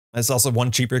 It's also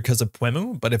 1 cheaper because of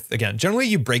Puemu. But if, again, generally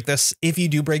you break this, if you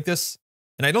do break this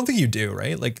And I don't think you do,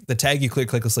 right? Like the tag you clear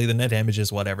clicklessly, the net damage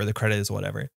is whatever, the credit is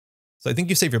whatever. So I think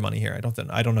you save your money here.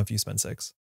 I don't know if you spend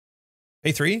 6.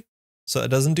 Pay 3. So it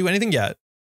doesn't do anything yet.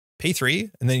 Pay 3,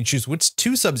 and then you choose which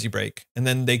 2 subs you break, and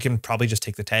then they can probably just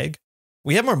take the tag.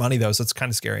 We have more money though, so it's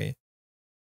kind of scary.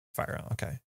 Fire out,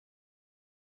 okay.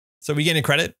 So we gain a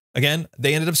credit. Again,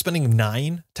 they ended up spending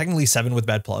 9, technically 7 with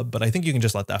bad plug, but I think you can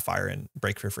just let that fire and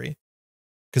break for free.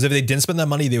 Because if they didn't spend that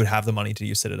money, they would have the money to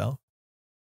use Citadel.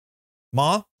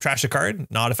 Maw, trash a card,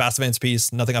 not a fast advance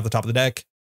piece, nothing off the top of the deck.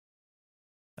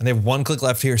 And they have 1 click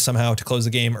left here somehow to close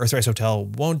the game. Earthrise Hotel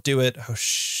won't do it.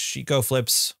 Hoshiko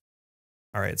flips.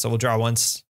 All right, so we'll draw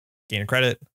once, gain a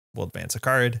credit, we'll advance a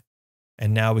card.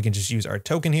 And now we can just use our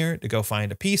token here to go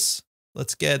find a piece.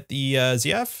 Let's get the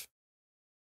ZF.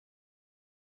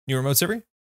 New remote server.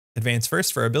 Advance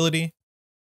first for ability.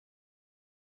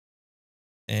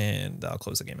 And I'll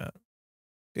close the game out.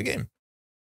 Good game.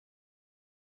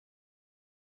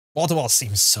 Wall to wall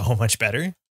seems so much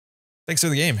better. Thanks for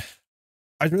the game.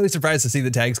 I was really surprised to see the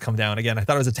tags come down again. I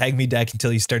thought it was a tag me deck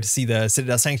until you start to see the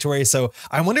Citadel Sanctuary. So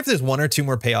I wonder if there's 1 or 2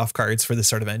 more payoff cards for this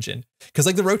sort of engine. Because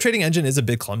like the rotating engine is a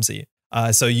bit clumsy.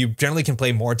 So you generally can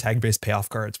play more tag-based payoff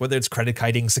cards, whether it's credit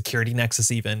kiting, security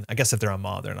nexus even. I guess if they're on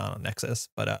Maw, they're not on Nexus.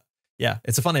 But yeah,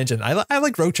 it's a fun engine. I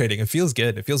like rotating. It feels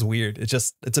good. It feels weird.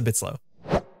 It's a bit slow.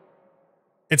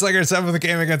 It's like our 7th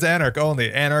game against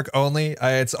Anarch-only. Anarch-only.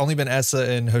 It's only been Esâ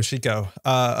and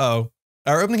Hoshiko.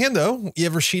 Our opening hand though, you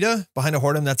have Rashida behind a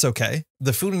Whoredom, that's okay.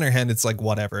 The food in her hand, it's like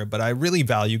whatever, but I really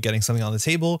value getting something on the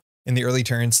table in the early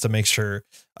turns to make sure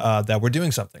that we're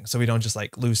doing something so we don't just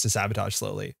like lose to sabotage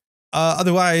slowly.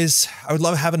 Otherwise, I would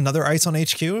love to have another ice on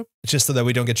HQ just so that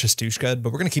we don't get Chastushka,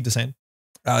 but we're going to keep this hand.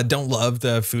 Don't love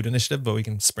the food initiative, but we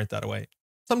can sprint that away.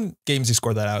 Some games you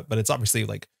score that out, but it's obviously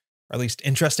like, or at least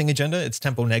interesting agenda. It's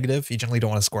tempo negative. You generally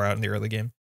don't want to score out in the early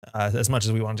game. As much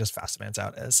as we want to just fast advance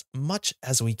out as much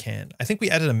as we can. I think we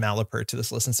added a Malapert to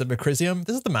this list instead of a Crisium.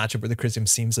 This is the matchup where the Crisium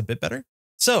seems a bit better.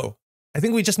 So I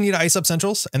think we just need to ice up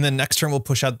centrals, and then next turn we'll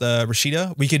push out the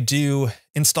Rashida. We could do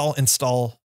install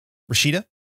Rashida.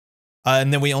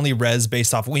 And then we only res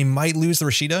based off. We might lose the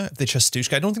Rashida if they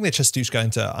Chastushka. I don't think they Chastushka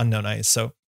into unknown ice.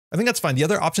 So I think that's fine. The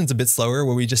other option's a bit slower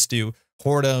where we just do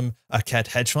Whoredom, a Ket,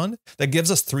 Hedge Fund. That gives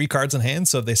us 3 cards in hand.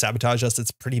 So if they sabotage us, it's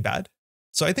pretty bad.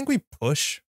 So I think we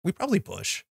push. We probably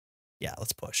push. Yeah,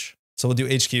 let's push. So we'll do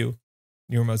HQ,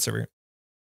 new remote server,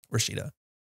 Rashida.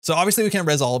 So obviously we can't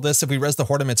res all of this. If we res the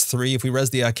Whoredom, it's 3. If we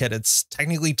res the Ket, it's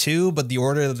technically 2, but the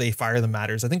order that they fire them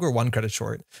matters. I think we're 1 credit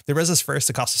short. If they res us first,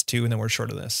 it costs us 2, and then we're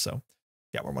short of this. So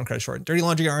yeah, we're 1 credit short. Dirty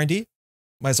Laundry R&D.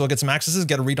 Might as well get some accesses,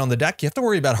 get a read on the deck. You have to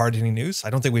worry about hard-hitting news.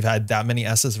 I don't think we've had that many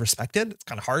S's respected. It's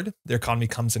kind of hard. Their economy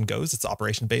comes and goes. It's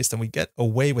operation-based, and we get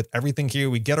away with everything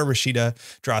here. We get our Rashida,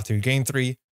 draw through, gain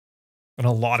 3. And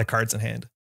a lot of cards in hand.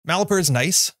 Malapert is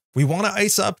nice. We want to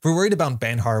ice up. We're worried about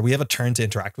Banhar. We have a turn to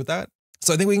interact with that.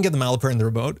 So I think we can get the Malapert in the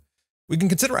remote. We can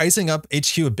consider icing up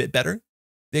HQ a bit better.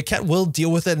 The Ket will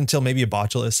deal with it until maybe a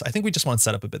Botulus. I think we just want to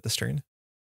set up a bit this turn.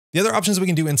 The other options we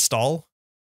can do install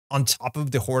on top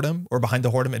of the Whoredom or behind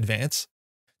the Whoredom advance.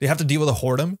 They have to deal with a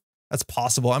Whoredom. That's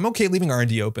possible. I'm okay leaving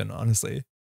R&D open, honestly.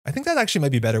 I think that actually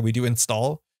might be better. We do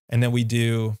install and then we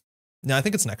do... No, I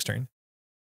think it's next turn.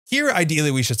 Here,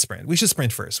 ideally, we should sprint. We should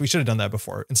sprint first. We should have done that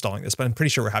before installing this, but I'm pretty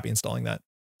sure we're happy installing that.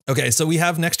 Okay, so we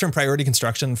have next turn priority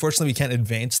construction. Unfortunately, we can't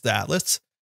advance the Atlas.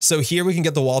 So here we can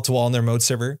get the wall-to-wall in their mode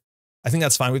server. I think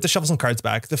that's fine. We have to shuffle some cards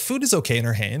back. The food is okay in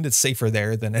our hand. It's safer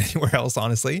there than anywhere else,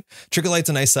 honestly. Trigger Light's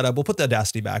a nice setup. We'll put the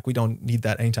Audacity back. We don't need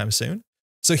that anytime soon.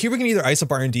 So here we can either ice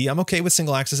up R&D. I'm okay with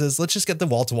single accesses. Let's just get the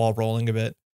wall-to-wall rolling a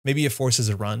bit. Maybe it forces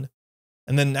a run.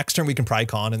 And then next turn we can pry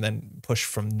con and then push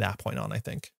from that point on, I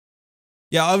think.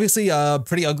 Yeah, obviously a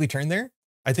pretty ugly turn there.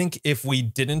 I think if we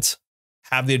didn't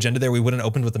have the agenda there, we wouldn't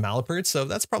opened with the Malapert, so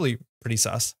that's probably pretty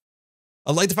sus.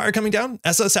 A Light the Fire coming down.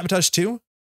 Esâ Sabotage 2.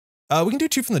 We can do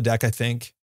 2 from the deck, I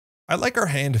think. I like our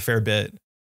hand a fair bit.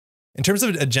 In terms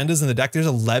of agendas in the deck, there's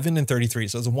 11 and 33,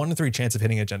 so it's a 1 in 3 chance of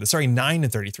hitting agenda. Sorry, 9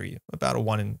 and 33, about a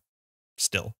 1 in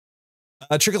still.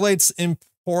 Trigger Light's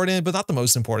important, but not the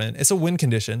most important. It's a win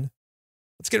condition.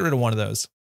 Let's get rid of one of those.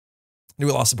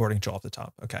 New loss supporting control off the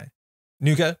top. Okay.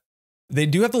 Nuka, they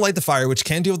do have to Light the Fire, which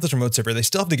can deal with this remote server. They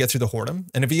still have to get through the Whoredom.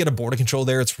 And if you get a border control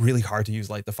there, it's really hard to use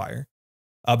Light the Fire.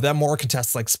 That more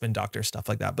contests like Spin Doctor, stuff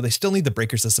like that. But they still need the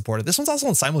breakers to support it. This one's also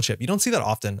on Simulchip. You don't see that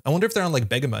often. I wonder if they're on like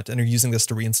Begamut and are using this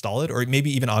to reinstall it, or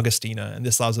maybe even Augustina. And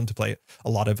this allows them to play a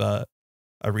lot of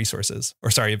resources,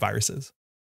 or sorry, viruses.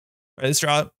 All right, let's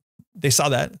draw. They saw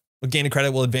that. We'll gain a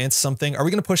credit. We'll advance something. Are we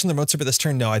going to push in the remote server this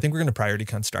turn? No, I think we're going to priority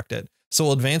construct it. So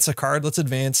we'll advance a card. Let's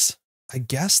advance... I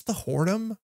guess the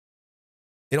Whoredom.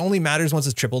 It only matters once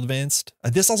it's triple advanced.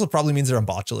 This also probably means they're on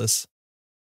botulus.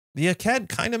 The cat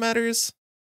kind of matters.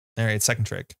 All right, second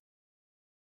trick.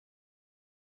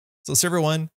 So server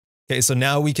 1. Okay, so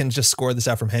now we can just score this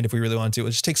out from hand if we really want to.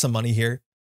 We'll just take some money here.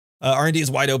 R&D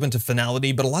is wide open to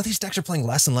finality, but a lot of these decks are playing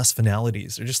less and less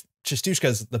finalities. They're just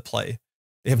Chastushka's the play.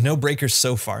 They have no breakers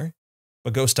so far,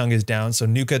 but Ghost Tongue is down. So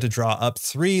Nuka to draw up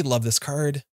 3. Love this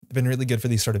card. Been really good for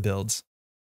these sort of builds.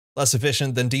 Less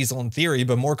efficient than Diesel in theory,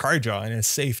 but more card draw, and it's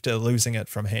safe to losing it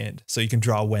from hand. So you can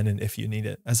draw when and if you need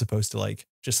it, as opposed to like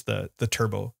just the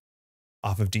turbo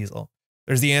off of Diesel.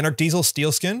 There's the Anarch Diesel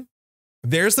Steel Skin.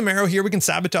 There's the Marrow here we can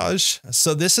sabotage.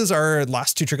 So this is our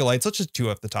last 2 Trickle Lights. Let's just 2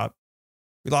 up the top.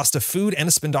 We lost a Food and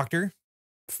a Spin Doctor.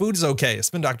 Food is okay. A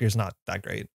Spin Doctor is not that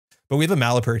great. But we have a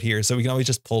Malapert here, so we can always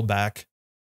just pull back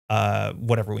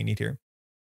whatever we need here.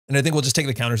 And I think we'll just take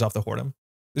the counters off the Whoredom.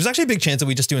 There's actually a big chance that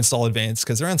we just do Install Advance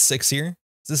because they're on 6 here.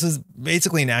 So this is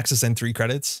basically an Axis and 3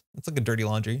 credits. It's like a dirty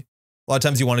laundry. A lot of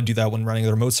times you want to do that when running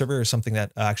a remote server or something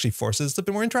that actually forces a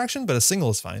bit more interaction, but a single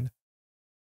is fine.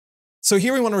 So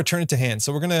here we want to return it to hand.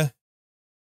 So we're going to,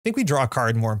 I think we draw a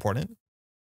card, more important.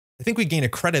 I think we gain a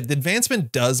credit. The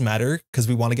advancement does matter because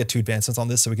we want to get 2 advancements on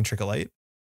this so we can trick a light.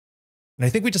 And I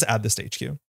think we just add this to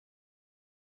HQ.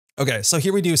 Okay, so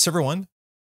here we do server 1.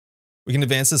 We can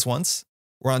advance this once.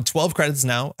 We're on 12 credits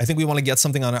now. I think we want to get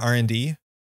something on R&D.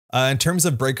 In terms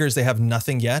of breakers, they have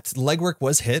nothing yet. Legwork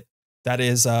was hit. That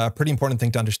is a pretty important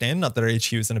thing to understand. Not that our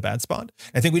HQ is in a bad spot.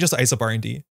 I think we just ice up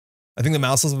R&D. I think the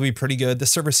mouses will be pretty good.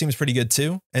 This server seems pretty good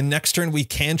too. And next turn, we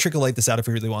can trickle light this out if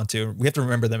we really want to. We have to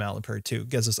remember the Malapert too.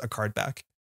 Gives us a card back.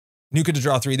 Nuka to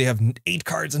draw 3. They have 8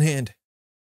 cards in hand.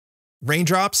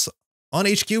 Raindrops on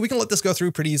HQ. We can let this go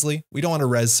through pretty easily. We don't want to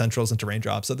res centrals into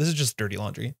raindrops. So this is just dirty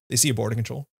laundry. They see a border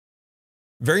control.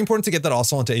 Very important to get that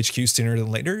also onto HQ sooner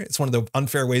than later. It's one of the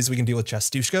unfair ways we can deal with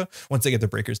Chastushka once they get their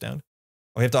breakers down.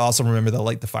 We have to also remember that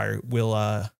Light the Fire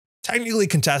will technically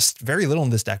contest very little in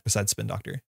this deck besides Spin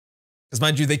Doctor. Because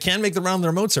mind you, they can make the round on the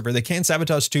remote server. They can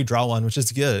sabotage 2, draw 1, which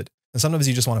is good. And sometimes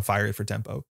you just want to fire it for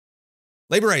tempo.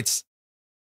 Labor rights.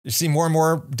 You see more and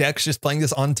more decks just playing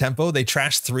this on tempo. They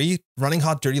trash 3, running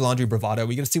hot, dirty laundry, bravado.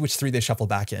 We got to see which 3 they shuffle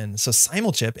back in. So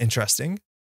Simulchip, interesting.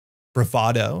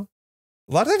 Bravado.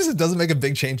 A lot of times it doesn't make a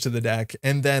big change to the deck.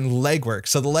 And then Legwork.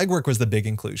 So the Legwork was the big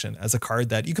inclusion as a card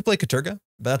that you could play Katurga,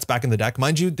 but that's back in the deck.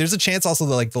 Mind you, there's a chance also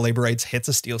that like the Labor Rights hits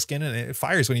a Steel Skin and it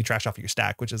fires when you trash off your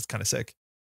stack, which is kind of sick.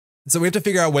 So we have to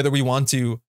figure out whether we want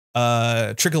to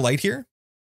trick a light here.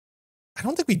 I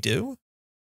don't think we do.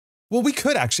 Well, we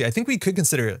could actually. I think we could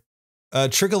consider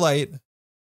trick a light,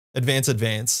 advance,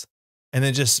 and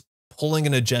then just pulling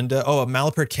an agenda. Oh, a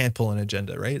Malapert can't pull an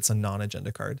agenda, right? It's a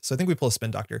non-agenda card. So I think we pull a Spin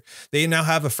Doctor. They now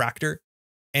have a Fractor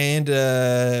and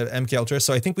MK Ultra.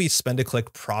 So I think we spend a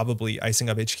click probably icing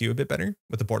up HQ a bit better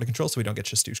with the border control so we don't get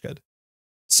Chastushka.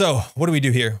 So what do we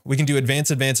do here? We can do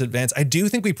advance. I do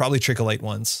think we probably trick a light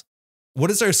once. What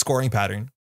is our scoring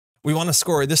pattern? We want to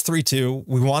score this 3-2.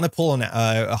 We want to pull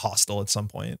a hostile at some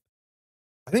point.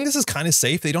 I think this is kind of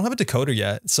safe. They don't have a decoder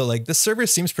yet. So like this server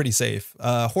seems pretty safe.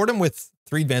 Whoredom with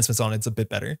 3 advancements on it's a bit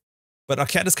better. But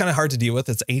Aket is kind of hard to deal with.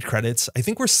 It's 8 credits. I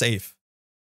think we're safe.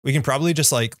 We can probably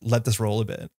just like let this roll a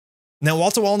bit. Now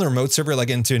wall-to-wall in the remote server, like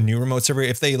into a new remote server,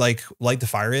 if they like light to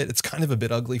fire it, it's kind of a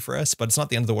bit ugly for us, but it's not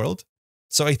the end of the world.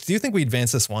 So I do think we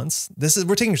advance this once.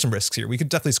 We're taking some risks here. We could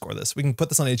definitely score this. We can put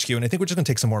this on HQ, and I think we're just gonna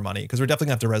take some more money because we're definitely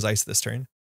gonna have to res ice this turn.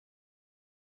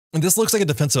 And this looks like a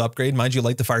defensive upgrade. Mind you,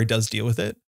 Light the Fire does deal with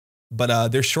it, but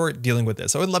they're short dealing with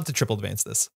this. I would love to triple advance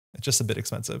this. It's just a bit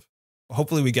expensive.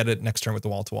 Hopefully we get it next turn with the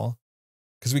wall-to-wall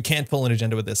because we can't pull an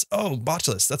agenda with this. Oh,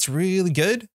 botchless. That's really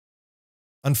good.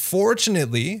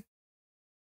 Unfortunately,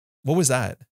 what was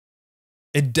that?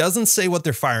 It doesn't say what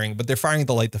they're firing, but they're firing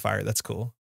the Light the Fire. That's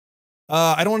cool.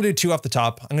 I don't want to do 2 off the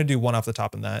top. I'm going to do 1 off the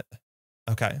top in that.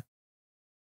 Okay.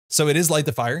 So it is Light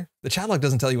the Fire. The chat log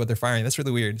doesn't tell you what they're firing. That's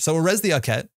really weird. So we'll res the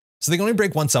Aket. So they can only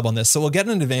break 1 sub on this. So we'll get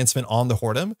an advancement on the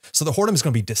Whoredom. So the Whoredom is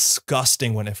going to be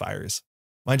disgusting when it fires.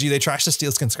 Mind you, they trash the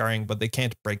Steel Skin Scarring, but they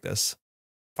can't break this.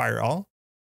 Fire all.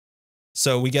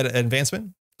 So we get an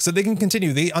advancement. So they can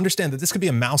continue. They understand that this could be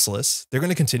a mouseless. They're going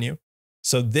to continue.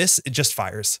 So this, it just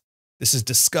fires. This is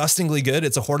disgustingly good.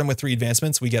 It's a Whoredom with 3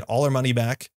 advancements. We get all our money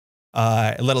back.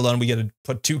 Let alone we get to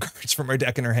put 2 cards from our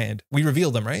deck in our hand. We reveal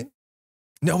them, right?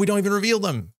 No, we don't even reveal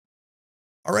them.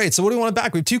 All right, so what do we want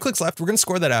back? We have 2 clicks left. We're going to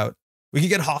score that out. We could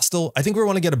get hostile. I think we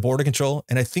want to get a border control,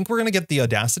 and I think we're going to get the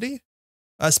audacity.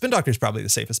 Spin Doctor is probably the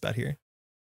safest bet here.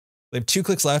 We have 2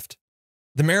 clicks left.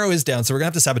 The Marrow is down, so we're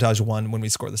going to have to sabotage 1 when we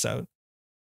score this out.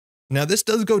 Now, this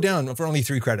does go down for only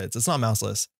 3 credits. It's not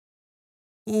mouseless.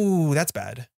 Ooh, that's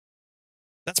bad.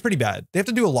 That's pretty bad. They have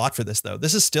to do a lot for this though.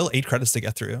 This is still 8 credits to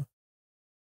get through.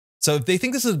 So if they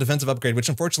think this is a defensive upgrade, which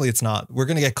unfortunately it's not, we're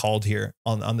going to get called here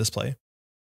on this play.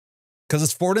 Because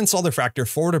it's 4 to install the fractor,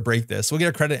 4 to break this. We'll get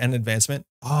a credit and advancement.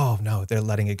 Oh no, they're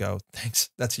letting it go. Thanks.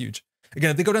 That's huge.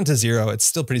 Again, if they go down to 0, it's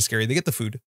still pretty scary. They get the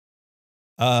food.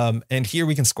 And here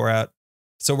we can score out.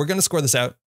 So we're going to score this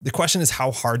out. The question is,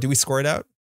 how hard do we score it out?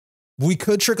 We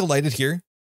could trickle light it here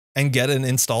and get an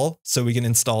install so we can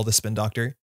install the spin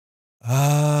doctor.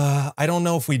 I don't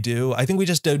know if we do. I think we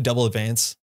just do double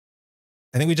advance.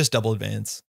 Do we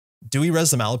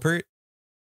res the Malapert?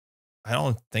 I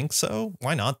don't think so.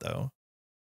 Why not though?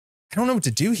 I don't know what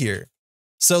to do here.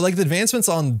 So like the advancements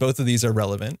on both of these are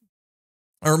relevant.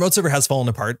 Our remote server has fallen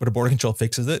apart, but a border control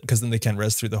fixes it because then they can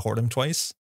res through the Hordem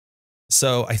twice.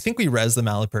 So I think we res the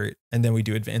Malapert and then we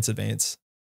do advance.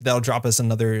 That'll drop us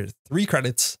another 3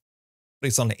 credits.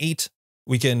 Based on 8,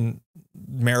 we can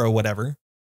marrow whatever,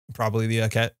 probably the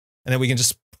Ket, and then we can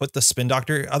just put the spin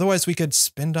doctor. Otherwise we could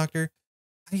spin doctor.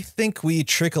 I think we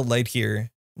trickle light here.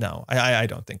 No, I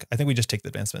don't think. I think we just take the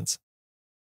advancements.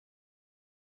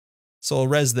 So we'll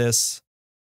res this.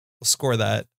 We'll score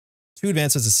that. 2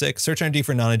 advancements is 6. Search energy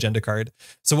for non-agenda card.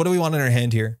 So what do we want in our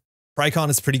hand here? Prycon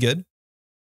is pretty good.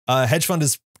 Hedge fund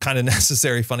is kind of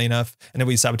necessary, funny enough. And if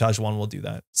we sabotage 1, we'll do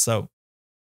that. So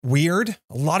weird.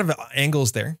 A lot of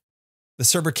angles there. The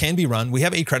server can be run. We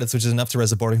have 8 credits, which is enough to res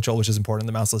the border control, which is important.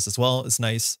 The mouse list as well. It's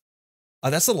nice.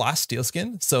 That's the last steel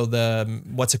skin. So the,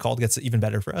 what's it called, gets even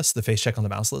better for us. The face check on the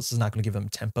mouse list is not going to give them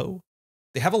tempo.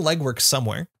 They have a legwork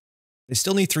somewhere. They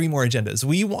still need 3 more agendas.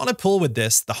 We want to pull with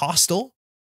this, the hostile,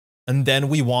 and then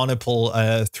we want to pull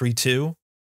a 3-2.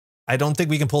 I don't think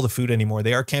we can pull the food anymore.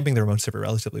 They are camping the remote server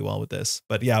relatively well with this,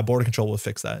 but yeah, border control will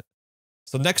fix that.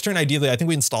 So next turn, ideally, I think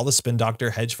we install the spin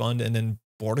doctor, hedge fund, and then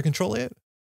border control it.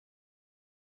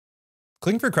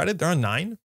 Clicking for credit, they're on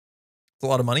 9. It's a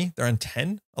lot of money. They're on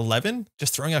 10, 11,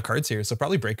 just throwing out cards here. So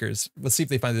probably breakers. Let's see if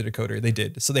they find the decoder. They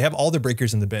did. So they have all the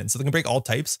breakers in the bin. So they can break all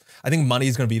types. I think money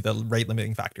is going to be the rate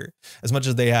limiting factor as much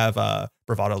as they have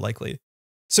bravado likely.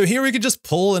 So here we could just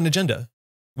pull an agenda.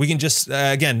 We can just,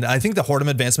 again, I think the Hordem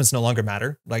advancements no longer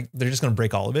matter. Like they're just going to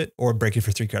break all of it or break it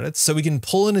for 3 credits. So we can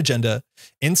pull an agenda,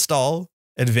 install,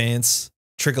 advance,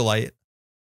 trickle light.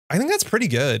 I think that's pretty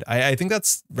good. I think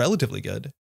that's relatively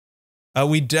good.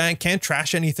 We can't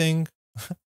trash anything.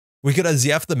 We could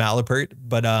ZF the Malapert,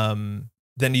 but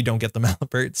then you don't get the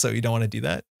Malapert, so you don't want to do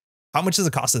that. How much does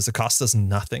it cost us? It costs us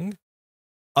nothing.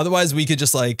 Otherwise, we could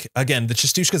just like, again, the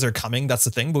Chastushkas are coming. That's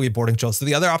the thing, but we have boarding control. So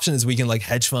the other option is we can like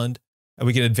hedge fund and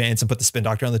we can advance and put the spin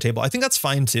doctor on the table. I think that's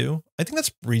fine too. I think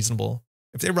that's reasonable.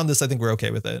 If they run this, I think we're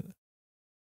okay with it.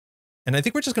 And I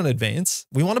think we're just going to advance.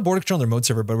 We want to border control on the remote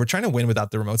server, but we're trying to win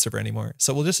without the remote server anymore.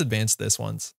 So we'll just advance this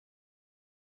once.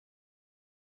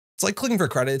 It's like clicking for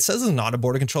credit. It says it's not a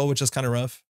border control, which is kind of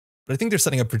rough. But I think they're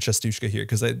setting up for Chastushka here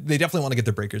because they definitely want to get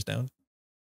their breakers down.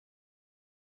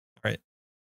 All right.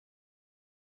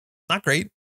 Not great.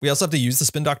 We also have to use the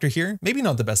spin doctor here. Maybe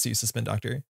not the best to use the spin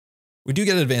doctor. We do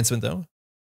get an advancement though.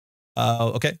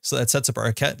 Okay, so that sets up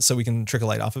our Ket so we can trickle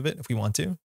light off of it if we want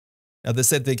to. Now this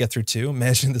said they get through 2.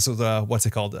 Imagine this was what's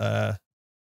it called? The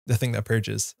thing that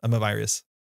purges a virus.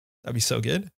 That'd be so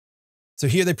good. So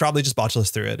here they probably just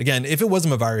botchless through it. Again, if it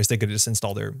wasn't a virus, they could just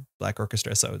install their Black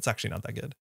Orchestra. So it's actually not that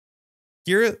good.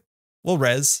 Here we'll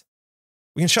res.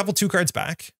 We can shuffle 2 cards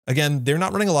back. Again, they're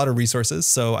not running a lot of resources.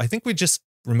 So I think we just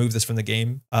remove this from the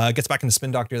game. It gets back into spin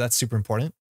doctor. That's super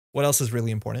important. What else is really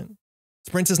important?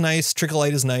 Sprint is nice. Trickle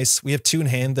light is nice. We have 2 in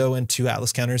hand though, and 2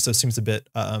 Atlas counters. So it seems a bit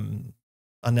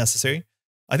unnecessary.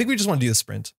 I think we just want to do the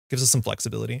sprint. Gives us some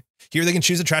flexibility. Here they can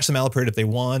choose to trash the Malapert if they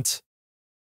want.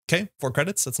 Okay, 4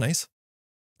 credits. That's nice.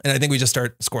 And I think we just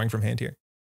start scoring from hand here.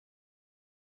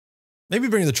 Maybe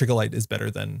bringing the trickle light is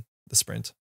better than the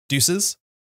sprint. Deuces.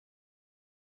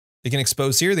 They can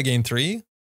expose here. They gain 3.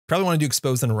 Probably want to do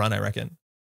expose and run, I reckon.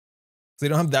 They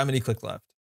don't have that many click left.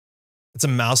 It's a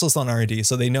mouseless on R&D,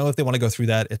 so they know if they want to go through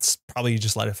that, it's probably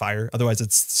just let it fire. Otherwise,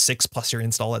 it's 6 plus your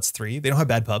install. That's 3. They don't have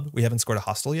bad pub. We haven't scored a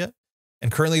hostile yet.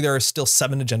 And currently, there are still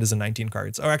 7 agendas and 19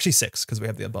 cards. Or actually 6, because we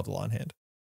have the above the law in hand.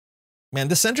 Man,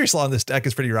 the sentry slot on this deck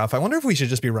is pretty rough. I wonder if we should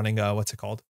just be running, what's it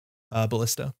called?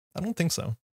 Ballista. I don't think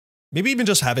so. Maybe even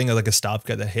just having like a stop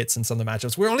guy that hits in some of the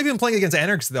matchups. We're only been playing against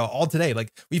Anarchs though all today.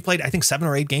 Like we've played, I think 7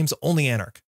 or 8 games, only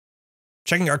Anarch.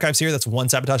 Checking archives here, that's 1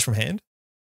 sabotage from hand.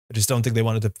 I just don't think they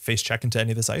wanted to face check into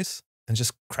any of this ice. And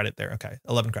just credit there. Okay,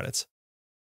 11 credits.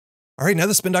 All right, now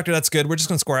the spin doctor, that's good. We're just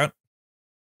gonna score out.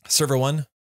 Server 1,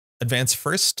 advance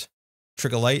first,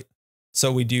 trigger light.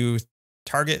 So we do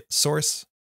target, source,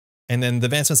 and then the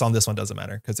advancements on this one doesn't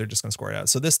matter because they're just gonna score it out.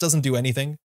 So this doesn't do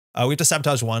anything. We have to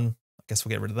sabotage 1. I guess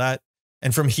we'll get rid of that.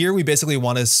 And from here, we basically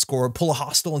want to pull a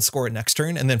hostile and score it next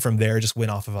turn. And then from there, just win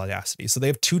off of Audacity. So they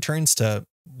have 2 turns to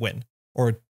win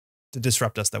or to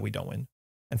disrupt us that we don't win.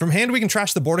 And from hand, we can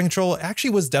trash the border control. It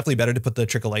actually was definitely better to put the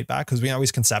Trickle Light back because we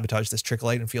always can sabotage this Trickle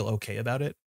Light and feel okay about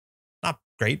it. Not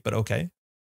great, but okay.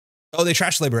 Oh, they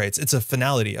trash Liberates. It's a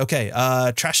finality. Okay,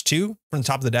 trash 2 from the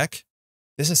top of the deck.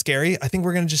 This is scary. I think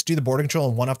we're going to just do the border control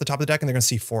and 1 off the top of the deck, and they're going to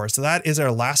see 4. So that is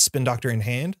our last Spin Doctor in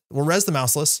hand. We'll res the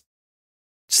Mouseless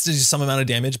just to do some amount of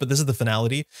damage, but this is the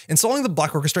finality. Installing the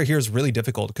Black Orchestra here is really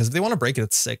difficult because if they want to break it,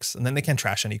 it's 6, and then they can't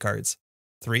trash any cards.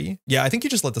 3? Yeah, I think you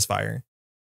just let this fire.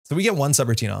 So we get 1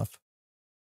 subroutine off.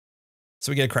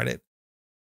 So we get a credit.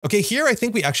 Okay, here I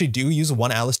think we actually do use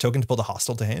 1 Alice token to pull the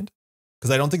hostile to hand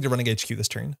because I don't think they're running HQ this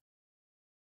turn.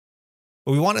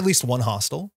 But we want at least 1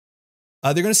 hostile.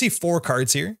 They're going to see 4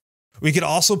 cards here. We could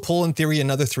also pull, in theory,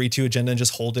 another 3/2 agenda and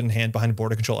just hold it in hand behind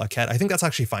border control a cat. I think that's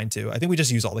actually fine too. I think we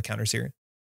just use all the counters here.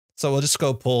 So we'll just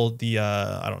go pull the,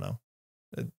 I don't know.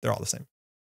 They're all the same.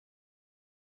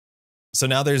 So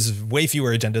now there's way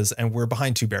fewer agendas and we're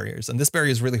behind 2 barriers. And this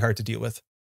barrier is really hard to deal with.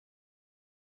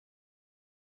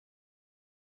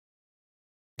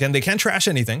 Again, they can't trash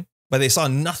anything, but they saw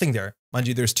nothing there. Mind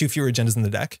you, there's 2 fewer agendas in the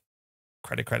deck.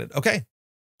 Credit. Okay.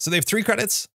 So they have 3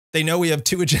 credits. They know we have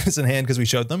 2 agendas in hand because we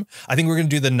showed them. I think we're going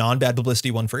to do the non-bad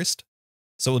publicity one first.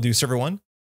 So we'll do server 1,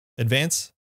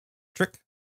 advance, trick,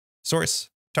 source,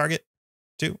 target,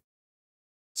 2,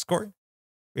 score.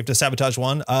 We have to sabotage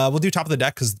 1. We'll do top of the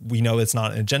deck because we know it's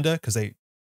not an agenda because they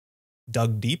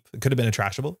dug deep. It could have been a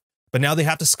trashable. But now they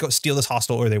have to steal this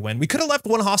hostile or they win. We could have left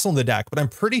 1 hostile in the deck, but I'm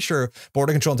pretty sure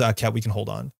border control and cat we can hold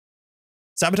on.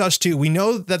 Sabotage 2, we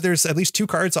know that there's at least 2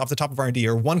 cards off the top of R&D,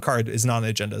 or 1 card is not an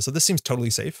agenda, so this seems totally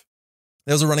safe.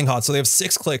 Those are running hot, so they have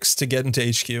 6 clicks to get into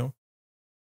HQ.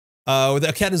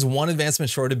 The cat is 1 advancement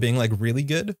short of being like really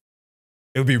good.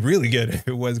 It would be really good if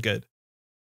it was good.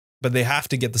 But they have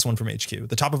to get this one from HQ.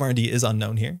 The top of R&D is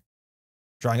unknown here.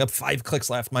 Drawing up 5 clicks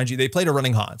left. Mind you, they played a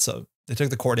running hot, so they took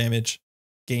the core damage,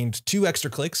 gained 2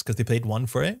 extra clicks because they played 1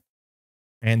 for it,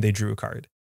 and they drew a card.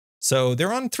 So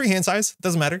they're on 3 hand size,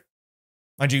 doesn't matter.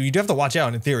 Mind you, you do have to watch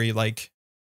out in theory, like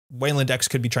Weyland decks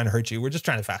could be trying to hurt you. We're just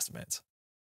trying to fast advance.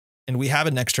 And we have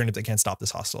a next turn if they can't stop this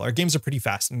hostile. Our games are pretty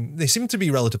fast and they seem to be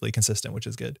relatively consistent, which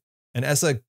is good. And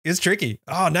Esâ is tricky.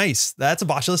 Oh, nice. That's a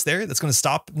botchless there. That's going to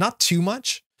stop not too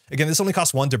much. Again, this only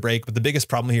costs 1 to break, but the biggest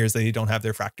problem here is they don't have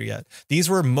their fractor yet. These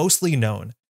were mostly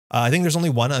known. I think there's only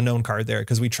 1 unknown card there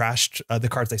because we trashed the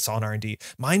cards they saw in R&D.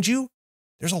 Mind you,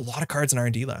 there's a lot of cards in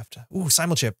R&D left. Ooh,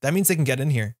 Simulchip. That means they can get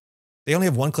in here. They only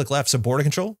have 1 click left, so border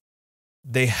control,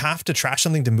 they have to trash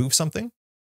something to move something.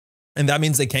 And that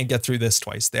means they can't get through this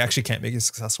twice. They actually can't make a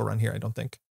successful run here, I don't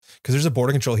think. Because there's a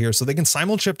border control here, so they can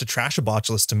Simulchip to trash a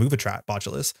botchless to move a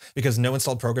botchless because no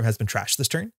installed program has been trashed this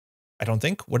turn. I don't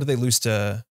think. What did they lose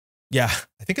to? Yeah,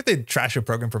 I think if they trash a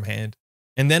program from hand.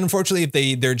 And then unfortunately,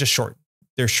 if they're just short.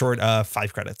 They're short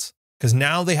 5 credits. Because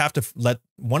now they have to let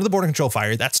 1 of the border control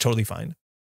fire. That's totally fine.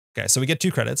 Okay, so we get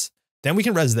 2 credits. Then we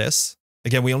can res this.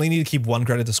 Again, we only need to keep 1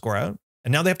 credit to score out.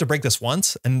 And now they have to break this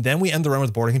once, and then we end the run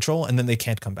with border control, and then they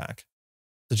can't come back.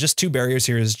 So just 2 barriers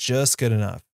here is just good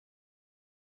enough.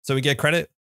 So we get credit,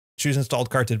 choose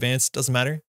installed card to advance, doesn't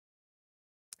matter.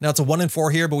 Now it's a 1 in 4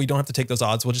 here, but we don't have to take those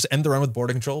odds. We'll just end the run with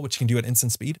border control, which you can do at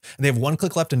instant speed. And they have 1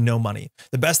 click left and no money.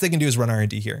 The best they can do is run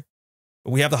R&D here.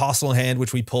 But we have the hostile in hand,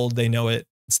 which we pulled, they know it.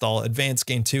 Install, advance,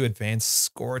 gain 2, advance,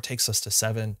 score takes us to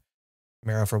 7.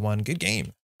 Marrow for 1, good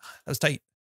game. That was tight.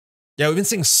 Yeah, we've been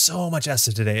seeing so much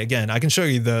Esâ today. Again, I can show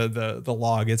you the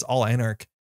log. It's all Anarch.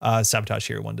 Sabotage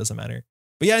here, 1 doesn't matter.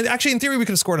 But yeah, actually, in theory, we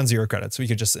could have scored on 0 credits. We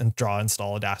could just draw,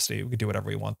 install Audacity. We could do whatever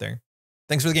we want there.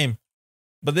 Thanks for the game.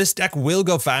 But this deck will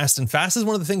go fast, and fast is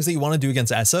one of the things that you want to do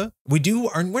against Esâ.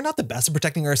 We're not the best at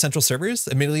protecting our central servers.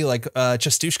 Admittedly, like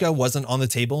Chestushka wasn't on the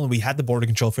table, and we had the border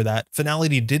control for that.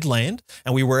 Finality did land,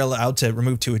 and we were allowed to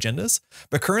remove 2 agendas.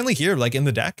 But currently here, like in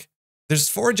the deck, there's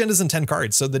 4 agendas and 10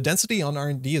 cards. So the density on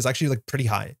R&D is actually like pretty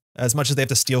high, as much as they have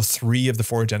to steal 3 of the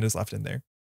 4 agendas left in there.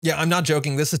 Yeah, I'm not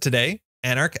joking. This is today.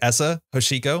 Anarch, Esâ,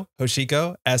 Hoshiko,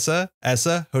 Hoshiko, Esâ,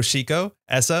 Esâ, Hoshiko,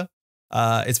 Esâ.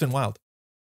 It's been wild.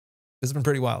 This has been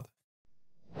pretty wild.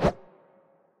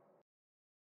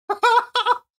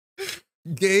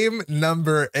 Game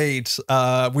number 8.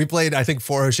 We played, I think,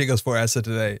 4 Hoshikos, 4 Esâ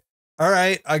today. All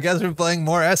right, I guess we're playing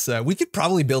more Esâ. We could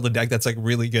probably build a deck that's like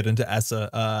really good into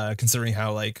Esâ, considering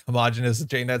how like homogenous the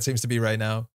chain net seems to be right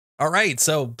now. All right,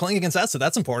 so playing against Esâ,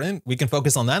 that's important. We can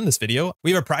focus on that in this video.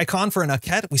 We have a Prycon for an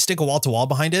Aket. We stick a wall-to-wall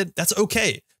behind it. That's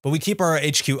okay, but we keep our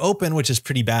HQ open, which is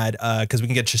pretty bad because we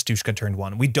can get Shestushka turn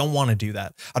 1. We don't want to do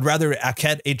that. I'd rather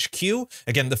Akhet HQ.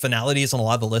 Again, the finalities on a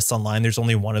lot of the lists online, there's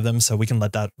only one of them, so we can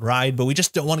let that ride, but we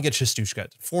just don't want to get Shestushka.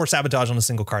 4 sabotage on a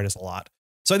single card is a lot.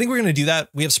 So I think we're going to do that.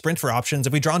 We have sprint for options.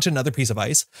 If we draw into another piece of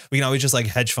ice, we can always just like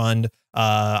hedge fund,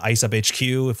 ice up HQ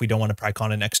if we don't want to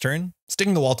Prycon it next turn.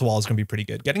 Sticking the wall to wall is going to be pretty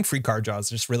good. Getting free card draws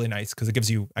is just really nice because it gives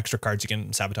you extra cards you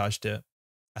can sabotage to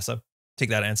Esâ. Take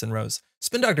that, Anson Rose.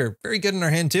 Spin Doctor, very good in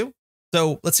our hand too.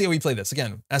 So let's see how we play this.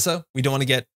 Again, Esâ, we don't want to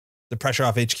get the pressure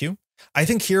off HQ. I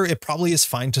think here it probably is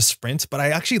fine to sprint, but I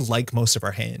actually like most of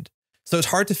our hand. So it's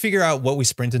hard to figure out what we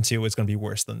sprint into is going to be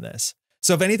worse than this.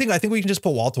 So if anything, I think we can just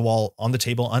put wall to wall on the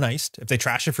table uniced. If they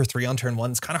trash it for 3 on turn 1,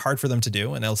 it's kind of hard for them to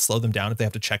do, and it'll slow them down if they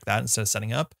have to check that instead of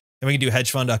setting up. Then we can do hedge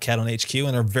fund Cat on HQ,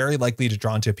 and are very likely to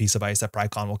draw into a piece of ice that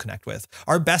Prycon will connect with.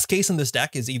 Our best case in this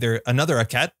deck is either another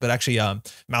Cat, but actually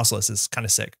Mouseless is kind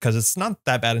of sick because it's not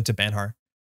that bad into Banhar.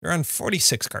 You're on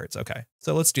 46 cards. Okay,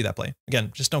 so let's do that play.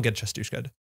 Again, just don't get Shestushka.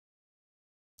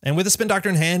 And with a Spin Doctor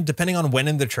in hand, depending on when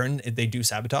in the turn they do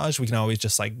sabotage, we can always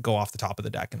just like go off the top of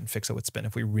the deck and fix it with spin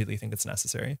if we really think it's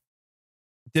necessary.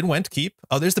 Did Went keep?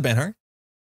 Oh, there's the Banhar.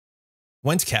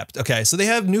 Went kept. Okay, so they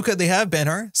have Nuka, they have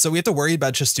Banhar, so we have to worry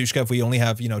about Shestushka if we only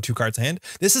have, 2 cards in hand.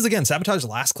 This is, again, sabotage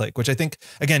last click, which I think,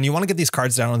 again, you want to get these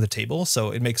cards down on the table, so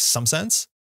it makes some sense.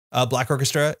 Black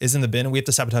Orchestra is in the bin, and we have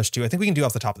to sabotage 2. I think we can do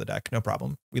off the top of the deck, no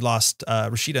problem. We lost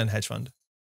Rashida and Hedge Fund.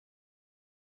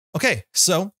 Okay,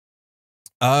 so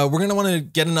we're going to want to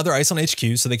get another ice on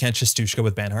HQ so they can't Shestushka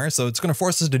with Banhar. So it's going to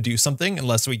force us to do something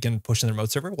unless we can push in the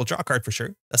remote server. We'll draw a card for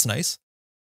sure. That's nice.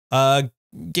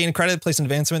 Gain a credit, place an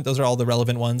advancement. Those are all the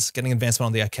relevant ones. Getting advancement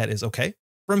on the Akhet is okay.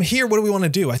 From here, what do we want to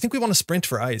do? I think we want to sprint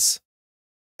for ice.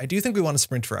 I do think we want to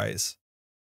sprint for ice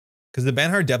because the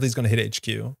Banhar definitely is going to hit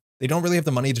HQ. They don't really have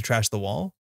the money to trash the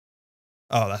wall.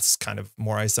 Oh, that's kind of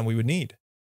more ice than we would need.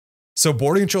 So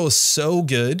boarding control is so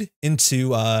good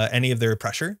into any of their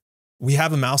pressure. We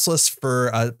have a Mouseless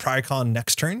for Prycon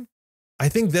next turn. I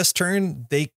think this turn,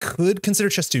 they could consider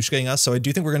Shestushkaing us, so I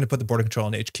do think we're going to put the border control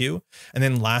on HQ. And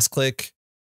then last click,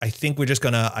 I think we're just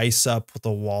going to ice up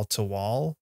the wall to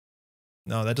wall.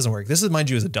 No, that doesn't work. This is,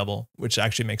 mind you, is a double, which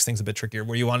actually makes things a bit trickier,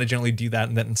 where you want to generally do that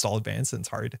and then install advance, and it's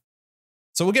hard.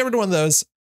 So we'll get rid of one of those.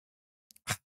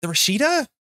 The Rashida?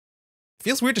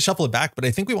 Feels weird to shuffle it back, but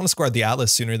I think we want to score the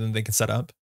Atlas sooner than they can set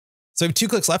up. So we have 2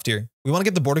 clicks left here. We want to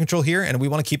get the border control here, and we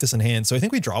want to keep this in hand. So I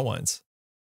think we draw ones.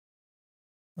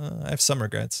 I have some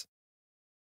regrets.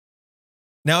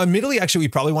 Now, admittedly, actually, we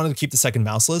probably wanted to keep the second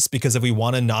Mouseless because if we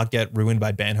want to not get ruined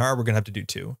by Banhar, we're going to have to do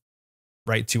 2.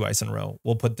 Right, 2 ice in a row.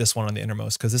 We'll put this one on the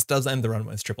innermost because this does end the run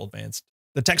when it's triple advanced.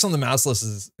 The text on the Mouseless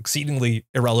is exceedingly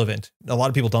irrelevant. A lot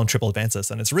of people don't triple advance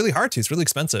this, and it's really hard to. It's really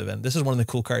expensive, and this is one of the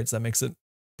cool cards that makes it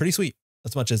pretty sweet.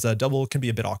 As much as a double can be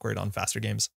a bit awkward on faster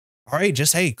games. All right,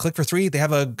 just, hey, click for 3. They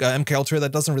have a MK Ultra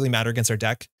that doesn't really matter against our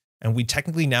deck. And we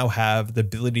technically now have the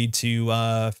ability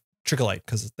to Trickle Light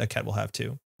because that cat will have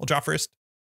 2. We'll draw first,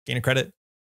 gain a credit,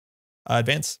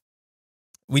 advance.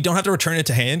 We don't have to return it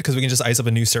to hand because we can just ice up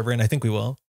a new server, and I think we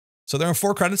will. So they're on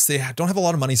 4 credits. They don't have a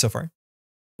lot of money so far.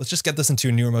 Let's just get this into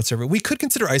a new remote server. We could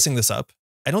consider icing this up.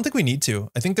 I don't think we need to.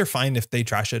 I think they're fine if they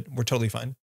trash it. We're totally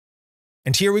fine.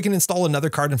 And here we can install another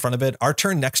card in front of it. Our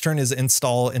turn next turn is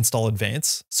install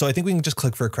advance. So I think we can just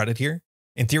click for a credit here.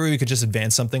 In theory, we could just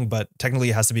advance something, but technically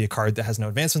it has to be a card that has no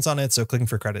advancements on it. So clicking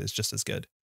for credit is just as good.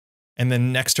 And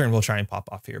then next turn, we'll try and pop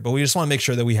off here. But we just want to make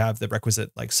sure that we have the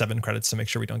requisite like 7 credits to make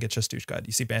sure we don't get Shestushka.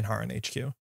 You see Banhar and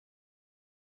HQ.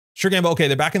 Sure, Gambo. Okay,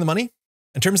 they're back in the money.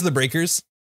 In terms of the breakers,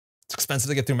 it's expensive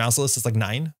to get through Mouseless. It's like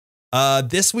 9.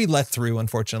 This we let through,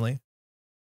 unfortunately.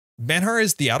 Banhar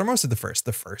is the outermost or the first?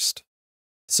 The first.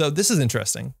 So this is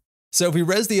interesting. So if we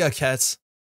res the Kets,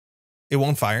 it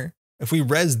won't fire. If we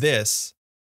res this,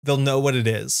 they'll know what it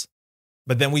is.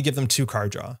 But then we give them 2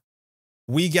 card draw.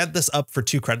 We get this up for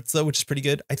 2 credits though, which is pretty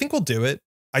good. I think we'll do it.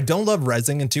 I don't love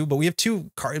resing in 2, but we have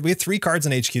 3 cards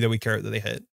in HQ that we care that they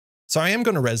hit. So I am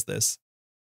going to res this.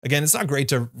 Again, it's not great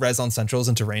to res on centrals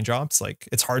into raindrops. Like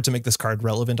it's hard to make this card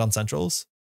relevant on centrals.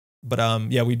 But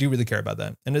yeah, we do really care about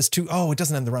that. And it's 2. Oh, it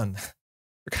doesn't end the run.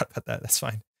 Forgot about that. That's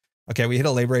fine. Okay, we hit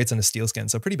a Labor Rates and a Steel Skin,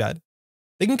 so pretty bad.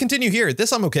 They can continue here.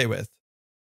 This I'm okay with.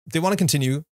 If they want to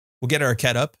continue, we'll get our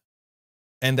Akhet up,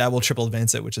 and that will triple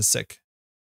advance it, which is sick.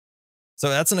 So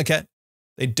that's an Akhet.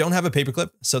 They don't have a paperclip,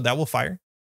 so that will fire.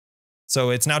 So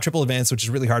it's now triple advance, which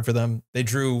is really hard for them. They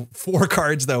drew 4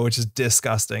 cards, though, which is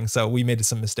disgusting. So we made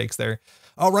some mistakes there.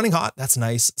 Oh, running hot. That's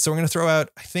nice. So we're going to throw out,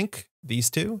 I think,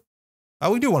 these 2.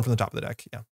 Oh, we do one from the top of the deck.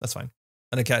 Yeah, that's fine.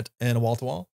 An Akhet and a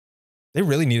wall-to-wall. They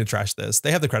really need to trash this.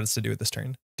 They have the credits to do it this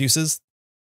turn. Deuces.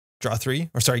 draw 3,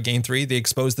 or sorry, gain 3. They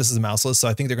expose this as mouseless, so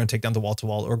I think they're going to take down the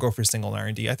wall-to-wall or go for a single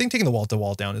R&D. I think taking the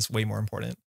wall-to-wall down is way more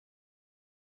important.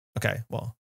 Okay,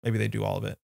 well, maybe they do all of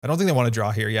it. I don't think they want to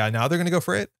draw here. Yeah, now they're going to go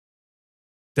for it.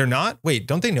 They're not? Wait,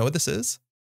 don't they know what this is?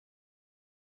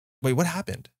 Wait, what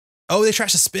happened? Oh, they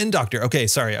trashed a spin doctor. Okay,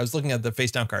 sorry. I was looking at the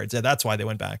face down cards. Yeah, that's why they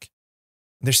went back.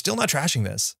 They're still not trashing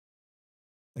this.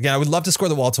 Again, I would love to score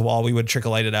the wall-to-wall. We would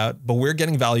trickle light it out, but we're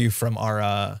getting value from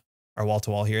our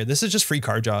wall-to-wall here. This is just free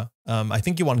card draw. I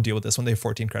think you want to deal with this one. They have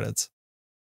 14 credits.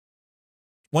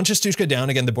 Once Shostushka down,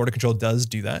 again, the border control does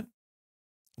do that.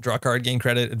 Draw card, gain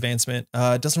credit, advancement.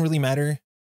 It doesn't really matter.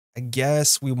 I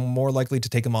guess we're more likely to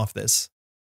take them off this.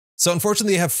 So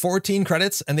unfortunately, they have 14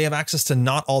 credits and they have access to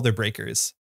not all their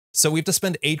breakers. So we have to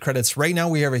spend 8 credits. Right now,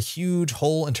 we have a huge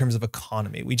hole in terms of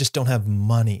economy. We just don't have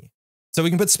money. So we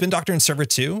can put Spin Doctor in server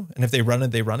 2, and if they run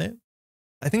it, they run it.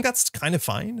 I think that's kind of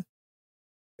fine.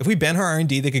 If we ban her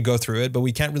R&D, they could go through it, but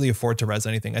we can't really afford to res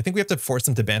anything. I think we have to force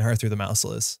them to ban her through the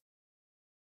mouseless.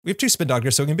 We have 2 Spin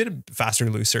Doctors, so we can be a bit faster,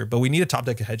 looser, but we need a top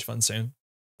deck hedge fund soon.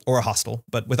 Or a hostile.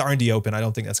 But with R&D open, I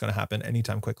don't think that's going to happen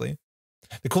anytime quickly.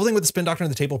 The cool thing with the Spin Doctor on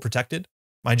the table protected.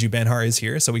 Mind you, Banhar is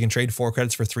here, so we can trade 4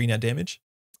 credits for 3 net damage.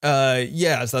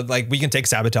 Yeah, so like we can take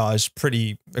sabotage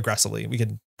pretty aggressively. We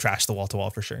can trash the wall-to-wall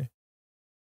for sure.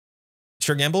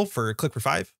 Sure gamble for click for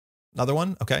 5. Another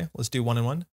one. Okay, let's do 1 and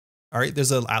 1. All right,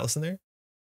 there's an Atlas in there.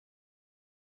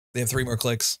 They have 3 more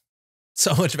clicks.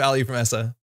 So much value from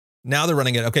Esâ. Now they're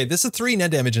running it. Okay, this is 3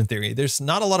 net damage in theory. There's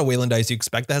not a lot of Weyland dice you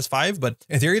expect that has 5, but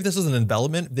in theory, if this was an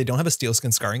envelopment, if they don't have a steel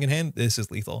skin scarring in hand, this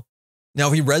is lethal. Now,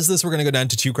 if we res this, we're going to go down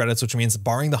to 2 credits, which means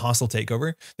barring the hostile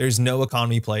takeover, there's no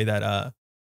economy play that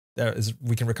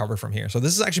we can recover from here. So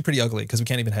this is actually pretty ugly because we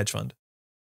can't even hedge fund.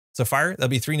 So fire, that'll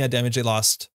be 3 net damage. They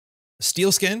lost a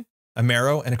steel skin, a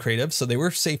marrow, and a creative. So they were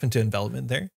safe into envelopment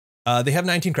there. They have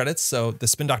 19 credits, so the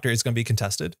Spin Doctor is going to be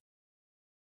contested.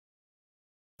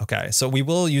 Okay, so we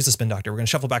will use the Spin Doctor. We're going to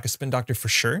shuffle back a Spin Doctor for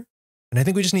sure. And I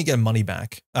think we just need to get money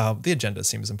back. The agenda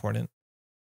seems important.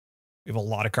 We have a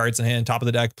lot of cards in hand. Top of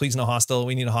the deck. Please no hostile.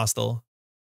 We need a hostile.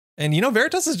 And you know,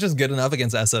 Veritas is just good enough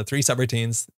against Esâ. 3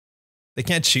 subroutines. They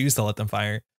can't choose to let them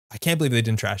fire. I can't believe they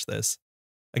didn't trash this.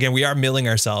 Again, we are milling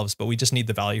ourselves, but we just need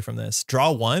the value from this.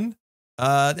 Draw 1.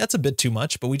 That's a bit too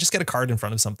much, but we just get a card in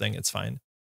front of something. It's fine.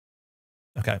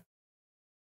 Okay.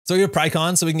 So we have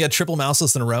Prycon, so we can get triple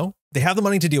mouseless in a row. They have the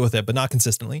money to deal with it, but not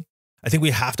consistently. I think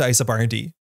we have to ice up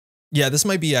R&D. Yeah, this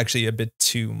might be actually a bit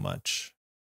too much.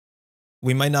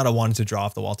 We might not have wanted to draw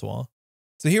off the wall-to-wall.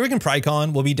 So here we can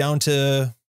Prycon. We'll be down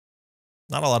to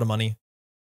not a lot of money.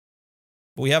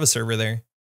 But we have a server there.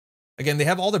 Again, they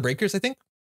have all the breakers, I think.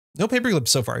 No paper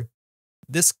clips so far.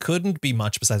 This couldn't be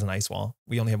much besides an ice wall.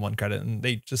 We only have 1 credit, and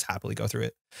they just happily go through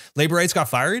it. Labor rights got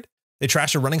fired. They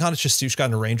trashed a running Hana Shostushka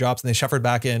into raindrops, and they shuffled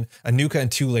back in a Nuka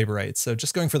and 2 labor rights. So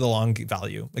just going for the long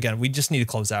value. Again, we just need to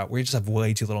close out. We just have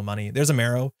way too little money. There's a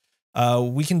marrow.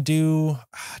 We can do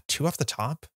 2 off the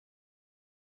top.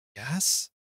 Yes.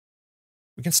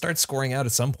 We can start scoring out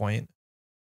at some point.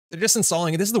 They're just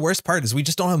installing it. This is the worst part is we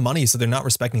just don't have money, so they're not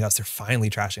respecting us. They're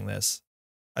finally trashing this.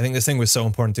 I think this thing was so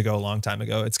important to go a long time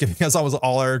ago. It's giving us almost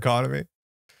all our economy.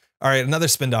 All right, another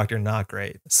Spin Doctor, not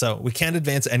great. So we can't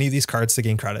advance any of these cards to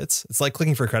gain credits. It's like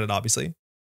clicking for a credit, obviously.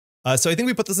 So I think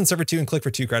we put this in server 2 and click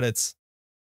for 2 credits.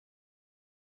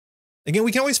 Again,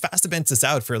 we can always fast advance this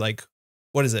out for like,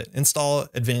 what is it? Install,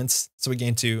 advance, so we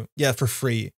gain 2. Yeah, for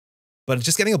free. But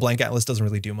just getting a blank Atlas doesn't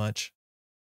really do much.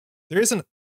 There is an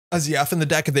ZF in the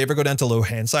deck. If they ever go down to low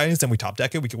hand size, then we top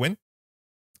deck it, we could win.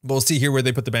 But we'll see here where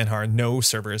they put the Banhar. No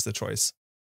server is the choice.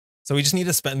 So we just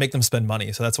need to make them spend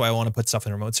money. So that's why I want to put stuff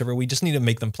in remote server. We just need to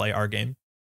make them play our game.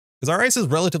 Because our ice is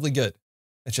relatively good.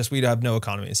 It's just we'd have no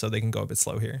economy, so they can go a bit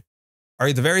slow here. All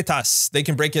right, the Veritas, they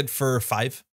can break it for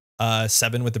 5,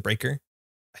 7 with the breaker.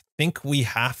 I think we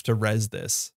have to res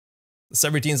this. The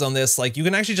subroutines on this, like you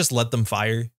can actually just let them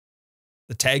fire.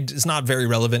 The tagged is not very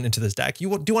relevant into this deck.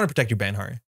 You do want to protect your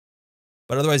Banhar.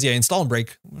 But otherwise, yeah, install and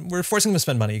break. We're forcing them to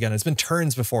spend money again. It's been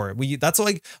turns before. That's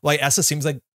like why Esâ seems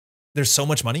like there's so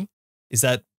much money is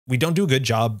that we don't do a good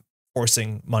job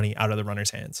forcing money out of the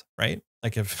runner's hands, right?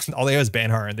 Like if all they have is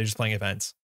Banhar and they're just playing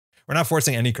events. We're not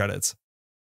forcing any credits.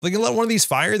 Like let one of these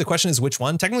fire. The question is which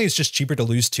one? Technically, it's just cheaper to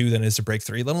lose 2 than it is to break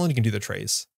 3. Let alone you can do the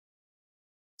trace.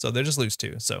 So they just lose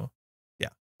 2. So yeah.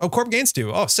 Oh, Corp gains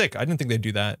 2. Oh, sick. I didn't think they'd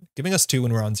do that. Giving us 2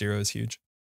 when we're on 0 is huge.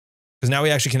 Because now we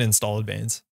actually can install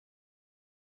advance.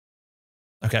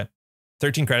 Okay.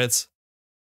 13 credits.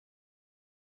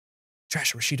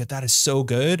 Trash Rashida, that is so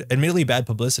good. Admittedly bad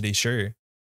publicity, sure.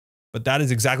 But that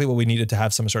is exactly what we needed to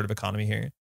have some sort of economy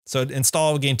here. So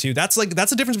install, gain 2. That's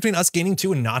the difference between us gaining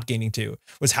 2 and not gaining 2,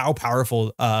 was how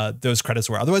powerful those credits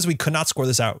were. Otherwise, we could not score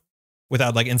this out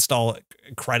without like install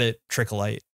credit trickle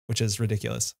light, which is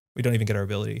ridiculous. We don't even get our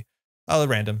ability. Oh,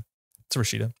 random. It's a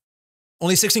Rashida.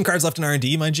 Only 16 cards left in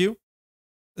R&D, mind you.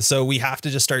 So we have to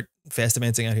just start fast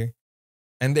advancing out here.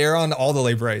 And they're on all the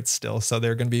labor rights still, so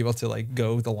they're going to be able to like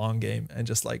go the long game and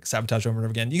just like sabotage over and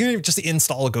over again. You can just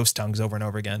install ghost tongues over and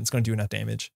over again. It's going to do enough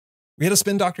damage. We had a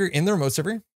spin doctor in the remote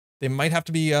server. They might have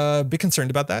to be a bit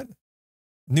concerned about that.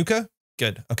 Nuka,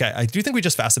 good. Okay, I do think we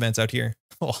just fast advance out here.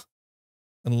 Oh,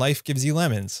 and life gives you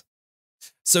lemons.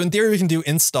 So in theory, we can do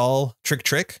install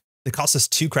trick. It costs us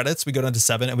 2 credits. We go down to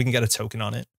 7 and we can get a token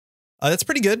on it. That's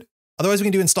pretty good. Otherwise, we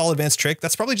can do install advanced trick.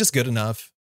 That's probably just good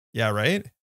enough. Yeah, right?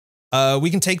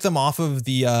 We can take them off of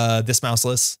the this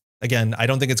mouseless. Again, I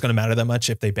don't think it's going to matter that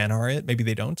much if they ban-R it. Maybe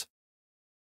they don't.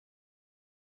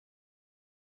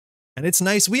 And it's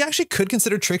nice. We actually could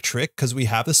consider trick because we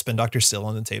have the spin doctor still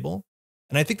on the table.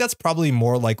 And I think that's probably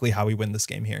more likely how we win this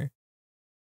game here.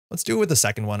 Let's do it with the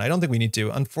second one. I don't think we need to.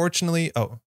 Unfortunately,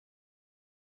 oh.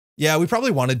 Yeah, we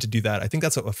probably wanted to do that. I think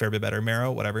that's a fair bit better.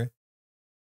 Marrow, whatever.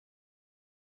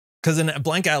 Because in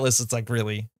blank Atlas, it's like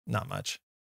really not much.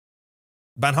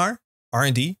 Banhar,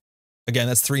 R&D. Again,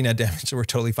 that's 3 net damage, so we're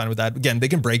totally fine with that. Again, they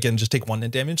can break in and just take 1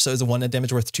 net damage. So is a 1 net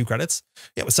damage worth 2 credits?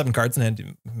 Yeah, with 7 cards in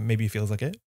hand, maybe it feels like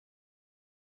it.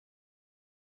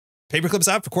 Paperclip's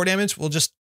out for core damage. We'll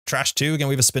just trash 2. Again,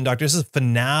 we have a spin doctor. This is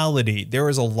finality. There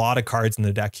was a lot of cards in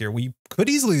the deck here. We could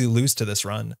easily lose to this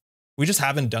run. We just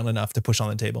haven't done enough to push on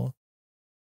the table.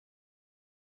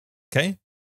 Okay.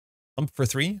 Pump for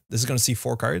 3. This is going to see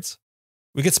 4 cards.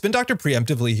 We get spin doctor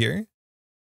preemptively here.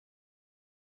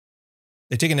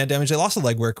 They take a net damage. They lost the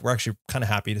legwork. We're actually kind of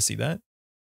happy to see that.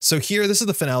 So here, this is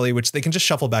the finale, which they can just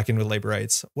shuffle back in with labor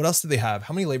rights. What else do they have?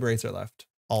 How many labor rights are left?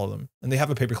 All of them. And they have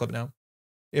a paperclip now.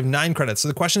 They have 9 credits. So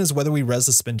the question is whether we res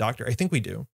the spin doctor. I think we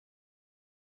do.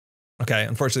 Okay.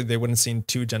 Unfortunately, they wouldn't have seen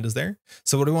 2 agendas there.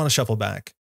 So what do we want to shuffle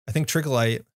back? I think trickle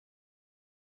light.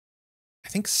 I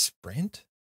think sprint.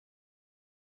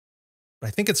 But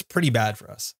I think it's pretty bad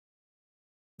for us.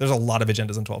 There's a lot of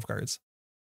agendas on 12 cards.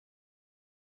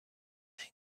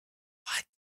 What?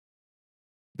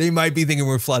 They might be thinking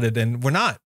we're flooded, and we're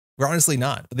not. We're honestly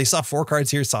not. But they saw 4 cards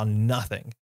here, saw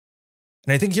nothing.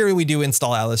 And I think here we do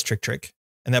install Alice trick,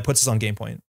 and that puts us on game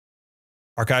point.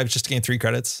 Archives just to gain 3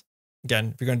 credits.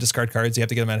 Again, if you're going to discard cards, you have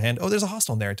to get them out of hand. Oh, there's a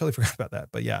hostile in there. I totally forgot about that.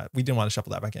 But yeah, we didn't want to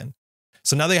shuffle that back in.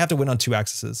 So now they have to win on 2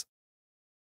 axes.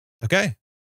 Okay.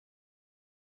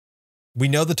 We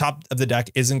know the top of the deck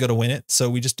isn't going to win it. So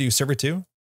we just do server 2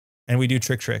 and we do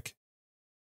trick.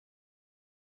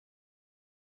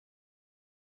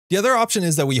 The other option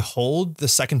is that we hold the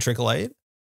second trickle light.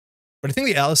 But I think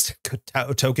the Alice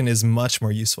token is much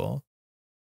more useful.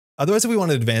 Otherwise, if we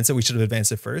want to advance it, we should have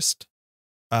advanced it first.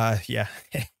 Yeah.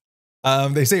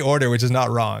 They say order, which is not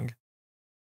wrong.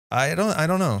 I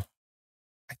don't know.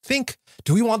 I think,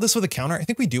 do we want this with a counter? I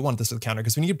think we do want this with a counter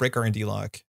because we need to break our R&D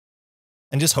lock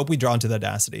and just hope we draw into the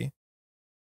audacity.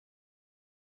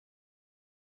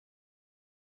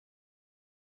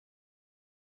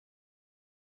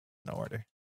 No order.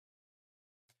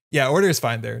 Yeah, order is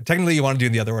fine there. Technically, you want to do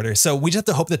in the other order. So we just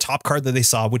have to hope the top card that they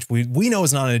saw, which we know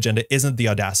is not an agenda, isn't the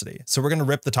audacity. So we're going to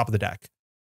rip the top of the deck.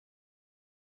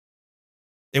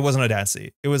 It wasn't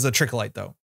audacity. It was a trickle light,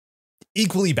 though.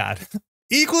 Equally bad.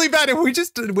 Equally bad. If we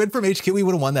just went from HQ, we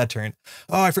would have won that turn.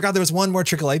 Oh, I forgot there was one more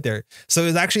trickle light there. So it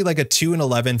was actually like a 2 and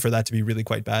 11 for that to be really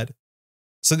quite bad.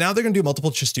 So now they're going to do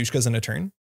multiple Chistushkas in a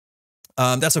turn.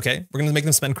 That's okay. We're going to make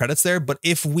them spend credits there. But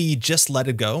if we just let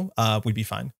it go, we'd be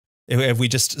fine. If we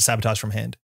just sabotage from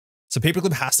hand. So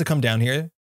Paperclip has to come down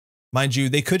here. Mind you,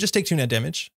 they could just take 2 net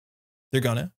damage. They're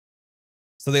gonna.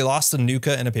 So they lost a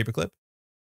Nuka and a Paperclip.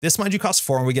 This, mind you, costs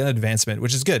 4 and we get an advancement,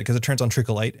 which is good because it turns on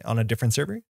Trickle Light on a different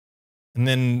server. And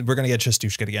then we're going to get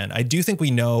Chistushka again. I do think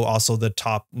we know also the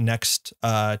top next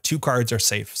 2 cards are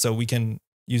safe. So we can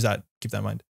use that. Keep that in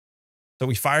mind. So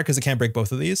we fire because it can't break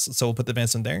both of these. So we'll put the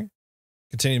advancement there.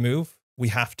 Continue to move. We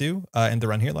have to end the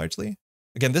run here largely.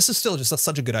 Again, this is still just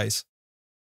such a good ice.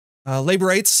 Labor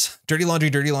rights, dirty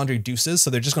laundry, deuces. So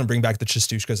they're just going to bring back the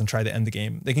Chistushkas and try to end the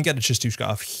game. They can get a Chistushka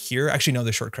off here. Actually, no,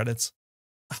 they're short credits.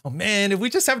 Oh man, if we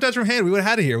just sabotage from hand, we would have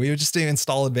had it here. We would just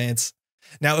install advance.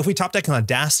 Now, if we top deck an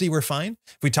Audacity, we're fine.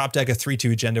 If we top deck a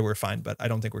 3-2 agenda, we're fine, but I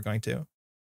don't think we're going to.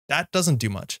 That doesn't do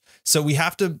much. So we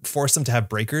have to force them to have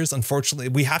breakers. Unfortunately,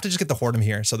 we have to just get the Hordem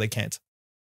here so they can't.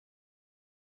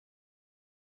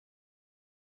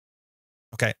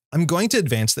 Okay, I'm going to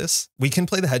advance this. We can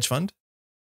play the hedge fund.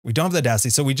 We don't have the Audacity,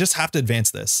 so we just have to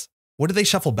advance this. What do they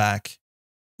shuffle back?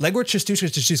 Legwork,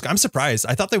 Chistushka. I'm surprised.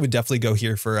 I thought they would definitely go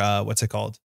here for what's it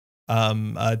called?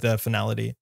 The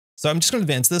finality. So I'm just going to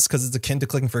advance this because it's akin to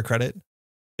clicking for credit.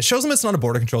 It shows them it's not a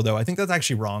border control though. I think that's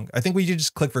actually wrong. I think we should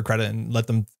just click for credit and let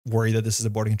them worry that this is a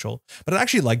border control. But I'd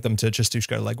actually like them to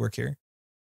Chistushka Legwork here.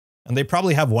 And they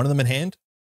probably have one of them in hand.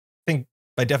 I think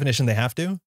by definition they have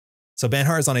to. So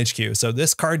Banhar is on HQ. So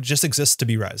this card just exists to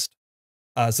be rezzed.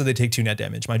 So they take 2 net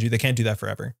damage. Mind you, they can't do that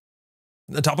forever.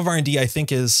 The top of R&D I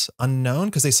think is unknown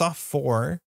because they saw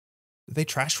 4. Did they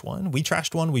trash 1? We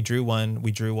trashed 1. We drew 1.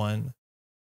 We drew 1.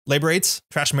 Labораtes,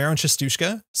 trash Marrow and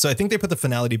Chistushka. So I think they put the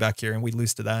finality back here and we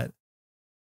lose to that.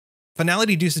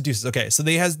 Finality, deuces, deuces. Okay, so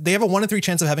they have a 1 in 3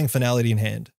 chance of having finality in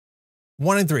hand.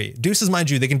 1 in 3. Deuces,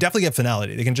 mind you, they can definitely get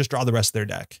finality. They can just draw the rest of their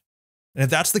deck. And if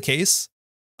that's the case,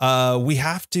 we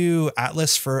have to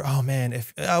Atlas for, oh man,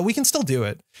 if we can still do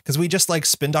it because we just like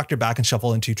Spin Doctor back and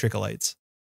shuffle in 2 Trickleites.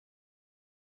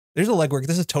 There's a Legwork.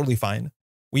 This is totally fine.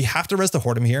 We have to res the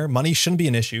Hortum here. Money shouldn't be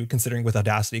an issue considering with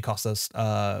Audacity costs us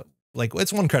like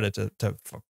it's 1 credit to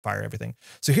fire everything.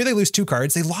 So here they lose 2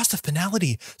 cards. They lost the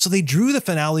finality. So they drew the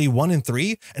finality 1 in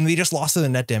 3 and they just lost to the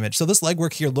net damage. So this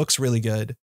Legwork here looks really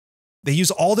good. They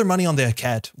use all their money on the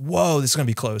Haket. Whoa, this is going to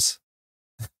be close.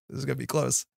 This is going to be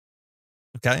close.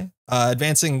 Okay.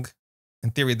 Advancing,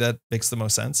 in theory, that makes the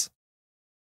most sense.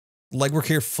 Legwork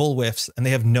here, full whiffs, and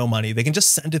they have no money. They can just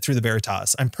send it through the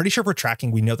Veritas. I'm pretty sure we're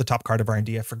tracking. We know the top card of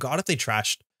R&D. I forgot if they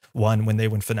trashed 1 when they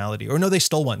win finality. Or no, they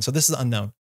stole 1. So this is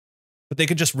unknown. But they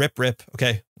could just rip.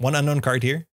 Okay, 1 unknown card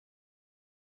here.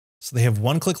 So they have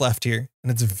 1 click left here,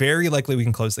 and it's very likely we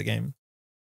can close the game.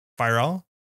 Fire all.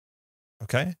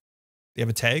 Okay. They have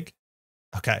a tag.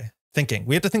 Okay. Thinking.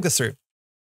 We have to think this through.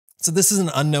 So this is an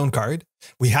unknown card.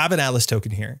 We have an Atlas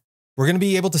token here. We're going to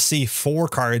be able to see 4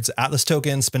 cards, Atlas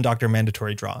token, Spin Doctor,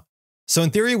 mandatory draw. So in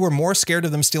theory, we're more scared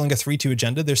of them stealing a 3-2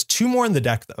 agenda. There's 2 more in the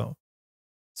deck though.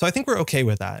 So I think we're okay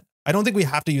with that. I don't think we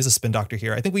have to use a Spin Doctor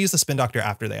here. I think we use the Spin Doctor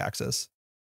after they access.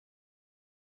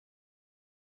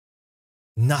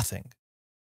 Nothing.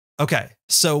 Okay,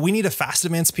 so we need a fast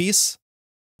advance piece.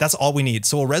 That's all we need.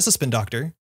 So we'll res the Spin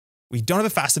Doctor. We don't have a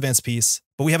fast advance piece,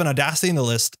 but we have an Audacity in the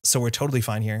list, so we're totally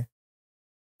fine here.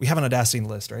 We have an Audacity in the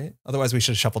list, right? Otherwise, we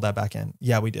should have shuffled that back in.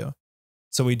 Yeah, we do.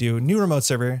 So we do new remote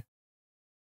server,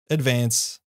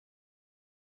 advance,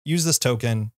 use this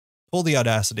token, pull the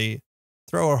Audacity,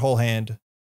 throw our whole hand.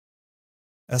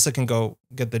 Esâ can go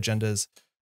get the agendas.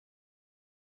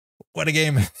 What a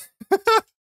game.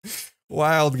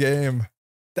 Wild game.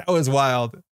 That was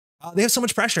wild. They have so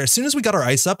much pressure. As soon as we got our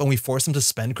ice up and we force them to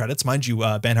spend credits, mind you,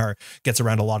 Banhar gets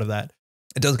around a lot of that.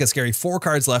 It does get scary. 4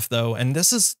 cards left though, and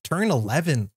this is turn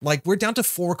 11. Like we're down to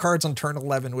 4 cards on turn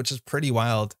 11, which is pretty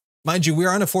wild. Mind you, we're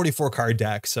on a 44 card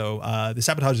deck, so the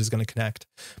sabotage is going to connect.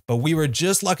 But we were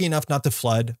just lucky enough not to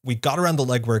flood. We got around the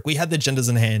legwork. We had the agendas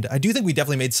in hand. I do think we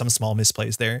definitely made some small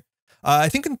misplays there. I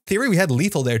think in theory we had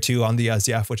lethal there too on the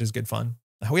Ziaf, which is good fun.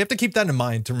 We have to keep that in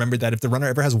mind to remember that if the runner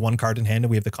ever has 1 card in hand and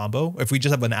we have the combo, if we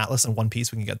just have an Atlas and 1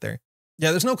 piece, we can get there.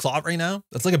 Yeah, there's no clot right now.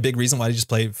 That's like a big reason why I just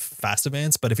play fast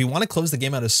advance. But if you want to close the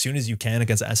game out as soon as you can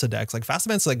against Esâ decks, like fast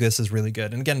advance like this is really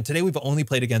good. And again, today we've only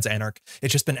played against Anarch.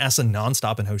 It's just been Esâ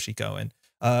nonstop in Hoshiko, and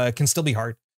it can still be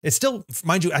hard. It's still,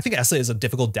 mind you, I think Esâ is a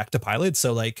difficult deck to pilot.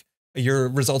 So like your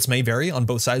results may vary on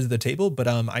both sides of the table, but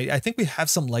I think we have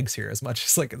some legs here as much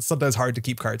as like it's sometimes hard to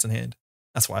keep cards in hand.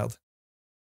 That's wild.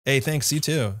 Hey, thanks, you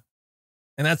too.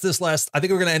 And that's this list. I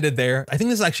think we're going to end it there. I think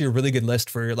this is actually a really good list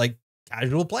for like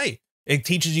casual play. It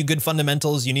teaches you good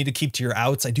fundamentals. You need to keep to your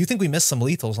outs. I do think we missed some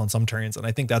lethals on some turns, and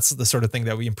I think that's the sort of thing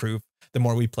that we improve the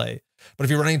more we play. But if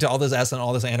you're running into all this Esâ and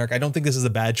all this Anarch, I don't think this is a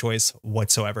bad choice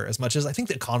whatsoever, as much as I think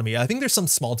the economy. I think there's some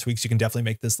small tweaks you can definitely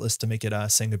make this list to make it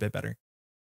sing a bit better.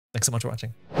 Thanks so much for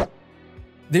watching.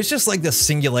 There's just like this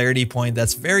singularity point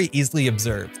that's very easily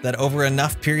observed that over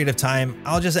enough period of time,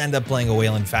 I'll just end up playing a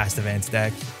Weyland fast advance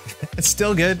deck. It's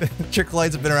still good.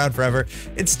 Trickleites have been around forever.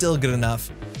 It's still good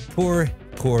enough. Poor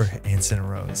Anson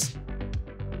Rose.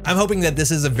 I'm hoping that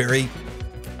this is a very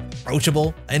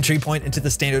approachable entry point into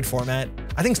the standard format.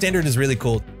 I think standard is really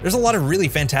cool. There's a lot of really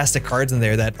fantastic cards in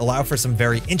there that allow for some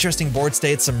very interesting board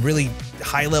states, some really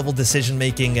high level decision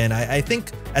making, and I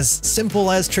think as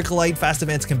simple as Trickleite fast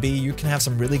advance can be, you can have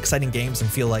some really exciting games and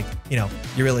feel like, you know,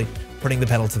 you're really putting the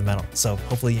pedal to the metal. So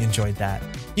hopefully you enjoyed that.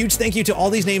 Huge thank you to all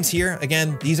these names here.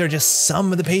 Again, these are just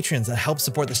some of the patrons that help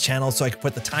support this channel so I can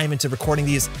put the time into recording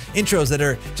these intros that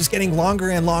are just getting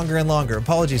longer and longer and longer.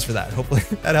 Apologies for that. Hopefully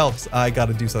that helps. I got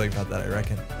to do something about that, I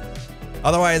reckon.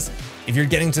 Otherwise, if you're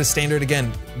getting to standard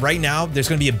again, right now, there's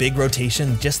going to be a big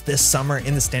rotation just this summer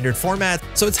in the standard format.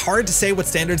 So it's hard to say what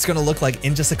standard's going to look like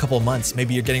in just a couple of months.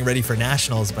 Maybe you're getting ready for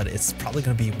nationals, but it's probably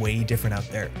going to be way different out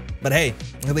there. But hey,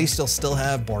 at least you'll still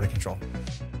have border control.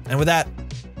 And with that,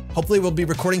 hopefully we'll be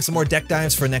recording some more deck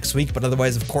dives for next week. But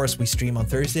otherwise, of course, we stream on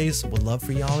Thursdays. Would love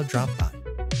for y'all to drop by.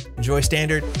 Enjoy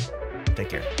standard. Take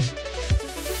care.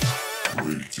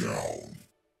 Breakdown.